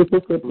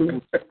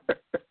 Mississippi.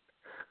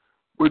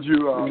 Would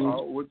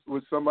you?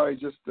 Would somebody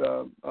just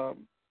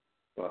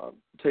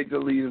take the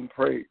lead and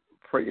pray,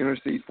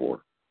 intercede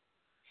for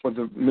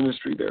the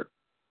ministry there,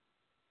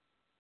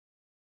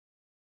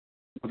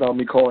 without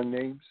me calling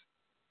names?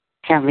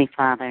 Heavenly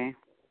Father,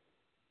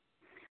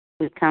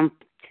 we come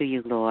to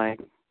you,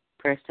 Lord.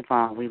 First of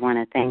all, we want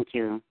to thank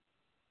you.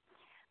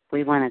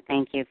 We want to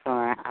thank you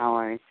for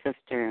our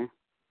sister,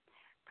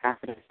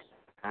 Prophetess.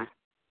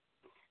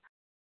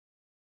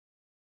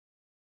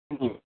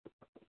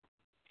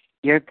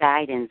 Your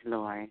guidance,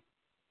 Lord,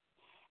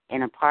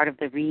 in a part of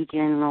the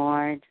region,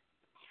 Lord,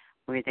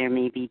 where there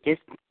may be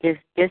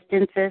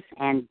distances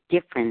and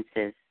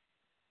differences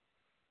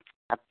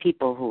of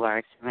people who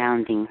are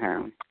surrounding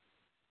her.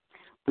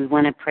 We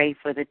want to pray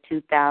for the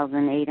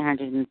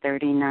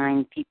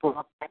 2,839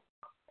 people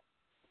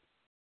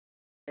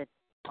that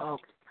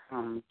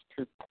come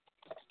to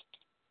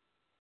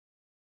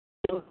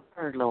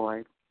her,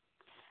 Lord,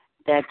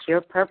 that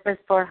your purpose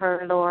for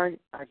her, Lord,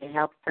 are to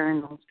help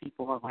turn those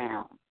people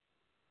around.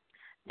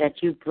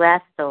 That you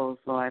bless those,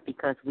 Lord,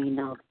 because we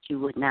know that you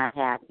would not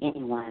have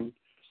anyone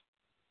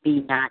be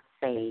not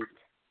saved.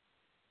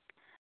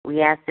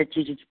 We ask that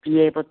you just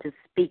be able to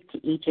speak to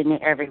each and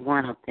every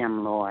one of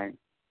them, Lord,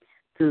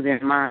 through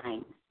their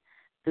minds,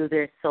 through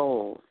their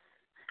souls,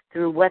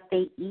 through what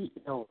they eat,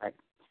 Lord.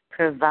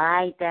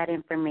 Provide that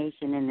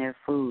information in their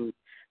food.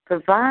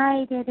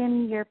 Provide it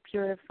in your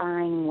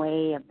purifying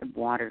way of the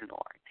water,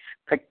 Lord,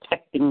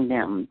 protecting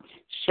them,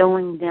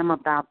 showing them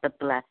about the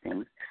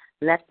blessings.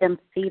 Let them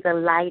see the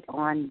light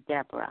on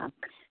Deborah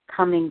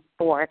coming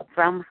forth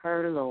from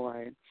her,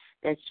 Lord,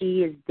 that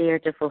she is there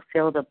to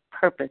fulfill the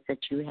purpose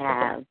that you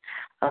have,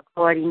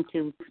 according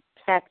to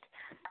protect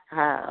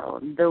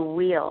the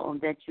will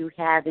that you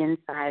have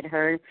inside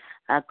her,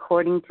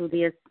 according to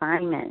the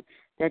assignment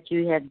that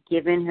you have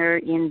given her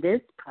in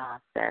this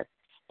process,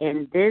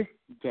 in this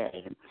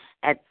day,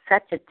 at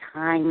such a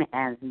time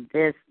as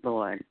this,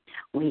 Lord.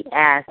 We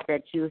ask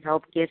that you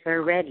help get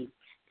her ready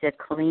to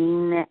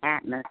clean the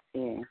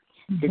atmosphere,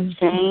 to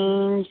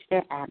change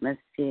the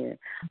atmosphere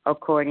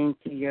according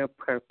to your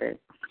purpose.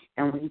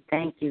 And we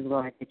thank you,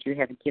 Lord, that you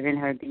have given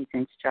her these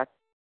instructions.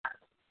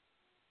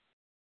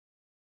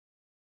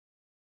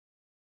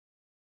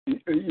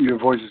 Your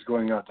voice is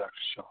going out, Dr.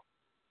 Shaw.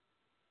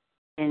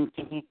 And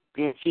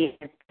she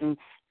has been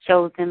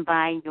chosen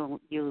by you,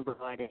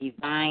 Lord, a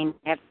divine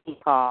heavenly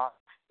call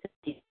to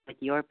be with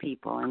your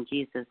people in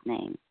Jesus'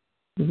 name.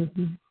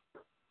 Mm-hmm.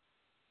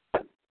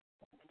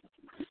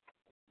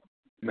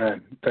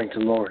 Amen. Thank the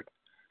Lord.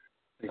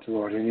 Thank the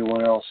Lord.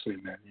 Anyone else?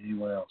 Amen.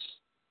 Anyone else?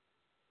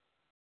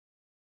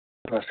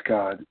 Bless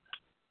God.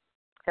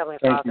 Heavenly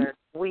Father,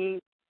 we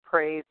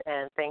praise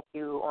and thank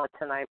you on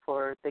tonight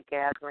for the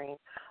gathering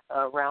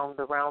around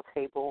the round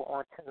table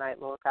on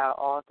tonight, Lord God.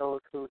 All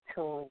those who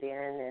tuned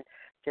in and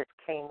just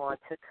came on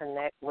to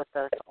connect with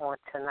us on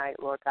tonight,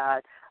 Lord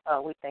God.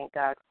 We thank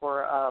God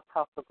for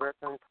Apostle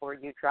Griffin, for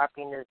you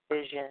dropping this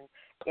vision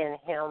in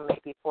him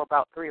maybe for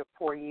about 3 or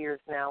 4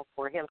 years now,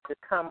 for him to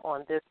come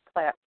on this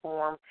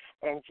platform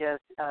and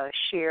just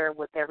share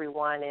with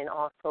everyone, and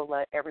also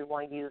let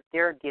everyone use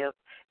their gift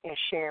in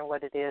sharing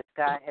what it is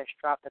God has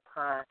dropped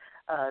upon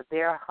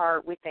their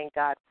heart. We thank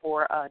God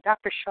for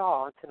Dr.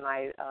 Shaw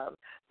tonight,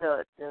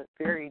 the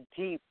very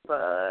deep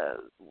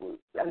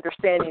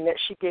understanding that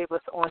she gave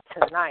us on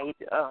tonight.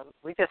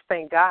 We just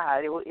thank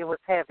God. It was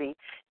heavy.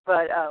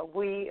 But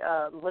we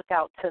look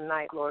out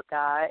tonight, Lord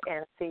God,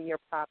 and see your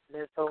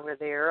prophetess over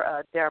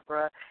there,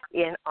 Deborah,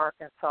 in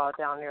Arkansas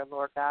down there,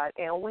 Lord God.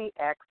 And we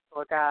ask,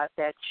 Lord God,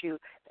 that you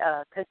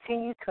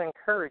continue to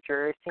encourage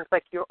her. It seems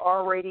like you're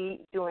already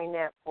doing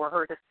that for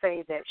her, to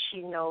say that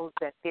she knows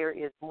that there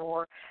is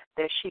more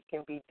that she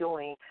can be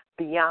doing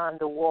beyond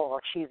the wall.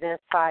 She's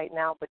inside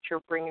now, but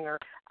you're bringing her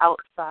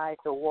outside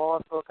the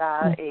walls, Lord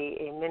God,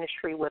 a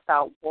ministry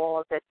without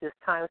walls at this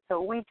time.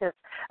 So we just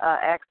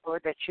ask,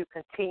 Lord, that you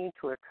continue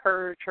to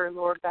encourage her,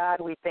 Lord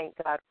God. We thank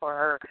God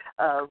for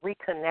her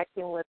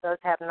reconnecting with us,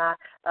 have not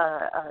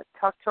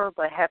talked to her,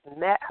 but have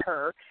met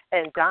her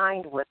and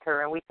dined with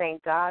her. And we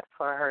thank God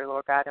for her,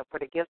 Lord God, and for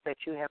the gifts that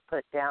you have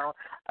put down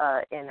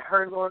in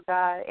her, Lord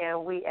God.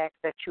 And we ask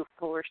that you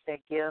flourish that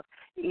gift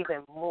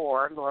even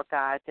more, Lord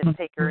God, to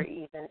take her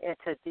even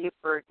into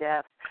deeper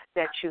depths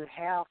that you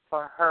have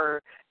for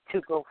her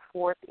to go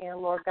forth in,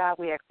 Lord God.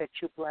 We ask that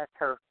you bless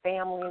her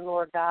family,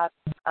 Lord God,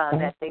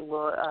 that they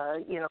will,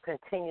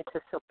 continue to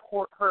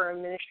support her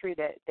in ministry,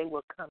 that they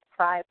will come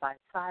side by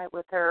side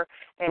with her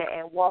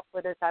and walk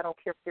with us. I don't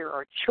care if there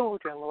are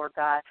children, Lord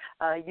God.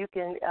 You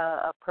can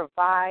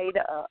provide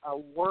a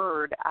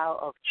word out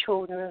of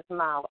children's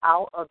mouth,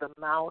 out of the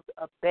mouth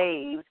of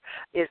babes,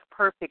 is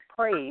perfect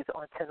praise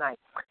on tonight.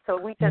 So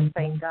we just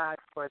thank God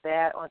for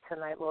that on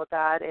tonight, Lord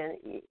God. And,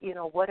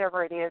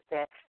 whatever it is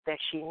that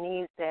she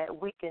needs, that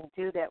we can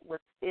do that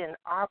within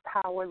our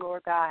power,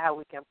 Lord God, how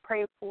we can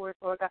pray for it,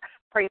 Lord God.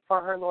 Pray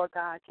for her, Lord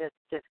God.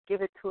 Just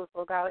give it to us,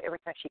 Lord God. Every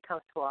time she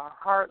comes to our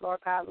heart, Lord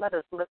God, let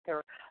us lift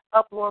her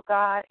up, Lord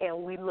God,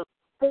 and we look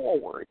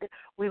forward.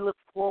 We look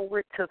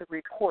forward to the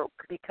report,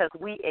 because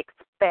we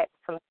expect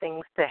some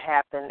things to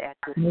happen at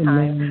this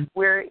time.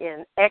 We're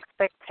in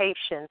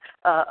expectation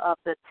of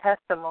the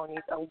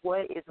testimonies of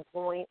what is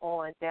going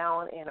on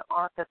down in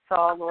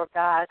Arkansas, Lord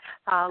God.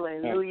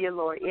 Hallelujah,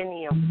 Lord.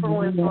 Any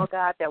influence, Lord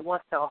God, that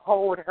wants to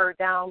hold her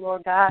down,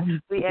 Lord God,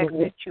 we ask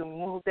that you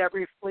move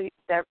every fleet,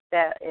 that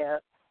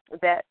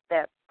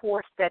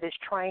force that is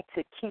trying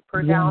to keep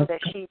her down, that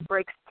she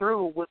breaks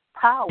through with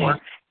power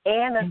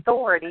and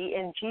authority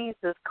in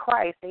Jesus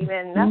Christ.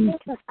 Amen. Nothing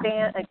can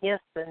stand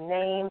against the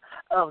name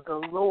of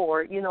the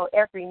Lord.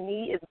 Every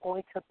knee is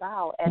going to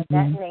bow at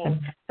that name.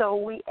 So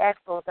we ask,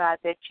 Lord God,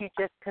 that you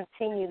just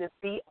continue to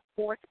be a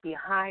force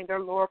behind her,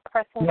 Lord,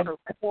 pressing her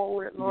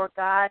forward, Lord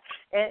God.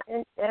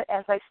 And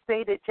as I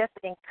stated, just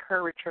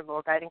encourage her,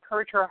 Lord God.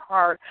 Encourage her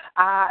heart.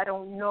 I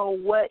don't know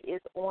what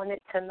is on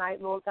it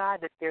tonight, Lord God,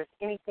 if there's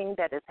anything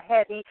that is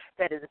heavy,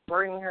 that is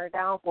bringing her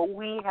down, but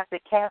we have to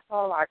cast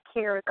all our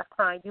cares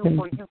upon you,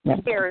 for you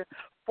care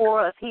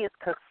for us. He is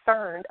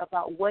concerned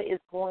about what is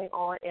going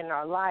on in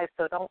our lives,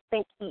 so don't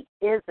think he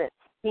isn't.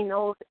 He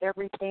knows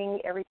everything.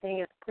 Everything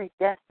is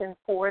predestined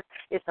for us.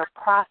 It's a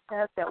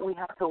process that we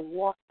have to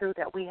walk through,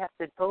 that we have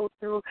to go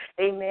through.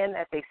 Amen.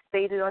 As they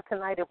stated on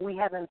tonight, if we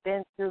haven't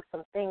been through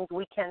some things,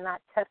 we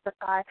cannot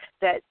testify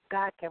that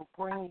God can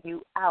bring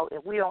you out.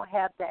 If we don't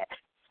have that,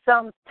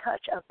 some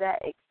touch of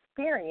that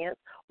experience,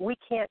 we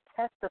can't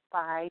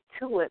testify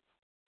to it.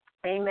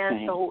 Amen.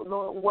 Right. So,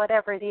 Lord,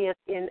 whatever it is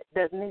in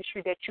the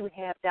ministry that you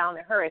have down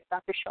in her, as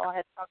Dr. Shaw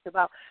has talked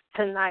about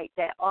tonight,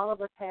 that all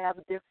of us have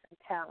different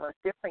talents,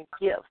 different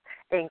gifts,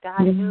 and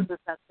God uses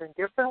us in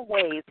different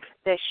ways,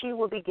 that she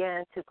will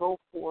begin to go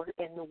forth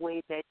in the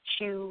way that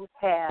you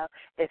have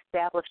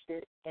established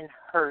it in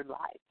her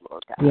life,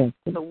 Lord God.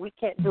 Yes. So we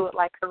can't do it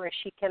like her, and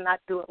she cannot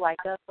do it like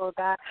us, Lord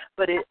God,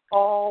 but it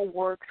all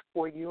works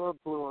for your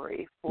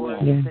glory, for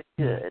the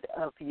good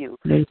of you.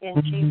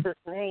 In Jesus'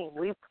 name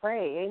we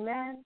pray.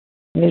 Amen.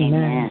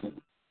 Amen.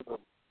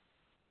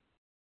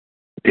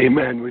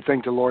 Amen. We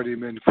thank the Lord,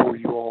 amen, for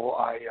you all.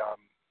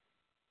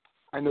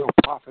 I know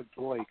Prophet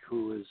Blake,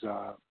 who is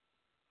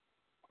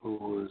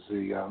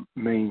the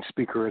main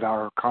speaker at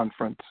our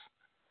conference.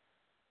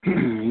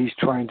 He's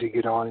trying to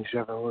get on. He's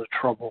having a little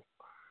trouble.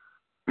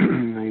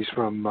 He's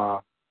from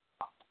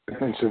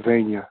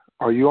Pennsylvania.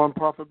 Are you on,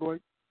 Prophet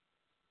Blake?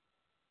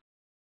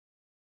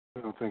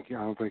 I don't think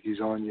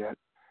he's on yet.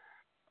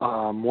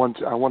 I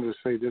wanted to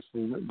say this,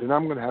 and then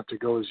I'm going to have to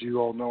go. As you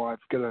all know, I've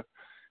got a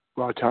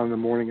lot of time in the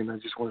morning, and I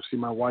just want to see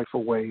my wife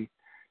away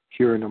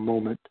here in a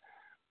moment.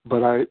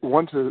 But I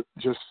want to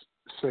just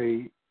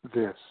say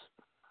this.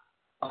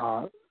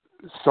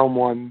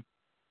 Someone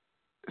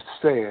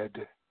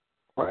said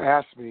or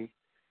asked me,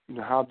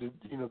 how did,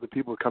 the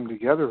people come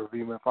together of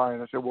EMFI?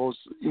 And I said, well,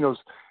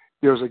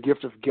 there's a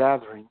gift of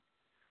gathering.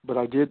 But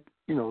I did,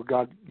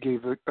 God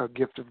gave a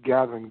gift of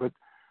gathering. But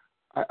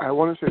I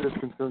want to say this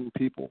concerning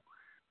people.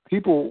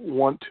 People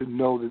want to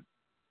know that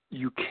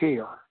you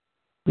care.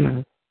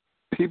 Mm-hmm.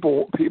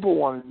 People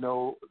want to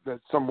know that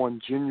someone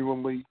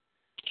genuinely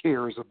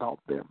cares about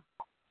them.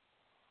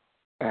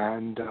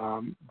 And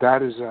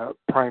that is a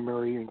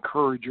primary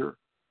encourager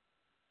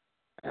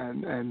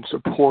and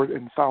support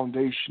and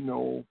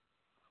foundational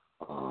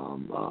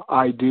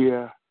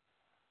idea,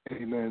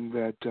 amen,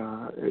 that,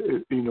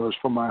 is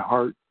from my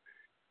heart.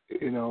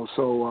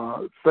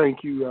 So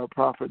thank you,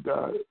 Prophet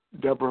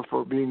Deborah,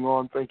 for being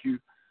on. Thank you,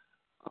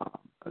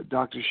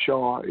 Dr.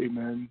 Shaw,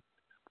 amen,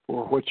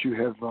 for what you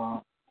have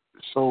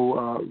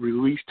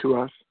released to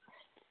us.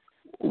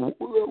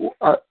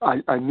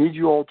 I need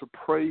you all to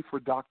pray for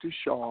Dr.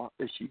 Shaw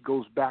as she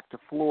goes back to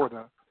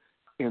Florida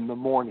in the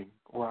morning,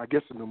 or I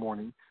guess in the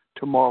morning,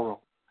 tomorrow.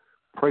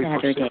 Pray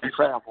Saturday. For safe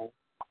travel.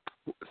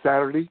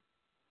 Saturday?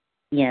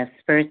 Yes,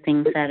 first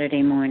thing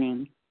Saturday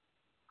morning.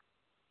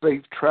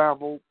 Safe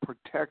travel,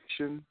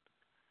 protection,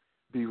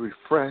 be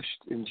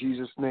refreshed in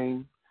Jesus'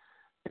 name,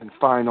 and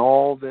find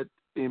all that,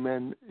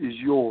 amen, is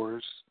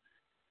yours,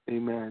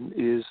 amen,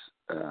 is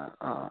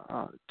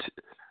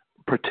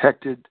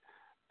protected,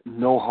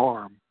 no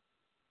harm.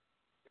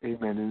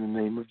 Amen, in the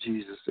name of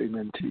Jesus.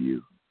 Amen to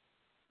you.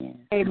 Yeah.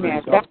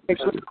 Amen.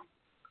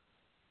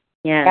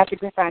 Yeah. Dr.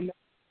 Griff, I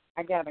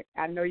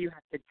know you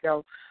have to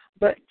go,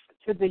 but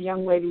to the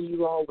young lady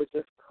you all were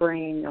just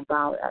praying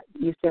about,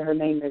 you said her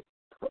name is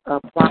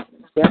Prophet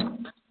Deborah?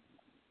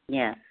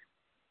 Yes.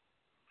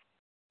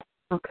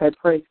 Okay,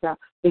 praise God.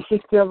 Is she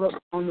still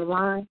on the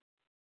line?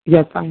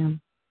 Yes, I am.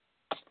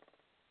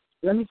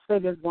 Let me say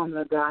this, woman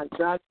of God.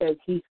 God says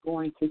He's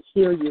going to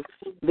heal you.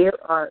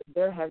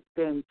 There has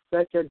been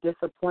such a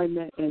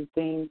disappointment in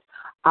things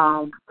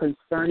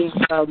concerning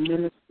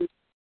ministry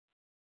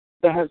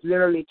that has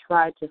literally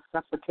tried to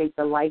suffocate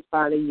the life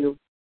out of you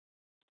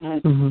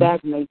and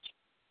stagnate you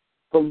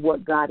from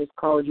what God has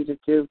called you to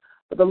do.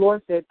 But the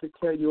Lord said to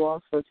tell you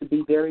also to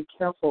be very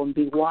careful and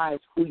be wise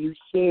who you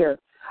share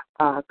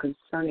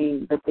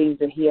concerning the things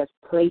that He has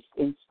placed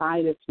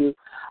inside of you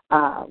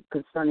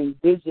concerning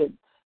vision.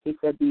 He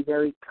said be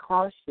very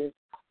cautious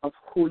of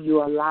who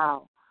you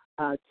allow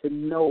to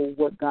know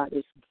what God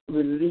is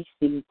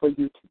releasing for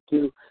you to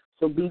do.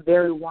 So be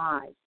very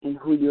wise in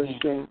who you're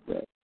sharing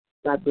with.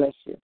 God bless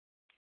you.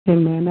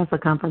 Amen. That's a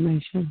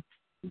confirmation.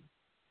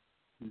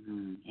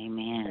 Mm-hmm.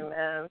 Amen.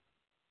 Amen.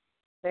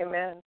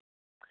 Amen.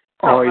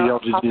 All right,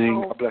 Elder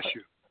Jean, God bless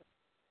you.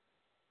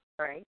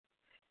 All right.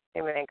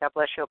 Amen. God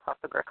bless you,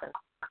 Apostle Griffin.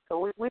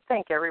 So we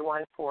thank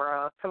everyone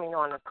for coming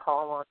on the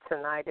call on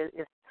tonight.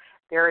 Is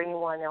there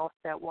anyone else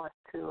that wants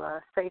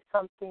to say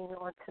something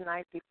on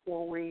tonight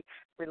before we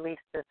release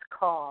this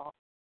call?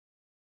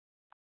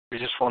 We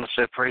just want to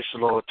say praise the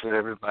Lord to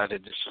everybody.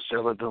 This is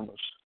Ella Dumas.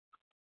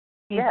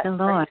 Praise the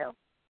Lord.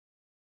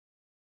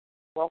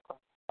 Welcome.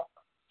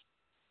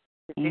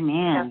 Did Amen.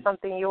 you have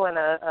something you want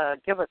to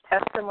give a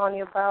testimony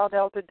about,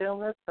 Elder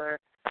Dumas, or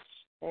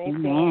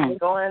anything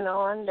going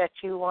on that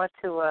you want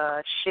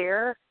to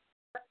share?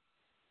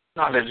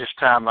 Not at this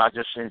time. I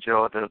just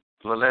enjoyed the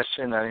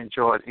lesson. I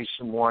enjoyed each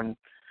and one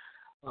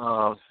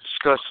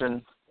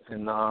discussing,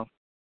 and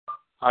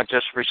I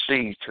just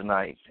received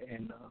tonight,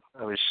 and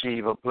I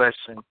receive a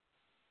blessing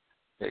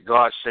that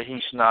God said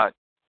He's not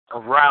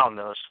around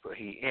us, but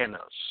He in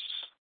us.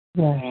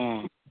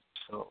 Yeah.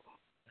 So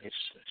it's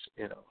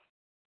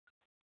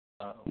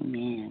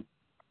Amen.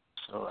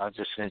 So I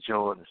just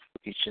enjoyed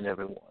each and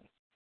every one.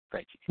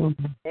 Thank you.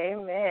 Mm-hmm.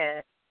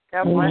 Amen.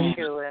 God bless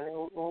you.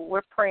 And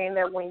we're praying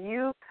that when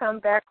you come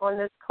back on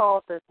this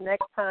call this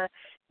next time,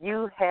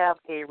 you have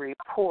a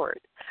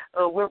report.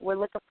 We're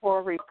looking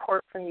for a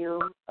report from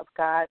you of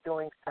God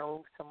doing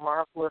some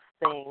marvelous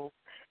things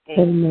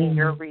in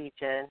your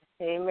region.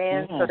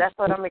 Amen. So that's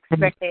what I'm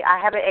expecting. I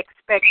have an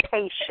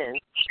expectation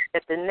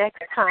that the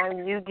next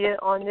time you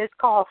get on this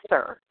call,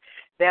 sir,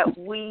 that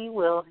we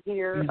will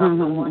hear of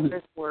the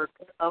wondrous work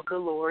of the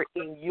Lord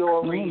in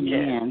your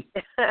region.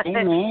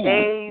 Amen.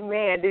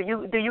 Amen.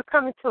 Do you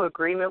come into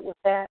agreement with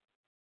that?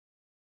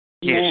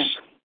 Yes.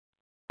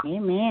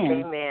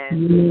 Amen.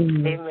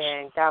 Amen.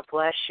 Amen. God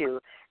bless you.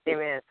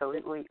 Amen. So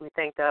we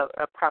thank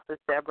Prophet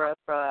Deborah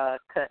for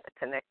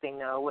connecting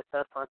with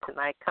us on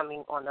tonight,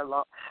 coming on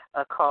the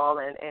call,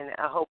 and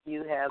I hope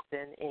you have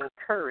been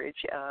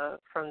encouraged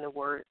from the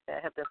words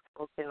that have been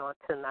spoken on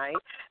tonight.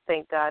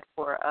 Thank God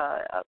for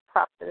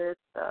Prophet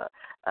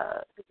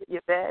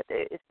Yvette.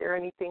 Is there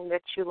anything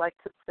that you'd like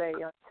to say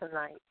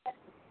tonight?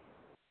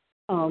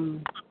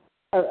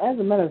 As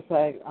a matter of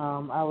fact,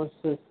 I was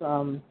just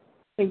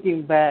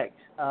thinking back.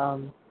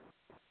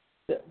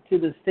 to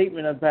the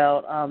statement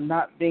about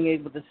not being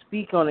able to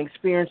speak on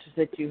experiences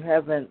that you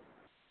haven't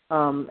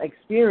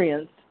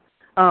experienced.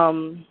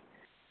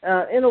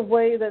 In a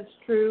way that's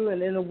true,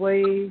 and in a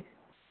way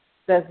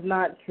that's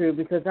not true,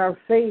 because our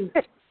faith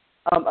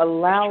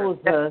allows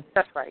us.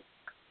 That's right.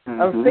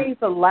 Our faith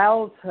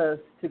allows us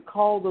to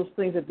call those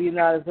things that be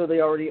not as though they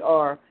already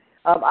are.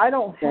 I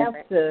don't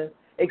have to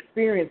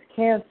experience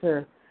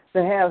cancer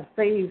to have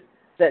faith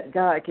that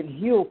God can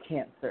heal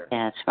cancer.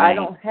 That's right. I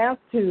don't have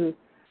to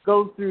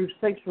go through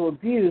sexual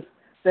abuse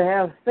to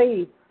have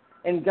faith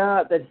in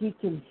God that He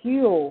can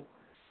heal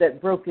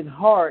that broken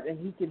heart and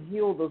He can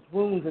heal those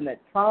wounds and that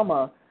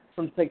trauma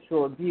from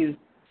sexual abuse.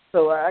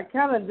 So I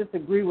kind of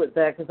disagree with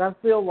that, because I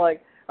feel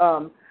like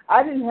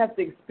I didn't have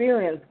to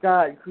experience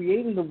God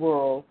creating the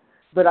world,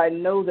 but I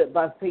know that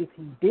by faith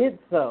He did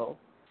so.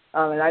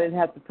 And I didn't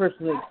have to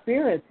personally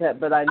experience that,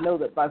 but I know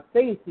that by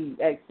faith He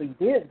actually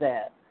did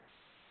that.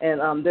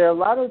 And there are a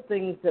lot of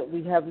things that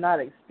we have not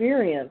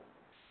experienced,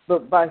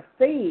 but by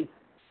faith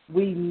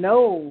we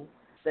know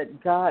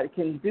that God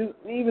can do,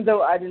 even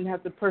though I didn't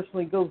have to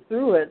personally go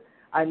through it,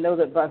 I know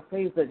that by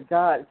faith that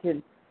God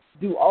can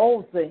do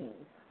all things,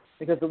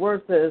 because the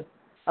Word says,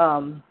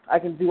 I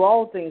can do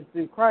all things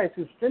through Christ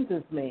who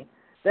strengthens me.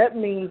 That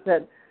means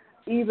that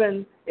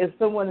even if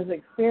someone has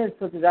experienced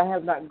something that I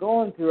have not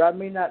gone through, I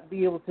may not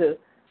be able to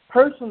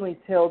personally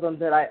tell them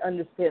that I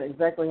understand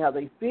exactly how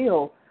they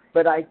feel,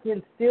 but I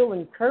can still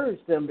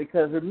encourage them,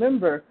 because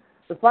remember,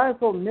 the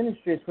fivefold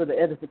ministry is for the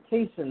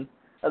edification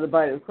of the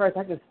body of Christ.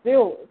 I can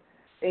still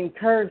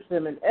encourage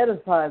them and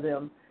edify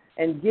them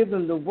and give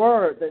them the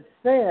word that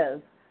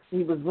says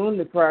He was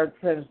wounded for our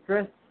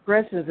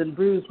transgressions and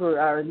bruised for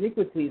our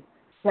iniquities,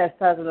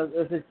 chastisement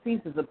of His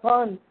pieces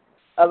upon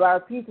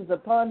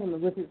Him,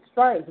 and with His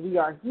stripes we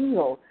are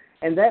healed.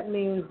 And that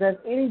means that's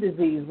any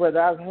disease, whether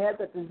I've had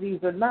that disease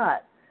or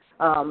not.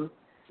 A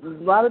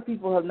lot of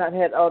people have not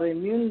had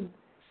autoimmune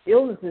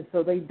illnesses,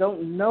 so they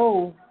don't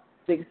know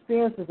the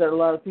experiences that a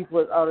lot of people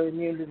with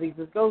autoimmune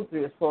diseases go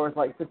through, as far as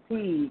like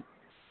fatigue.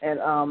 And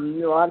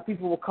a lot of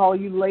people will call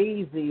you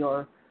lazy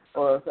or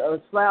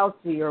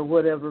slouchy or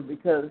whatever,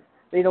 because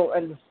they don't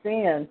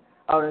understand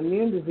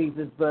autoimmune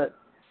diseases. But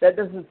that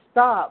doesn't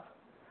stop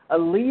a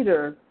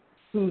leader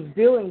who's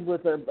dealing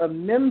with a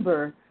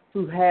member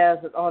who has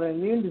an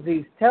autoimmune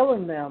disease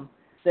telling them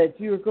that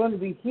you're going to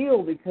be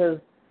healed because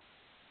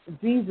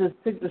Jesus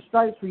took the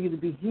stripes for you to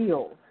be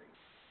healed.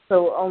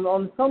 So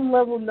on some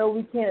level, no,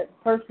 we can't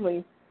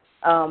personally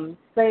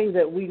say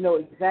that we know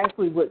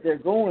exactly what they're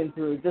going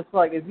through. Just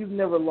like if you've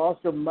never lost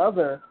your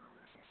mother,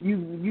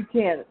 you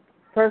can't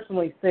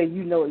personally say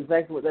you know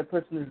exactly what that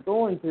person is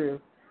going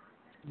through.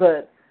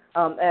 But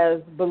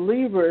as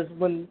believers,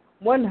 when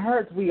one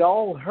hurts, we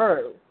all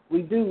hurt.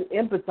 We do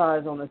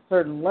empathize on a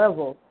certain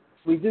level.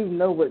 We do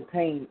know what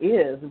pain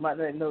is. We might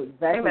not know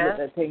exactly what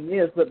that pain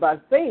is, but by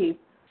faith,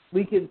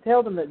 we can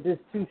tell them that this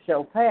too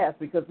shall pass,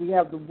 because we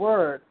have the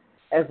Word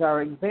as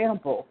our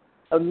example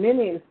of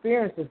many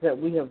experiences that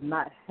we have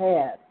not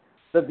had.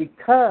 But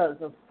because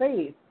of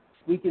faith,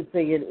 we can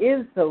say it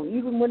is so,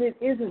 even when it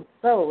isn't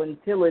so,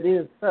 until it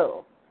is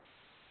so.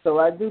 So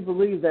I do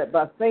believe that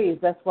by faith,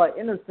 that's why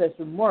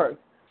intercession works.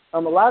 A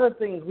lot of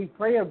things we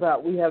pray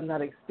about we have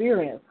not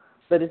experienced,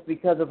 but it's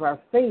because of our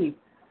faith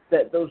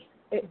that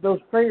those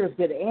prayers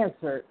get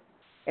answered.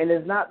 And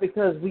it's not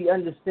because we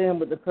understand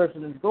what the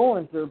person is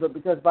going through, but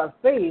because by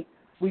faith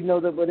we know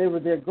that whatever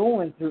they're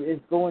going through is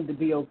going to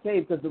be okay,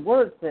 because the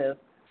Word says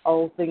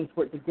all things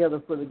work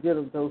together for the good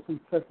of those who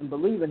trust and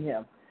believe in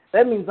Him.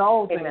 That means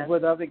all things,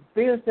 whether I've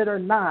experienced it or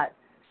not,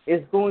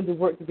 is going to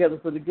work together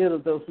for the good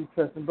of those who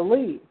trust and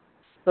believe.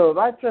 So if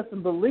I trust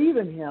and believe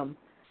in Him,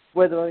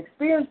 whether I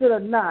experience it or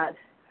not,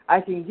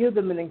 I can give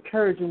them an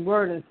encouraging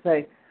word and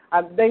say,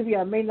 maybe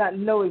I may not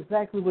know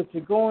exactly what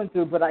you're going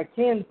through, but I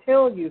can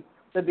tell you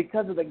that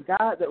because of the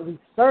God that we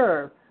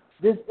serve,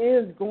 this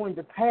is going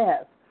to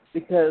pass,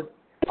 because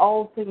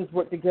all things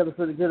work together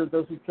for the good of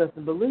those who trust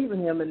and believe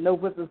in Him, and no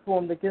weapon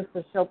formed against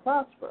us shall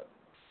prosper.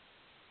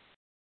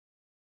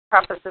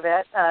 Prophet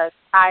Yvette,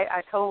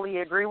 I totally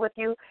agree with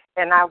you,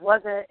 and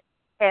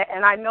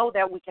I know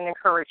that we can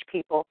encourage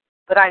people,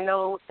 but I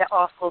know that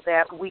also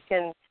that we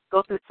can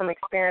go through some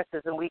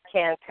experiences and we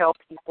can tell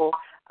people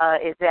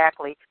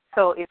exactly.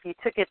 So if you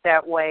took it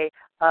that way,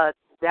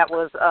 that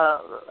was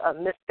a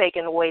mistake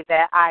in the way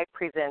that I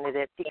presented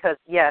it, because,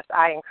 yes,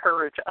 I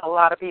encourage a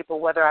lot of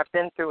people, whether I've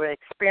been through an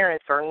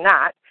experience or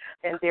not,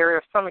 and there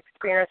are some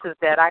experiences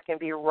that I can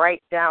be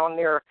right down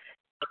there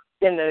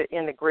in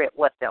the grit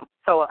with them.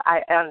 So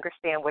I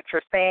understand what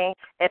you're saying,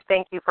 and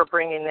thank you for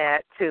bringing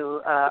that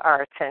to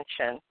our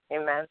attention.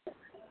 Amen.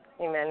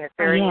 Amen. Is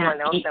there anyone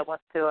else that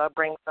wants to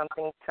bring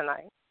something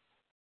tonight?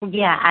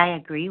 Yeah, I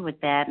agree with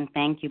that, and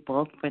thank you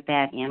both for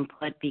that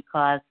input,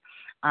 because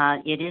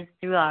it is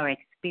through our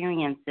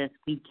experiences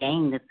we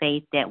gain the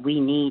faith that we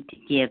need to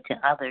give to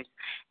others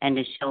and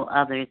to show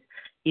others,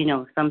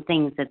 some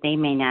things that they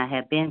may not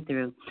have been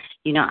through.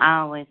 I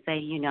always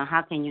say,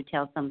 how can you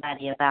tell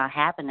somebody about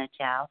having a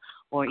child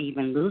or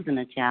even losing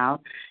a child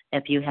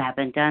if you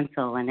haven't done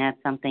so. And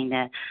that's something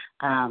that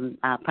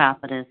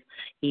Prophetess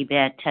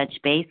Yvette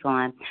touched base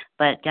on.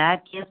 But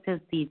God gives us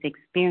these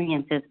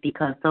experiences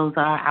because those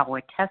are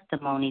our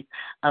testimonies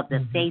of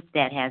the faith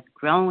that has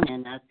grown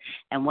in us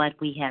and what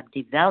we have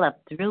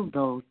developed through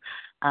those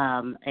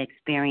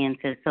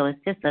experiences. So it's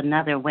just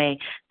another way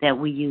that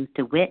we use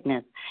to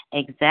witness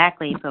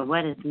exactly for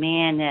what is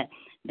man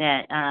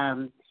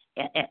that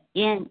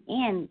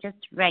in just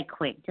right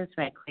quick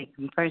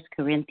in 1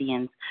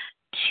 Corinthians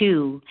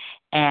 2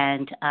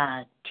 and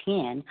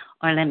 10,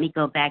 or let me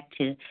go back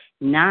to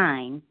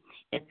 9.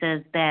 It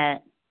says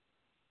that,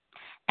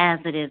 as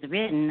it is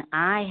written,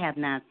 I have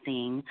not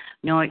seen,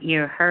 nor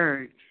ear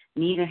heard,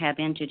 neither have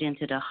entered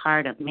into the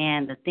heart of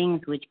man the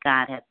things which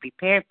God hath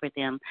prepared for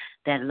them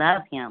that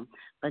love him.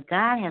 But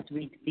God has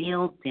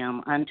revealed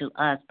them unto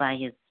us by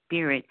his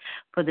Spirit,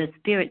 for the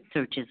Spirit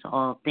searches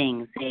all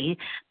things,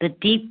 the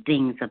deep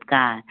things of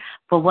God.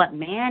 For what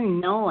man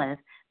knoweth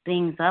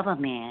things of a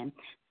man,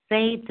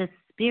 save the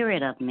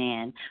Spirit of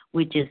man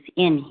which is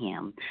in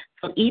him.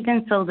 So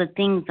even so the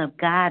things of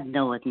God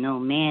knoweth no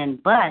man,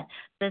 but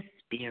the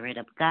Spirit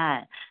of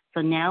God.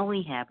 So now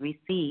we have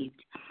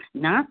received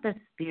not the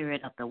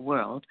spirit of the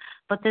world,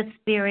 but the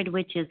Spirit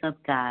which is of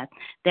God,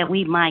 that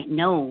we might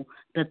know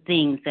the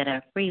things that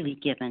are freely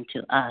given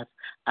to us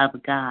of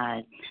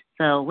God.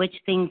 So which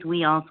things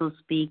we also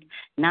speak,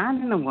 not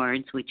in the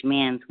words which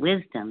man's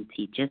wisdom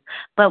teaches,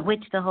 but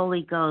which the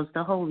Holy Ghost,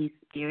 the Holy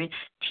Spirit,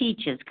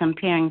 teaches,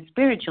 comparing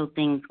spiritual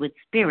things with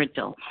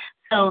spiritual.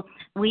 So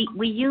we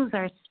use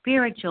our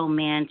spiritual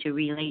man to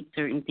relate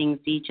certain things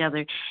to each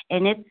other,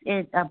 and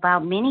it's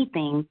about many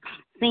things,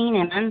 seen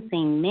and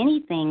unseen,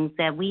 many things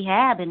that we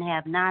have and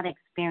have not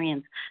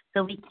experienced.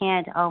 So we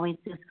can't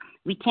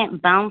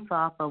bounce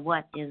off of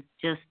what is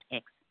just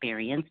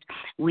experienced.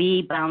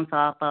 We bounce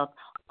off of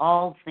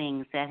all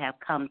things that have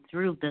come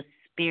through the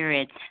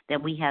Spirit,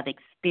 that we have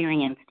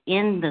experienced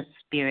in the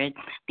Spirit,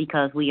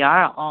 because we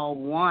are all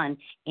one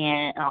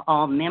and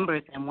all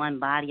members in one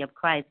body of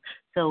Christ.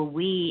 So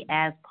we,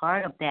 as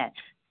part of that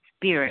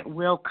Spirit,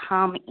 will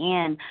come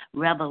in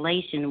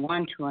revelation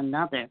one to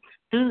another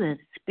through the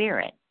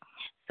Spirit.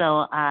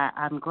 So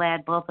I'm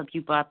glad both of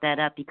you brought that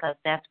up, because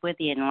that's where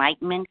the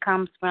enlightenment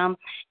comes from.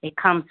 It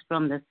comes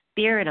from the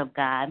Spirit of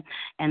God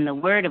and the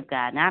Word of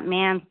God, not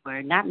man's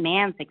word, not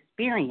man's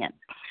experience,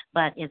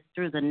 but it's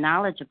through the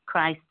knowledge of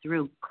Christ,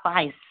 through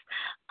Christ's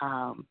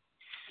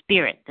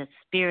Spirit, the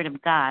Spirit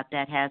of God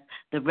that has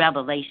the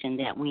revelation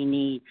that we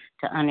need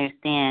to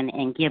understand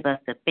and give us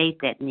the faith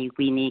that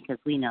we need,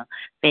 because we know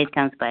faith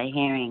comes by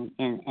hearing,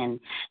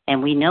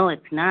 and we know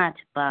it's not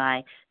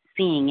by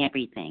seeing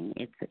everything.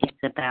 It's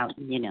about,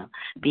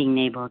 being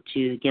able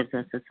to give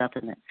us the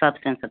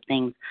substance of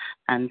things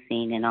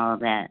unseen and all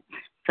of that.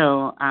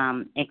 So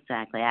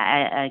exactly,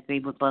 I agree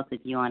with both of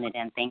you on it,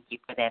 and thank you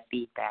for that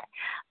feedback.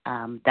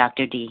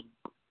 Dr. D.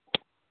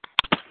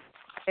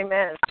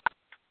 Amen.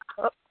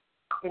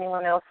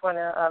 Anyone else want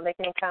to make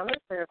any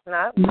comments? Or if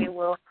not, we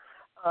will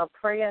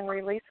pray and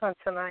release on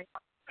tonight.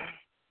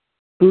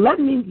 Let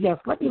me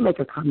make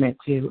a comment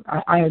too.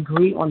 I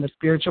agree on the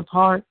spiritual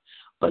part,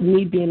 but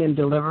me being in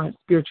deliverance,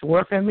 spiritual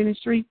warfare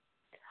ministry,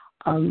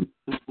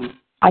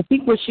 I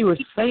think what she was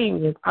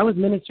saying is, I was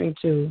ministering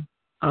to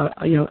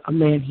a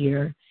man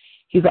here.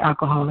 He's an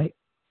alcoholic,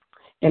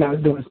 and I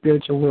was doing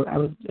spiritual work. I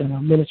was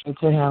ministering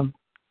to him,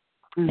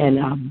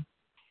 and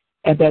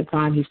at that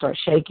time he started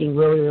shaking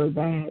really, really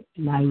bad,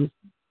 and I was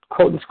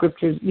quoting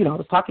scriptures. I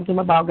was talking to him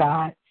about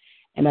God,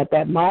 and at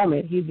that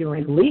moment he's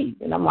going to leave,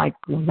 and I'm like,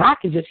 well, God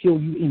can just heal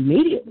you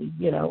immediately.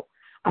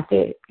 I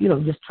said,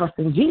 just trust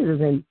in Jesus,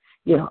 and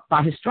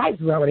by his stripes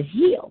we're already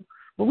healed.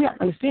 But we have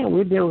to understand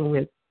we're dealing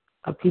with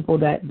people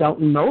that don't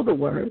know the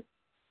word,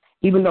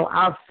 even though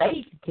our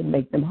faith can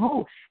make them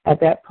whole. At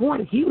that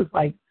point, he was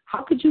like,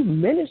 how could you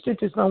minister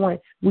to someone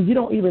when you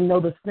don't even know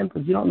the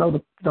symptoms? You don't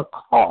know the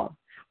cause.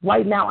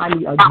 Right now, I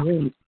need a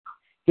drink.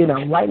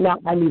 Right now,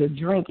 I need a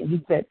drink. And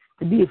he said,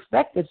 to be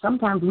effective,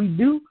 sometimes we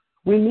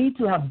need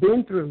to have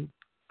been through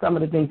some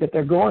of the things that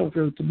they're going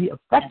through to be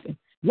effective.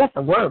 Yes,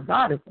 the word of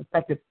God is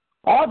effective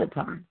all the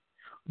time,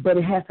 but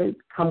it has to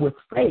come with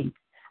faith.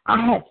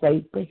 I had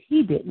faith, but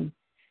he didn't.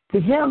 To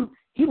him,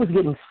 he was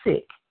getting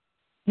sick.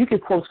 You can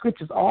quote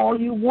scriptures all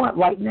you want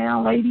right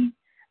now, lady,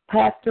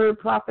 pastor,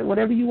 prophet,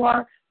 whatever you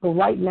are, but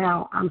right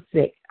now I'm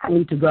sick. I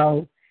need to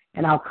go,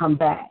 and I'll come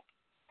back.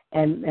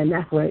 And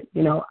that's what,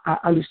 I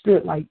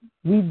understood. Like,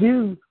 we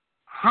do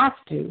have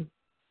to.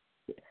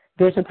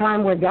 There's a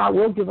time where God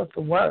will give us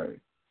the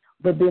word,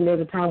 but then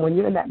there's a time when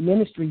you're in that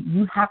ministry,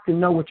 you have to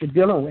know what you're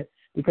dealing with,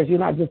 because you're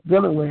not just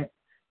dealing with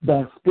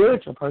the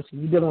spiritual person,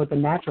 you're dealing with the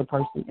natural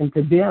person. And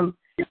to them,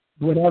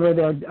 whatever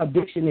their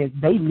addiction is,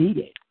 they need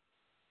it.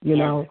 We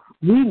know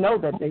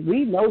that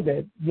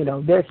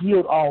they're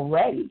healed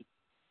already,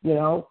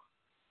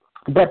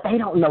 but they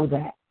don't know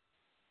that.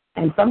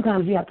 And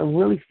sometimes you have to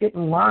really sit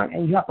and learn,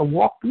 and you have to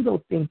walk through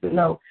those things to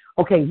know,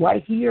 okay,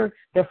 right here,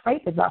 their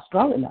faith is not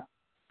strong enough.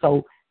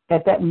 So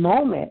at that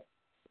moment,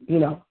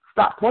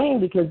 stop playing,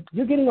 because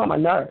you're getting on my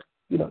nerves.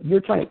 You're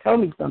trying to tell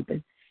me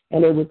something,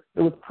 And it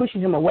was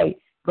pushing him away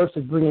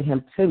versus bringing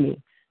him to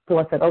me. So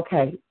I said,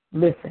 okay,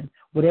 listen,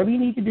 whatever you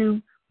need to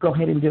do, go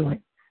ahead and do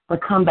it.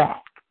 But come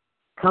back.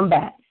 Come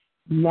back.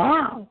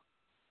 Now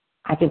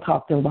I can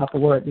talk to him about the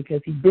word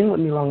because he's been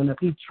with me long enough.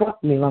 He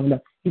trusts me long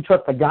enough. He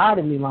trusts the God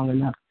in me long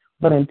enough.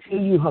 But until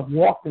you have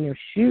walked in their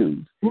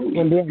shoes,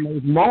 and then in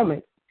those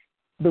moments,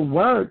 the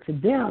word to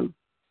them,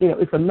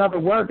 it's another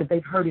word that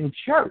they've heard in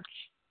church.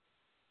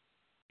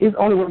 It's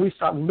only when we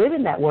start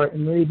living that word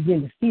and really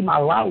begin to see my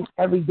life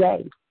every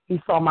day.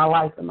 He saw my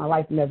life, and my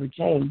life never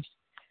changed.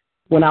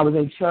 When I was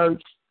in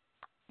church,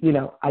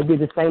 I did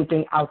the same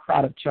thing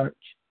outside of church.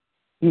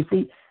 You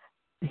see,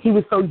 he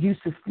was so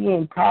used to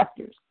seeing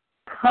pastors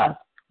cuss,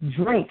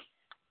 drink,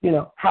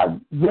 have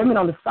women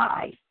on the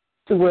side,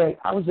 to where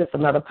I was just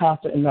another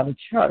pastor in another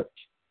church.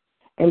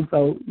 And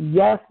so,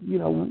 yes, we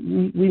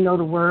know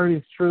the word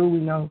is true. We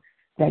know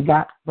that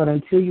God, but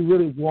until you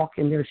really walk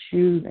in their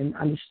shoes and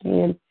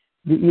understand,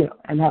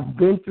 and have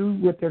been through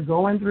what they're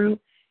going through,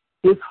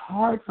 it's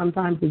hard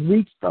sometimes to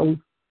reach those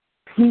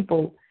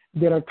people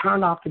that are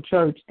turned off the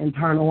church and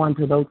turn on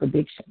to those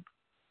addictions.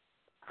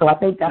 So I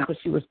think that's what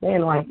she was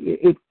saying. Like,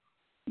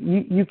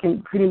 you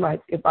can pretty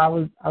much, if I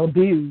was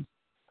abused,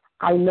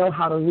 I know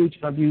how to reach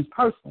an abused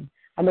person.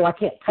 I know I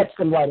can't touch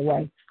them right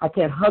away. I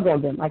can't hug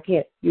on them. I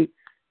can't,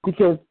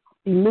 because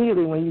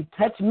immediately when you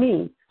touch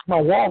me, my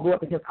wall go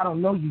up because I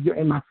don't know you. You're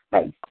in my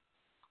space.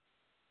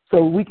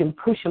 So we can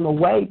push them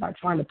away by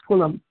trying to pull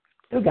them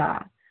to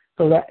God.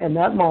 So that in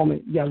that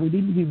moment, we need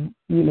to be,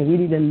 we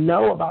need to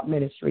know about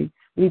ministry.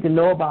 We need to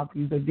know about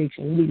these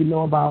addictions. We need to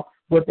know about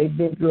what they've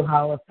been through,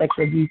 how a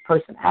sexual abuse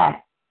person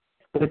acts,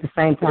 but at the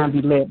same time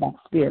be led by the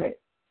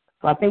Spirit.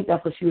 So I think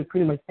that's what she was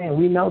pretty much saying.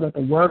 We know that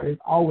the word is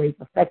always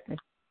effective,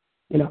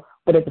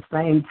 but at the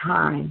same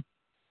time,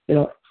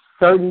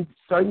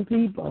 certain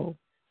people,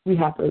 we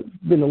have to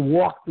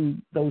walk through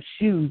those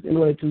shoes in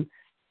order to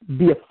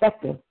be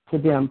effective to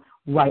them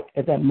right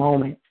at that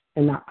moment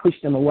and not push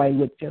them away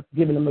with just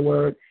giving them the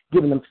word,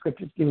 giving them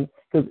scriptures,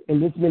 because in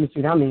this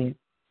ministry that I'm in,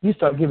 you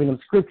start giving them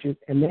scriptures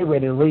and they're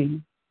ready to leave.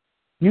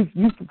 You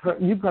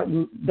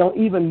don't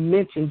even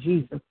mention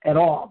Jesus at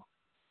all.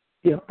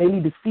 They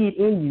need to see it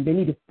in you. They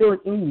need to feel it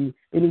in you.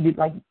 They need to,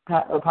 like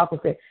Apostle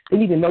said, they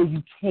need to know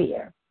you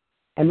care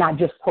and not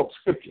just quote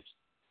scriptures.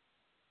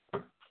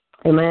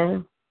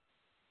 Amen.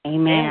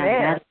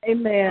 Amen.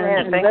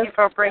 Amen. Thank you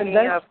for bringing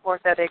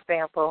forth that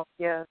example.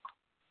 Yes.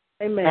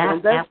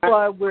 Amen. That's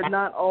why we're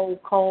not all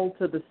called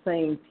to the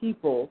same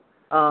people.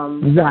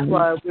 That's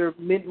why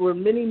we're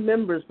many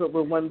members, but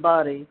we're one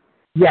body.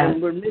 Yes.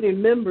 And we're many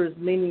members,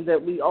 meaning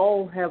that we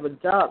all have a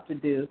job to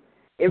do.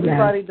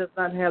 Everybody does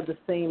not have the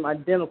same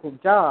identical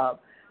job.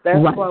 That's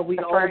why we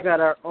all got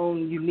our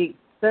own unique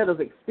set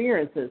of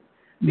experiences,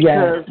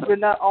 because we're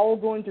not all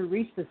going to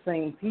reach the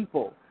same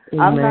people.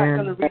 Amen. I'm not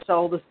going to reach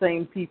all the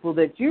same people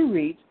that you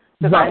reach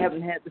because I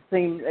haven't had the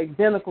same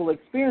identical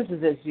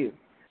experiences as you.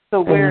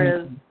 So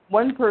whereas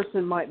one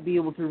person might be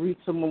able to reach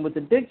someone with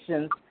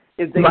addictions,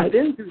 if they've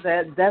been through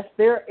that, that's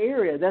their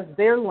area, that's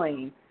their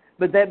lane.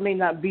 But that may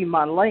not be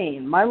my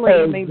lane. My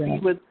lane may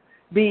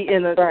be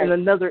in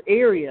another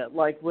area,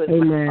 like with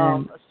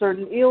a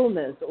certain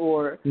illness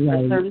or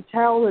a certain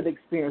childhood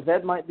experience.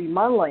 That might be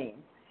my lane.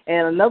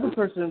 And another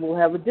person will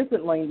have a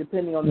different lane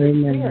depending on their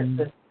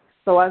experiences.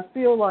 So I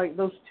feel like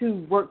those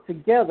two work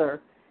together,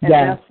 and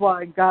that's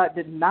why God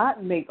did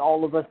not make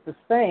all of us the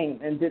same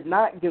and did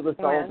not give us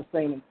all the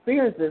same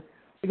experiences,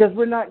 because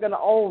we're not going to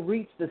all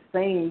reach the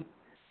same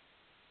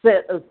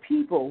set of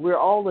people. We're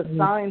all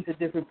assigned to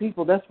different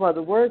people. That's why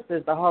the word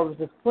says the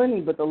harvest is plenty,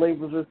 but the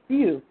laborers are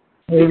few.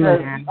 Because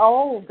we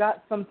all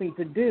got something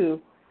to do,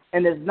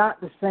 and it's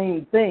not the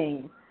same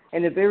thing.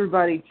 And if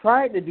everybody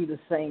tried to do the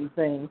same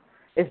thing,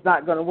 it's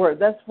not going to work.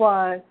 That's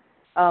why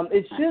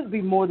it should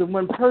be more than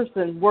one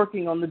person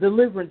working on the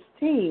deliverance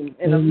team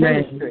in a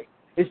ministry.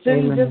 It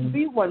shouldn't just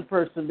be one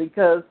person,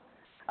 because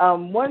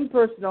one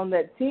person on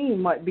that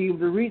team might be able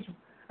to reach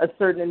a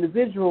certain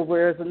individual,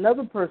 whereas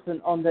another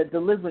person on that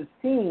deliverance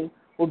team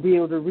will be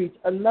able to reach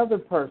another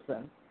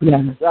person.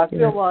 So I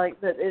feel like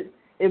that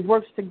it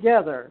works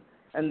together,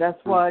 and that's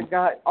why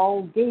God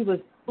all gave us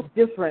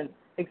different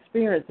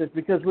experiences,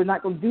 because we're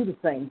not going to do the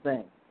same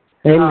thing.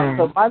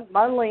 So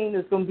my lane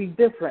is going to be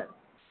different.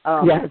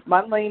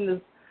 My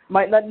lane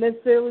might not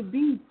necessarily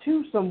be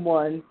to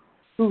someone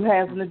who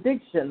has an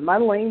addiction. My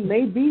lane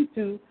may be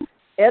to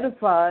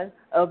edify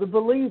other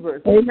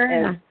believers.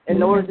 And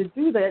in order to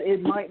do that,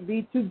 it might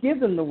be to give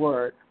them the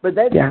word. But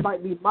that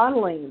might be my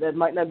lane. That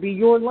might not be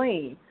your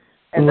lane.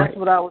 And that's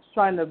what I was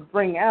trying to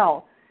bring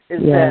out,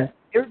 is that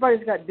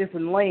everybody's got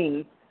different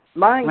lanes.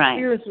 My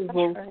experiences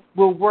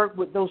will work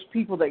with those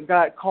people that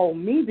God called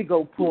me to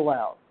go pull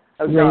out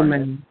of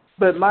darkness.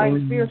 But my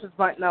experiences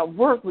might not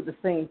work with the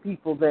same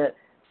people that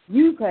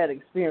you've had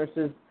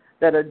experiences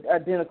that are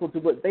identical to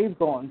what they've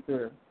gone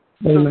through.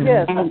 So,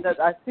 yes,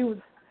 I see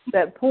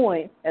that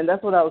point, and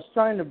that's what I was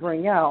trying to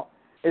bring out,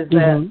 is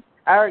that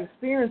our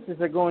experiences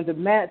are going to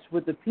match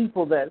with the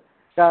people that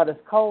God has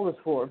called us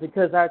for,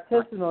 because our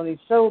testimonies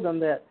show them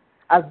that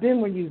I've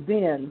been where you've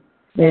been,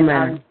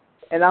 and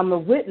and I'm a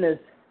witness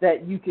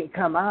that you can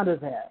come out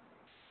of that.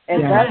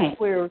 And that's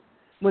where,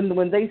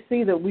 when they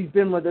see that we've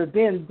been where they've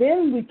been,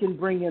 then we can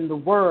bring in the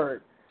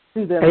word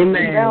to them.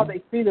 Amen. And now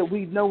they see that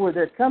we know where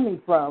they're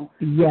coming from.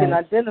 We can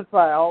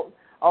identify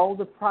all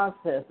the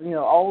process,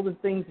 all the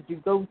things that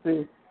you go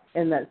through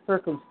in that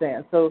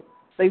circumstance. So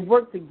they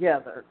work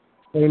together.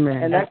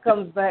 Amen. And that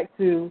comes back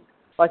to,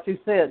 like you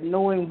said,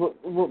 knowing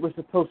what we're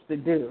supposed to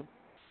do.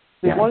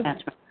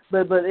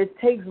 But it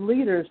takes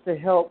leaders to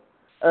help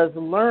us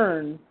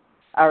learn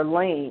our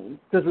lane.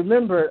 Because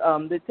remember,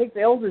 it takes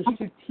elders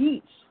to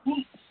teach,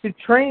 to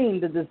train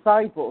the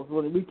disciples.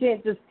 We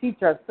can't just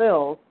teach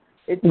ourselves.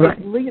 It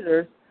takes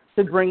leaders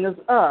to bring us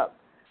up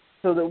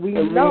so that we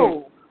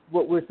know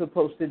what we're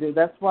supposed to do.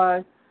 That's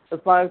why the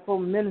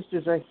fivefold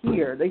ministers are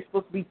here. They're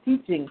supposed to be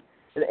teaching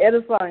and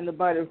edifying the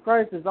body of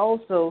Christ is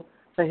also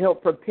to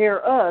help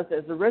prepare us,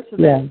 as the rest of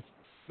that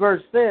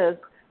verse says,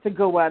 to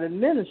go out and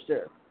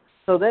minister.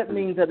 So that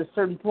means at a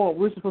certain point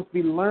we're supposed to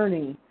be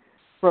learning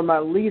from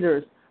our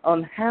leaders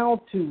on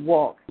how to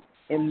walk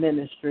in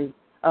ministry.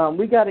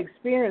 We got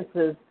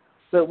experiences,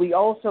 but we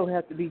also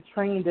have to be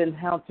trained in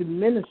how to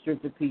minister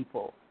to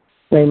people.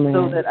 Amen.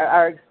 So that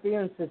our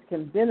experiences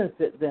can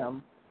benefit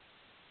them.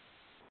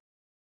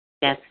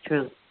 That's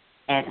true.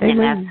 And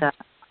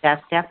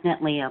that's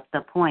definitely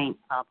the point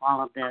of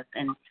all of this.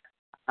 And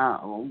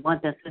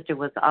what the sister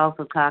was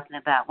also talking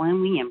about,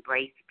 when we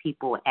embrace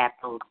people at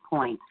those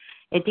points,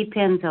 it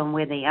depends on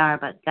where they are,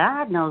 but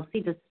God knows.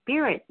 See, the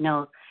Spirit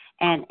knows.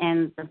 And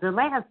the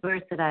last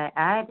verse that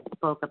I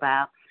spoke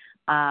about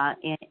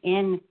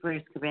in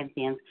 1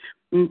 Corinthians,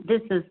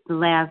 this is the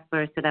last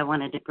verse that I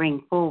wanted to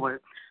bring forward.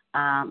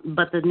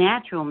 But the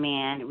natural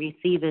man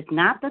receiveth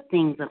not the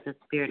things of the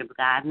Spirit of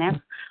God. And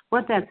that's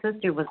what that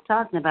sister was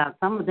talking about.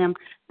 Some of them,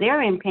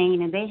 they're in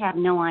pain and they have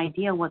no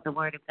idea what the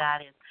Word of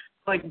God is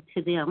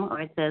to them, or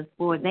it says,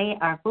 for they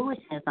are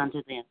foolishness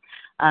unto them.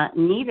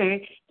 Neither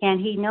can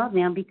he know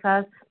them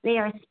because they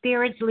are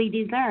spiritually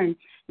discerned.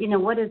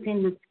 What is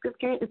in the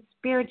Scripture is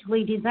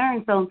spiritually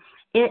discerned. So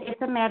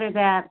it's a matter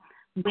that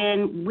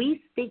when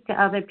we speak to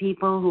other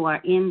people who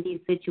are in these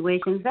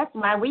situations, that's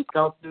why we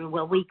go through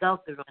what we go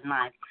through in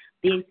life.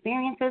 The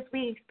experiences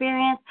we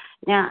experience.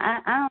 Now,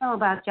 I don't know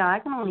about y'all. I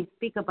can only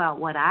speak about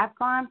what I've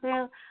gone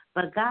through,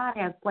 but God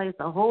has placed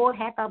a whole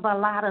heck of a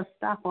lot of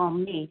stuff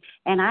on me.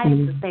 And I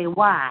used to say,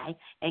 why?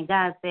 And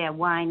God said,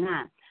 why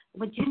not?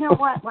 But you know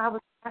what I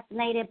was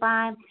fascinated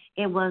by?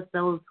 It was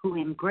those who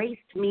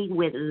embraced me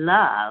with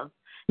love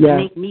to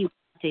make me want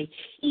to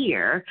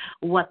hear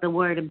what the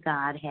Word of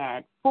God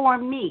had for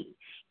me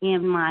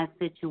in my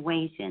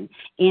situation,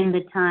 in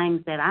the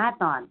times that I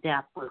thought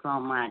death was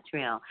on my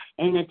trail,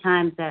 in the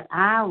times that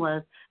I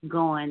was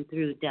going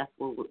through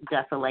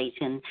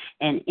desolation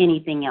and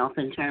anything else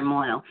in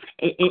turmoil.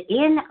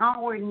 In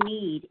our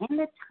need, in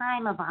the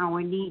time of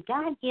our need,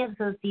 God gives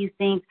us these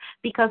things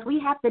because we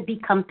have to be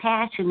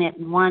compassionate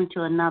one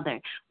to another.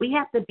 We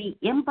have to be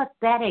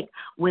empathetic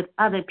with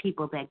other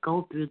people that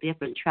go through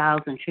different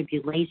trials and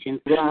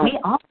tribulations. We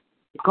all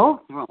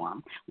go through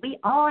them. We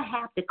all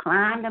have to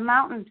climb the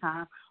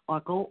mountaintop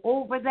or go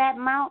over that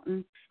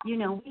mountain. We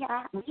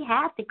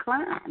have to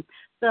climb.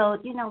 So,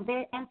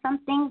 there and some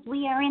things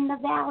we are in the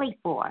valley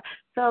for.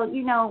 So,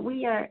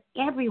 we are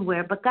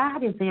everywhere, but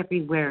God is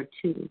everywhere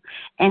too.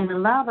 And the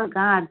love of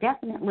God,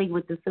 definitely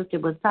what the sister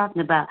was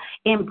talking about,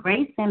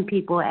 embracing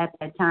people at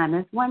that time,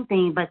 that's one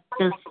thing, but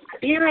the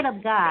Spirit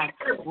of God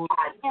will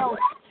tell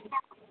you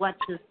what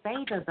to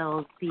say to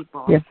those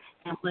people.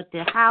 And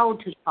how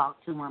to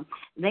talk to them.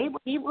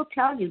 He will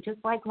tell you, just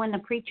like when the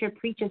preacher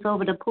preaches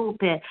over the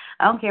pulpit.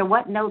 I don't care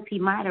what notes he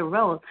might have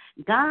wrote.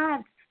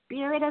 The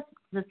Spirit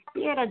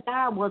of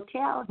God will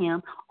tell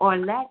him or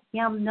let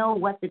him know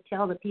what to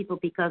tell the people,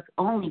 because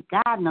only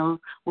God knows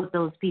what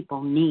those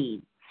people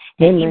need.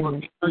 And he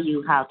will tell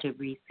you how to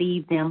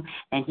receive them,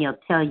 and he'll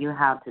tell you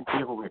how to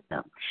deal with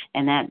them.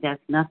 And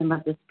that's nothing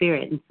but the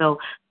Spirit. And so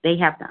they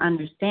have to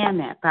understand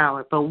that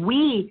power. But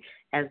we,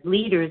 as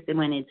leaders,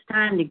 when it's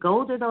time to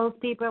go to those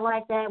people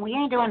like that, we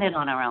ain't doing it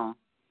on our own.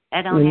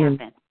 That don't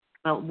happen.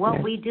 But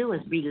what we do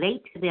is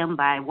relate to them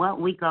by what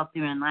we go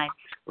through in life.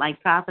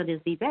 Like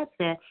Prophetess Yvette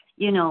said,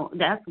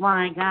 that's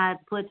why God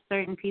puts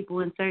certain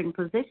people in certain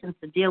positions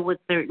to deal with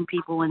certain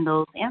people in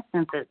those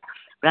instances.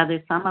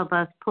 Rather, some of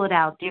us put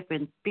out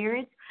different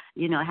spirits,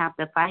 have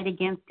to fight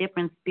against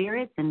different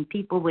spirits and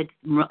people with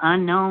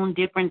unknown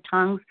different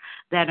tongues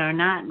that are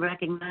not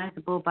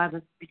recognizable by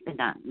the Spirit,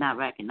 not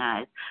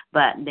recognized,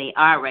 but they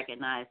are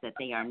recognized that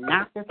they are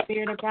not the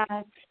Spirit of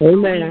God.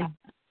 Amen.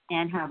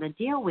 And how to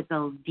deal with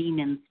those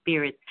demon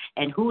spirits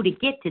and who to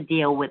get to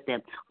deal with them.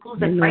 Who's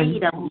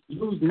afraid of them,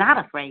 who's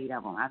not afraid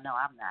of them. I know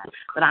I'm not.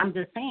 But I'm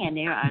just saying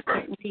there are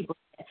certain people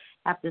that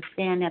have to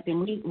stand up,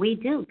 and we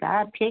do.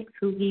 God picks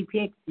who he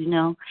picks, He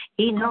knows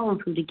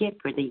who to get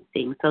for these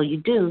things. So you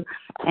do.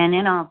 And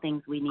in all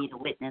things, we need a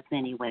witness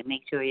anyway.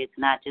 Make sure it's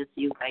not just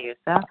you by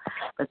yourself,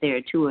 but there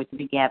are two or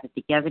three gathered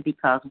together,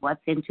 because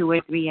what's in two or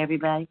three,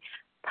 everybody?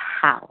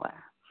 Power.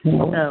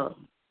 So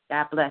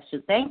God bless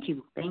you. Thank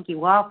you. Thank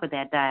you all for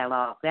that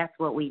dialogue. That's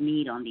what we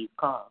need on these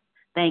calls.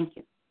 Thank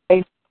you.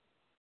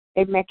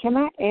 Amen. Can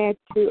I add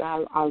to?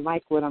 I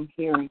like what I'm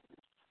hearing,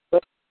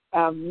 but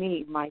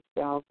me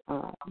myself,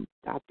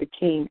 Dr.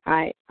 King,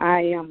 I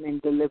am in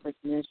deliverance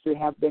ministry.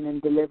 Have been in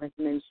deliverance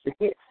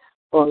ministry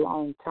for a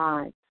long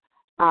time.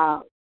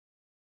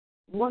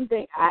 One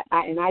thing,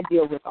 I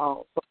deal with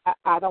all. So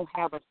I don't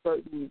have a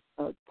certain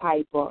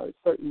type or a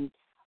certain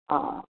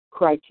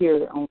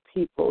criteria on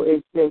people.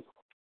 It's just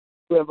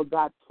whoever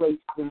God placed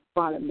in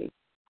front of me.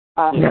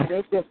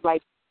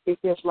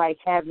 It's just like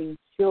having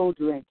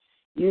children.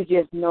 You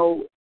just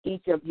know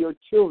each of your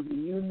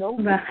children. You know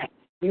right.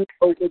 You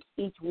know what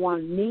each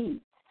one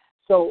needs.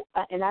 So,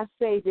 and I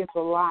say this a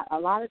lot. A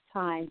lot of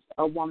times,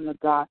 a woman of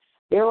God,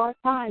 there are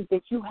times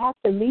that you have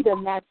to meet a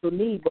natural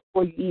need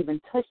before you even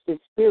touch the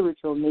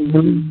spiritual need.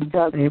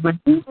 Because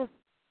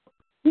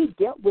he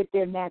dealt with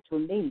their natural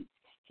needs.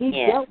 He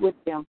dealt with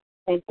them,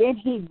 and then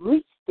he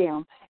reached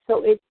them.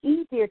 So it's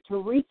easier to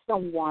reach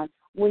someone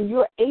when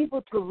you're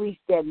able to reach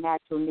that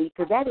natural need,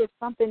 because that is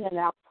something that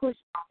I push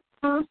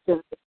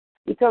constantly.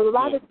 Because a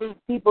lot of these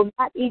people,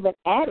 not even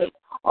addicts,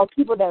 or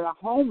people that are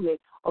homeless,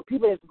 or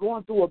people that's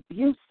going through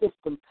abuse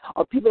system,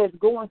 or people that's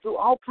going through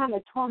all kind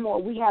of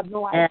turmoil, we have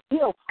no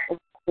idea of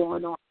what's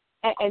going on.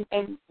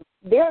 And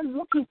they're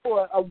looking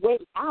for a way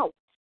out.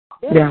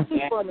 They're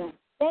looking for an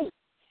escape.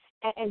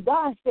 And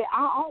God said,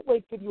 I'll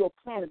always give you a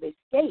plan of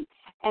escape.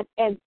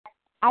 And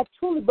I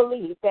truly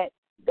believe that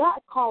God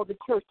called the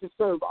church to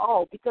serve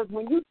all, because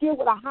when you deal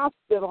with a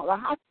hospital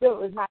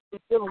is not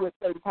just dealing with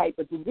certain type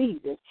of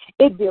diseases.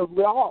 It deals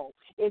with all.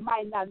 It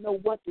might not know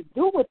what to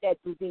do with that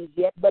disease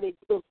yet, but it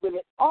deals with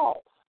it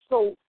all.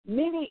 So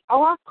many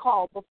are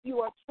called, but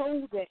few are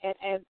chosen.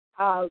 And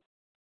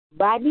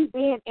by me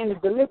being in the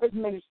deliverance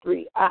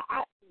ministry,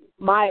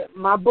 my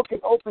book is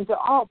open to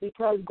all,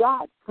 because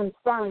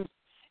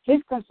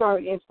His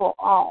concern is for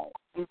all.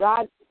 And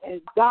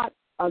God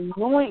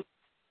anoints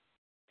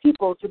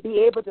people to be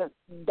able to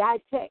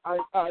dissect or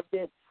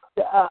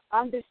to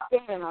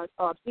understand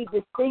or be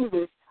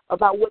distinguished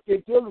about what you're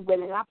dealing with.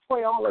 And I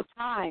pray all the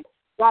time,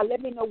 God,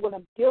 let me know what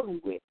I'm dealing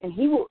with. And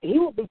He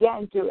will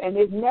begin to. And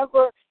there's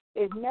never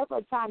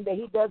a time that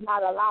He does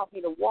not allow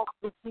me to walk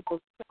through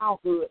people's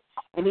childhood,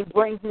 and He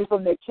brings me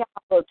from their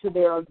childhood to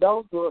their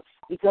adulthood,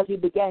 because He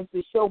begins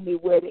to show me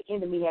where the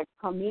enemy has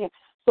come in.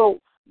 So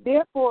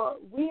therefore,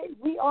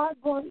 we are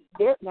going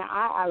there. Now,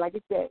 I like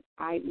I said,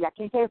 I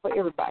can't say it for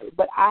everybody,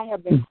 but I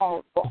have been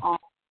called for all,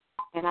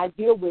 and I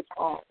deal with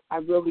all. I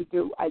really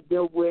do. I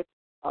deal with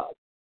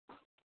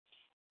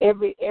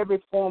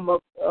every form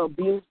of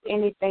abuse,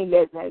 anything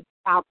that's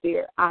out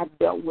there. I've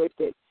dealt with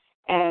it,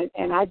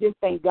 and I just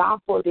thank God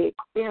for the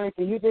experience.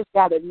 And you just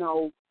got to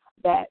know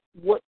that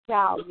what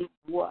child needs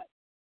what.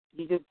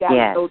 You just got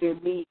to know their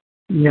needs,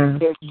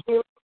 their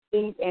spiritual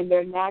needs, and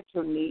their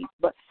natural needs.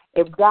 But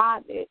if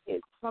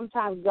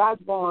sometimes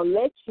God's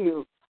going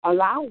to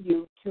allow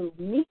you to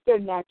meet their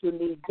natural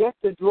needs just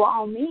to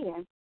draw them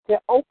in, to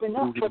open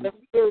up for the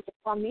Spirit to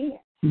come in.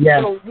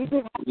 Yes. So you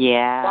just have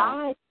to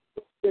find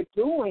what you're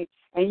doing,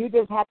 and you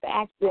just have to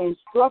ask the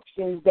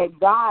instructions that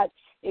God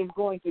is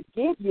going to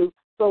give you,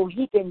 so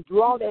He can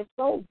draw that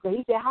soul. Because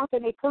He said, how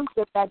can they come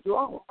if I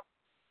draw them?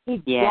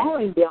 He's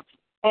drawing them.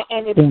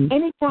 And if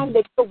anytime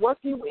that you're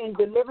working in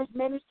deliverance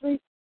ministry,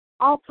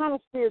 all kind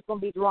of spirits going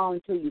to be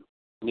drawn to you.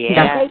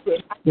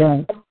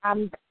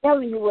 I'm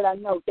telling you what I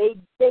know. They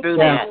come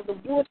out of the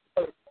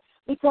woodwork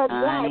because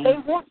they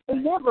want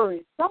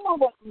deliverance. Some of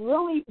them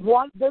really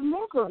want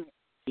deliverance.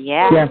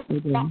 Yes, they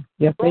do.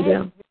 Yes, they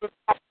do.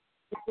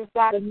 You just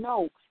got to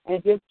know,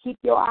 and just keep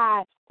your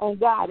eye on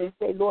God and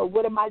say, Lord,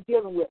 what am I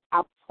dealing with?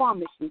 I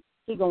promise you,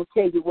 He's going to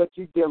tell you what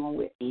you're dealing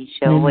with. He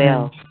sure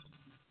will.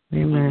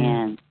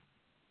 Amen.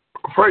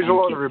 Praise the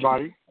Lord,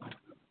 everybody.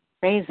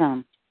 Praise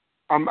Him.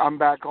 I'm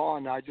back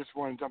on. I'm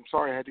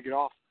sorry I had to get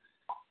off.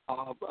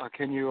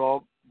 Can you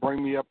all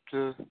bring me up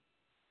to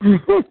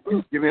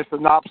give me a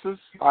synopsis?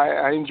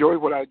 I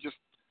enjoyed what I just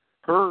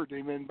heard,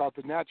 amen, about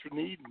the natural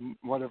need and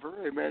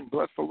whatever. Amen.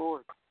 Bless the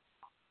Lord.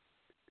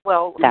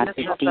 Well, this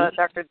is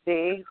Dr.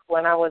 D.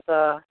 When I was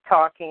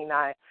talking,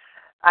 I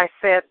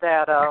said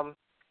that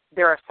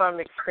there are some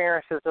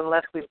experiences,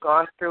 unless we've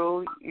gone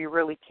through, you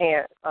really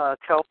can't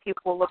tell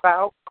people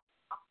about.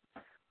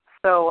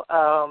 So,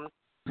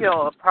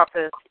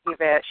 Prophet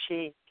Yvette,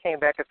 she came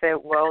back and said,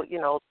 well,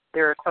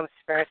 there are some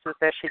experiences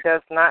that she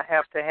does not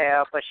have to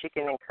have, but she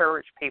can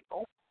encourage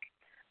people.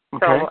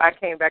 Okay. So I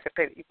came back and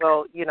said,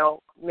 well,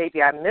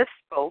 maybe I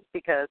misspoke,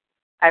 because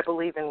I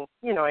believe in,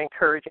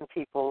 encouraging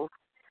people.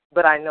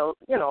 But I know,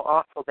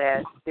 also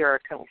that there are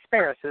some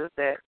experiences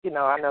that,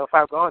 I know if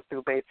I've gone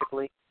through,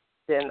 basically,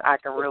 then I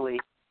can really,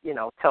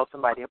 tell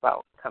somebody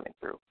about coming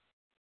through.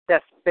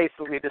 That's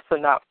basically the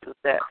synopsis,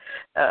 that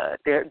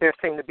there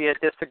seemed to be a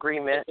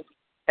disagreement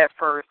at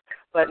first,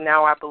 but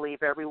now I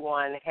believe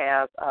everyone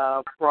has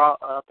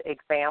brought up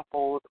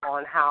examples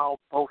on how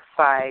both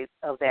sides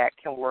of that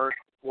can work,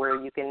 where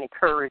you can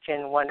encourage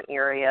in one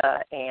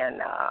area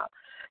and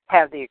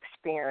have the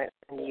experience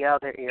in the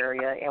other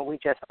area, and we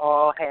just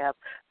all have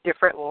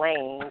different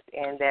lanes,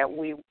 and that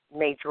we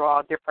may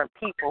draw different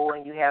people.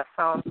 And you have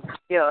some,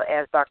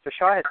 as Dr.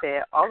 Shaw has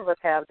said, all of us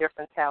have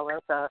different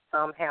talents.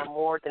 Some have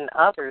more than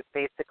others,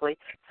 basically.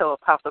 So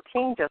Apostle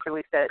King just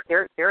really said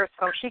there are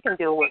some she can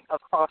deal with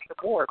across the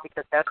board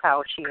because that's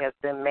how she has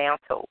been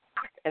mantled.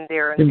 And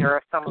there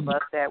are some of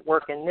us that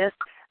work in this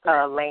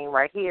lane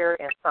right here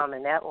and some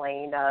in that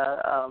lane.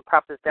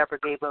 Prophetess Deborah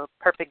gave a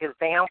perfect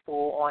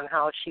example on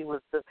how she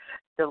was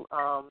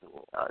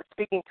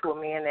speaking to a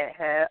man that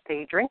had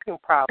a drinking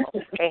problem,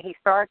 and he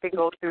started to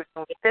go through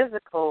some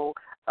physical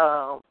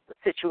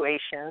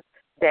situations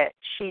that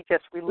she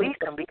just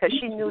released him because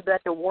she knew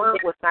that the word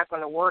was not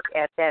going to work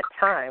at that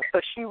time.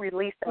 So she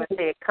released him and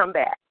said, come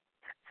back.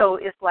 So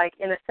it's like,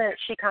 in a sense,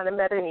 she kind of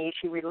met her need.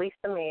 She released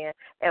the man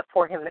and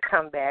for him to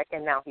come back,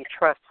 and now he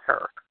trusts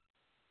her.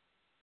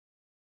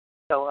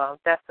 So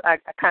that's I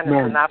kind of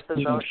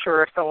synopsis. I'm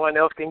sure someone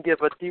else can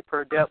give a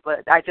deeper depth,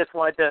 but I just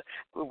wanted to,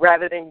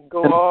 rather than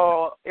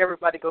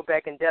everybody go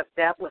back in depth,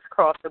 that was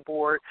across the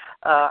board.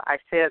 I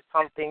said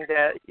something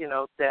that,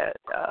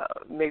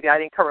 maybe I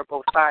didn't cover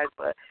both sides,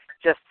 but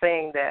just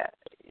saying that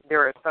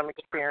there are some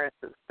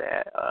experiences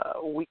that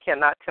we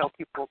cannot tell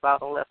people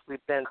about unless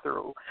we've been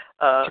through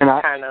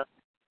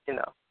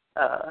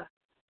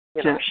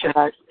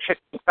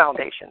shift the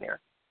foundation there.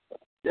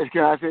 Yes,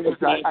 can I say this?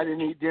 I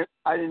didn't eat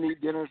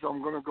dinner, so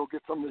I'm going to go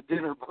get some of the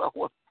dinner. But I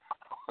want,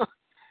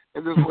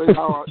 in this way,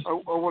 how I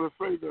want to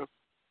say this.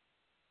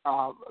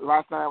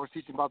 Last night I was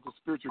teaching about the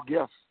spiritual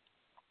gifts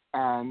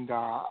and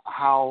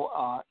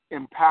how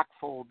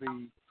impactful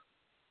the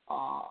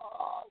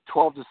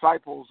 12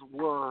 disciples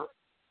were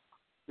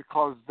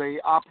because they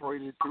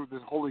operated through the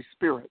Holy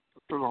Spirit,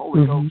 through the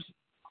Holy Ghost.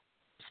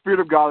 The Spirit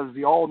of God is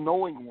the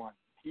all-knowing one.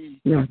 He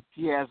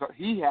has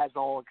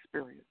all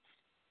experience.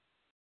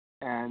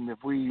 And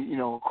if we,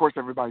 of course,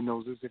 everybody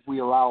knows this. If we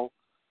allow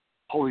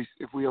the Holy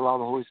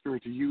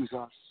Spirit to use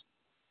us,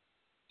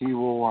 He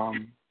will,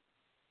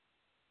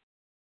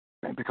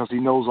 because He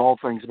knows all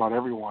things about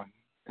everyone,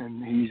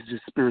 and He's the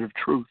Spirit of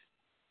truth.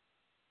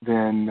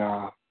 Then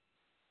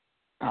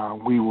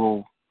we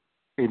will,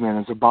 amen,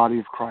 as a body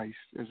of Christ,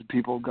 as a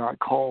people of God,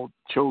 called,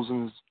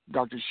 chosen, as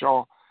Dr.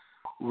 Shaw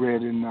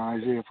read in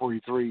Isaiah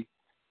 43.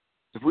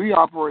 If we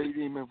operate,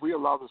 amen, if we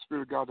allow the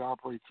Spirit of God to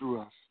operate through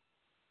us,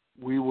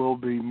 we will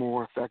be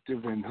more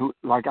effective. And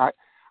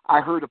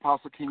I heard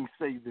Apostle King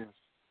say this,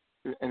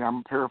 and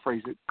I'm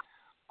paraphrasing it.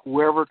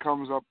 Whoever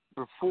comes up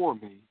before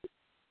me,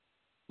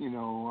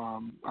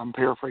 I'm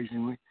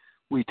paraphrasing.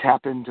 We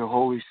tap into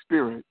Holy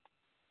Spirit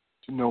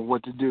to know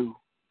what to do,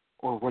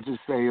 or what to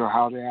say, or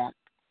how to act.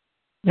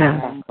 Yeah.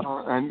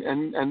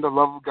 And the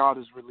love of God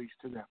is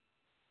released to them.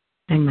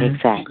 Amen.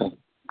 Exactly.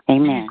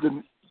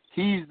 Amen.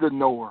 He's the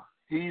knower.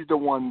 He's the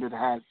one that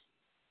has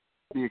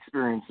the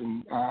experience,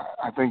 and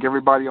I think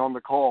everybody on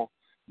the call,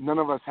 none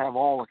of us have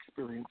all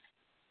experience.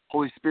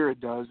 Holy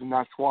Spirit does, and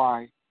that's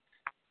why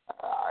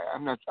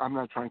I'm not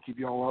trying to keep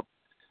you all up.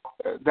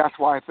 That's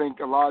why I think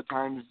a lot of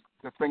times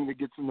the thing that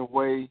gets in the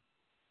way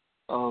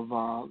of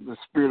the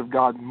Spirit of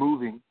God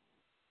moving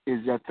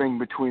is that thing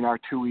between our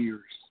two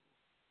ears.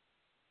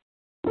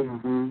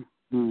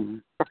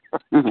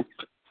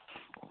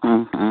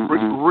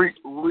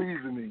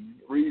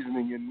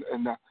 Reasoning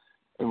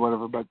and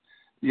whatever, but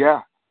yeah.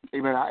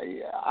 Amen.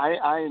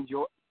 I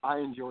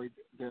enjoyed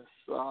this.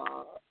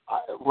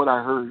 What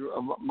I heard.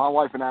 My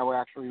wife and I were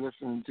actually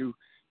listening to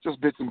just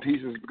bits and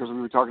pieces because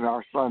we were talking to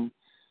our son.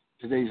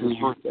 Today's his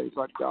birthday.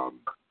 But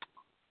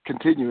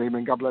continue.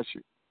 Amen. God bless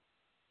you.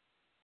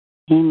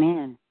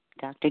 Amen.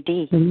 Dr.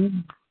 D.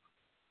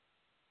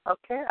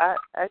 Okay.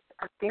 I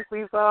think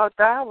we've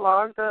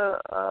dialogued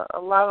a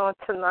lot on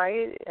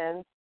tonight, and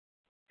it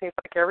seems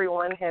like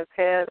everyone has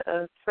had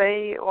a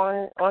say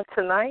on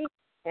tonight.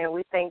 And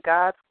we thank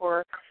God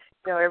for,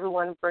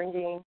 everyone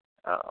bringing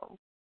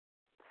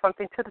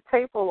something to the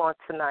table on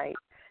tonight.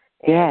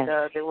 And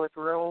there was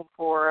room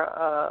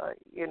for,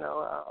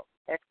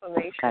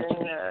 explanation,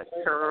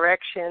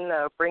 correction,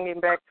 bringing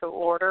back to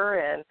order,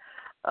 and,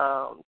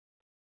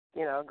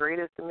 great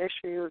is the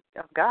mystery of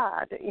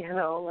God.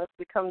 Let's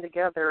we come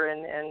together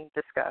and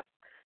discuss.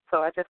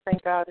 So I just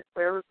thank God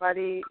for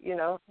everybody,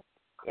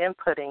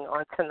 inputting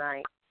on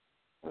tonight.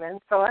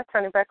 And so I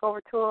turn it back over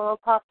to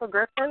Apostle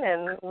Griffin,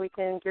 and we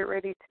can get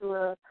ready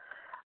to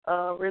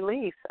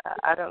release.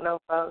 I don't know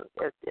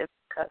if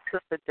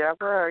Sister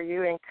Deborah, are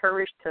you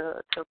encouraged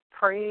to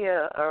pray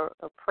a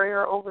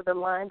prayer over the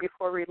line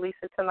before we release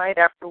it tonight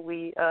after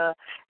we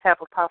have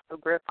Apostle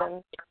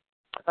Griffin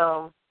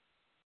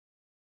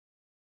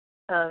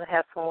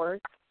have some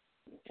words?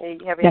 Do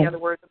you have any other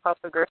words,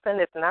 Apostle Griffin?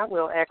 If not,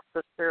 we'll ask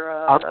Sister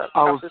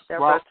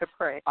Deborah to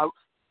pray. I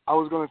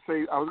was going to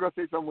say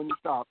something when you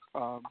stop.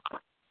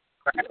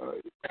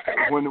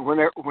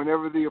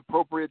 Whenever the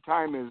appropriate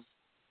time is,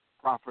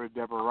 Prophet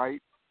Deborah, right?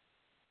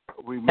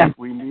 We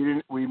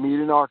meet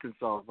in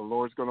Arkansas. The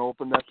Lord's going to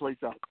open that place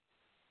up.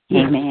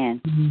 Amen.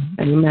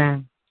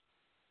 Amen.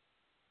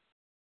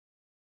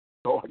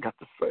 That's all I got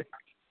to say.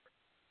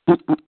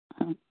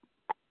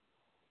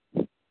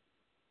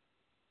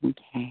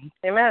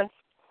 Amen.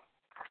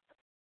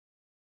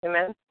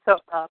 Amen. So,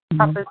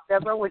 Prophet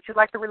Deborah, would you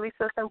like to release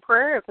us in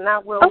prayer? If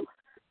not, we'll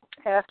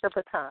pass the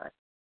baton.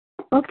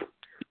 Okay.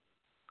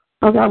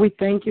 Oh, God, we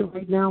thank you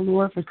right now,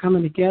 Lord, for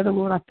coming together.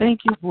 Lord, I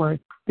thank you for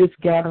this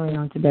gathering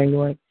on today,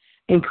 Lord.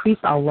 Increase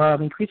our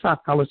love, increase our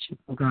fellowship,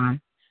 oh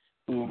God.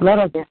 Yeah. Let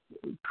us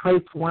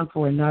pray one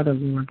for another,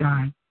 Lord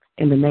God,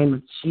 in the name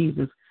of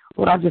Jesus.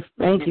 Lord, I just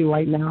thank you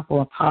right now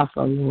for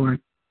Apostle,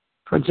 Lord,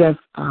 for just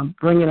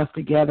bringing us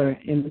together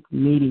in this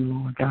meeting,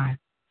 Lord God.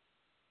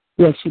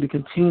 We ask you to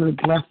continually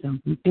bless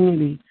him,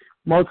 continually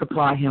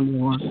multiply him,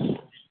 Lord,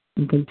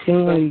 and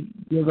continually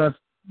give us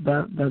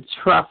the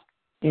trust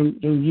in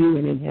you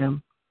and in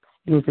him.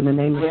 And it's in the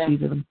name of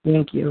Jesus. I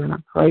thank you and I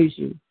praise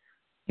you.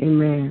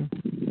 Amen.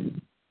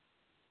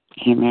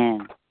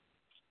 Amen.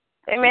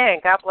 Amen.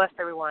 God bless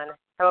everyone.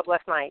 Have a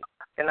blessed night.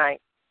 Good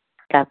night.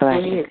 God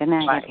bless you. Good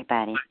night,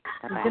 everybody.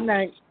 Bye-bye. Good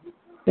night.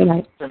 Good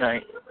night. Good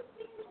night.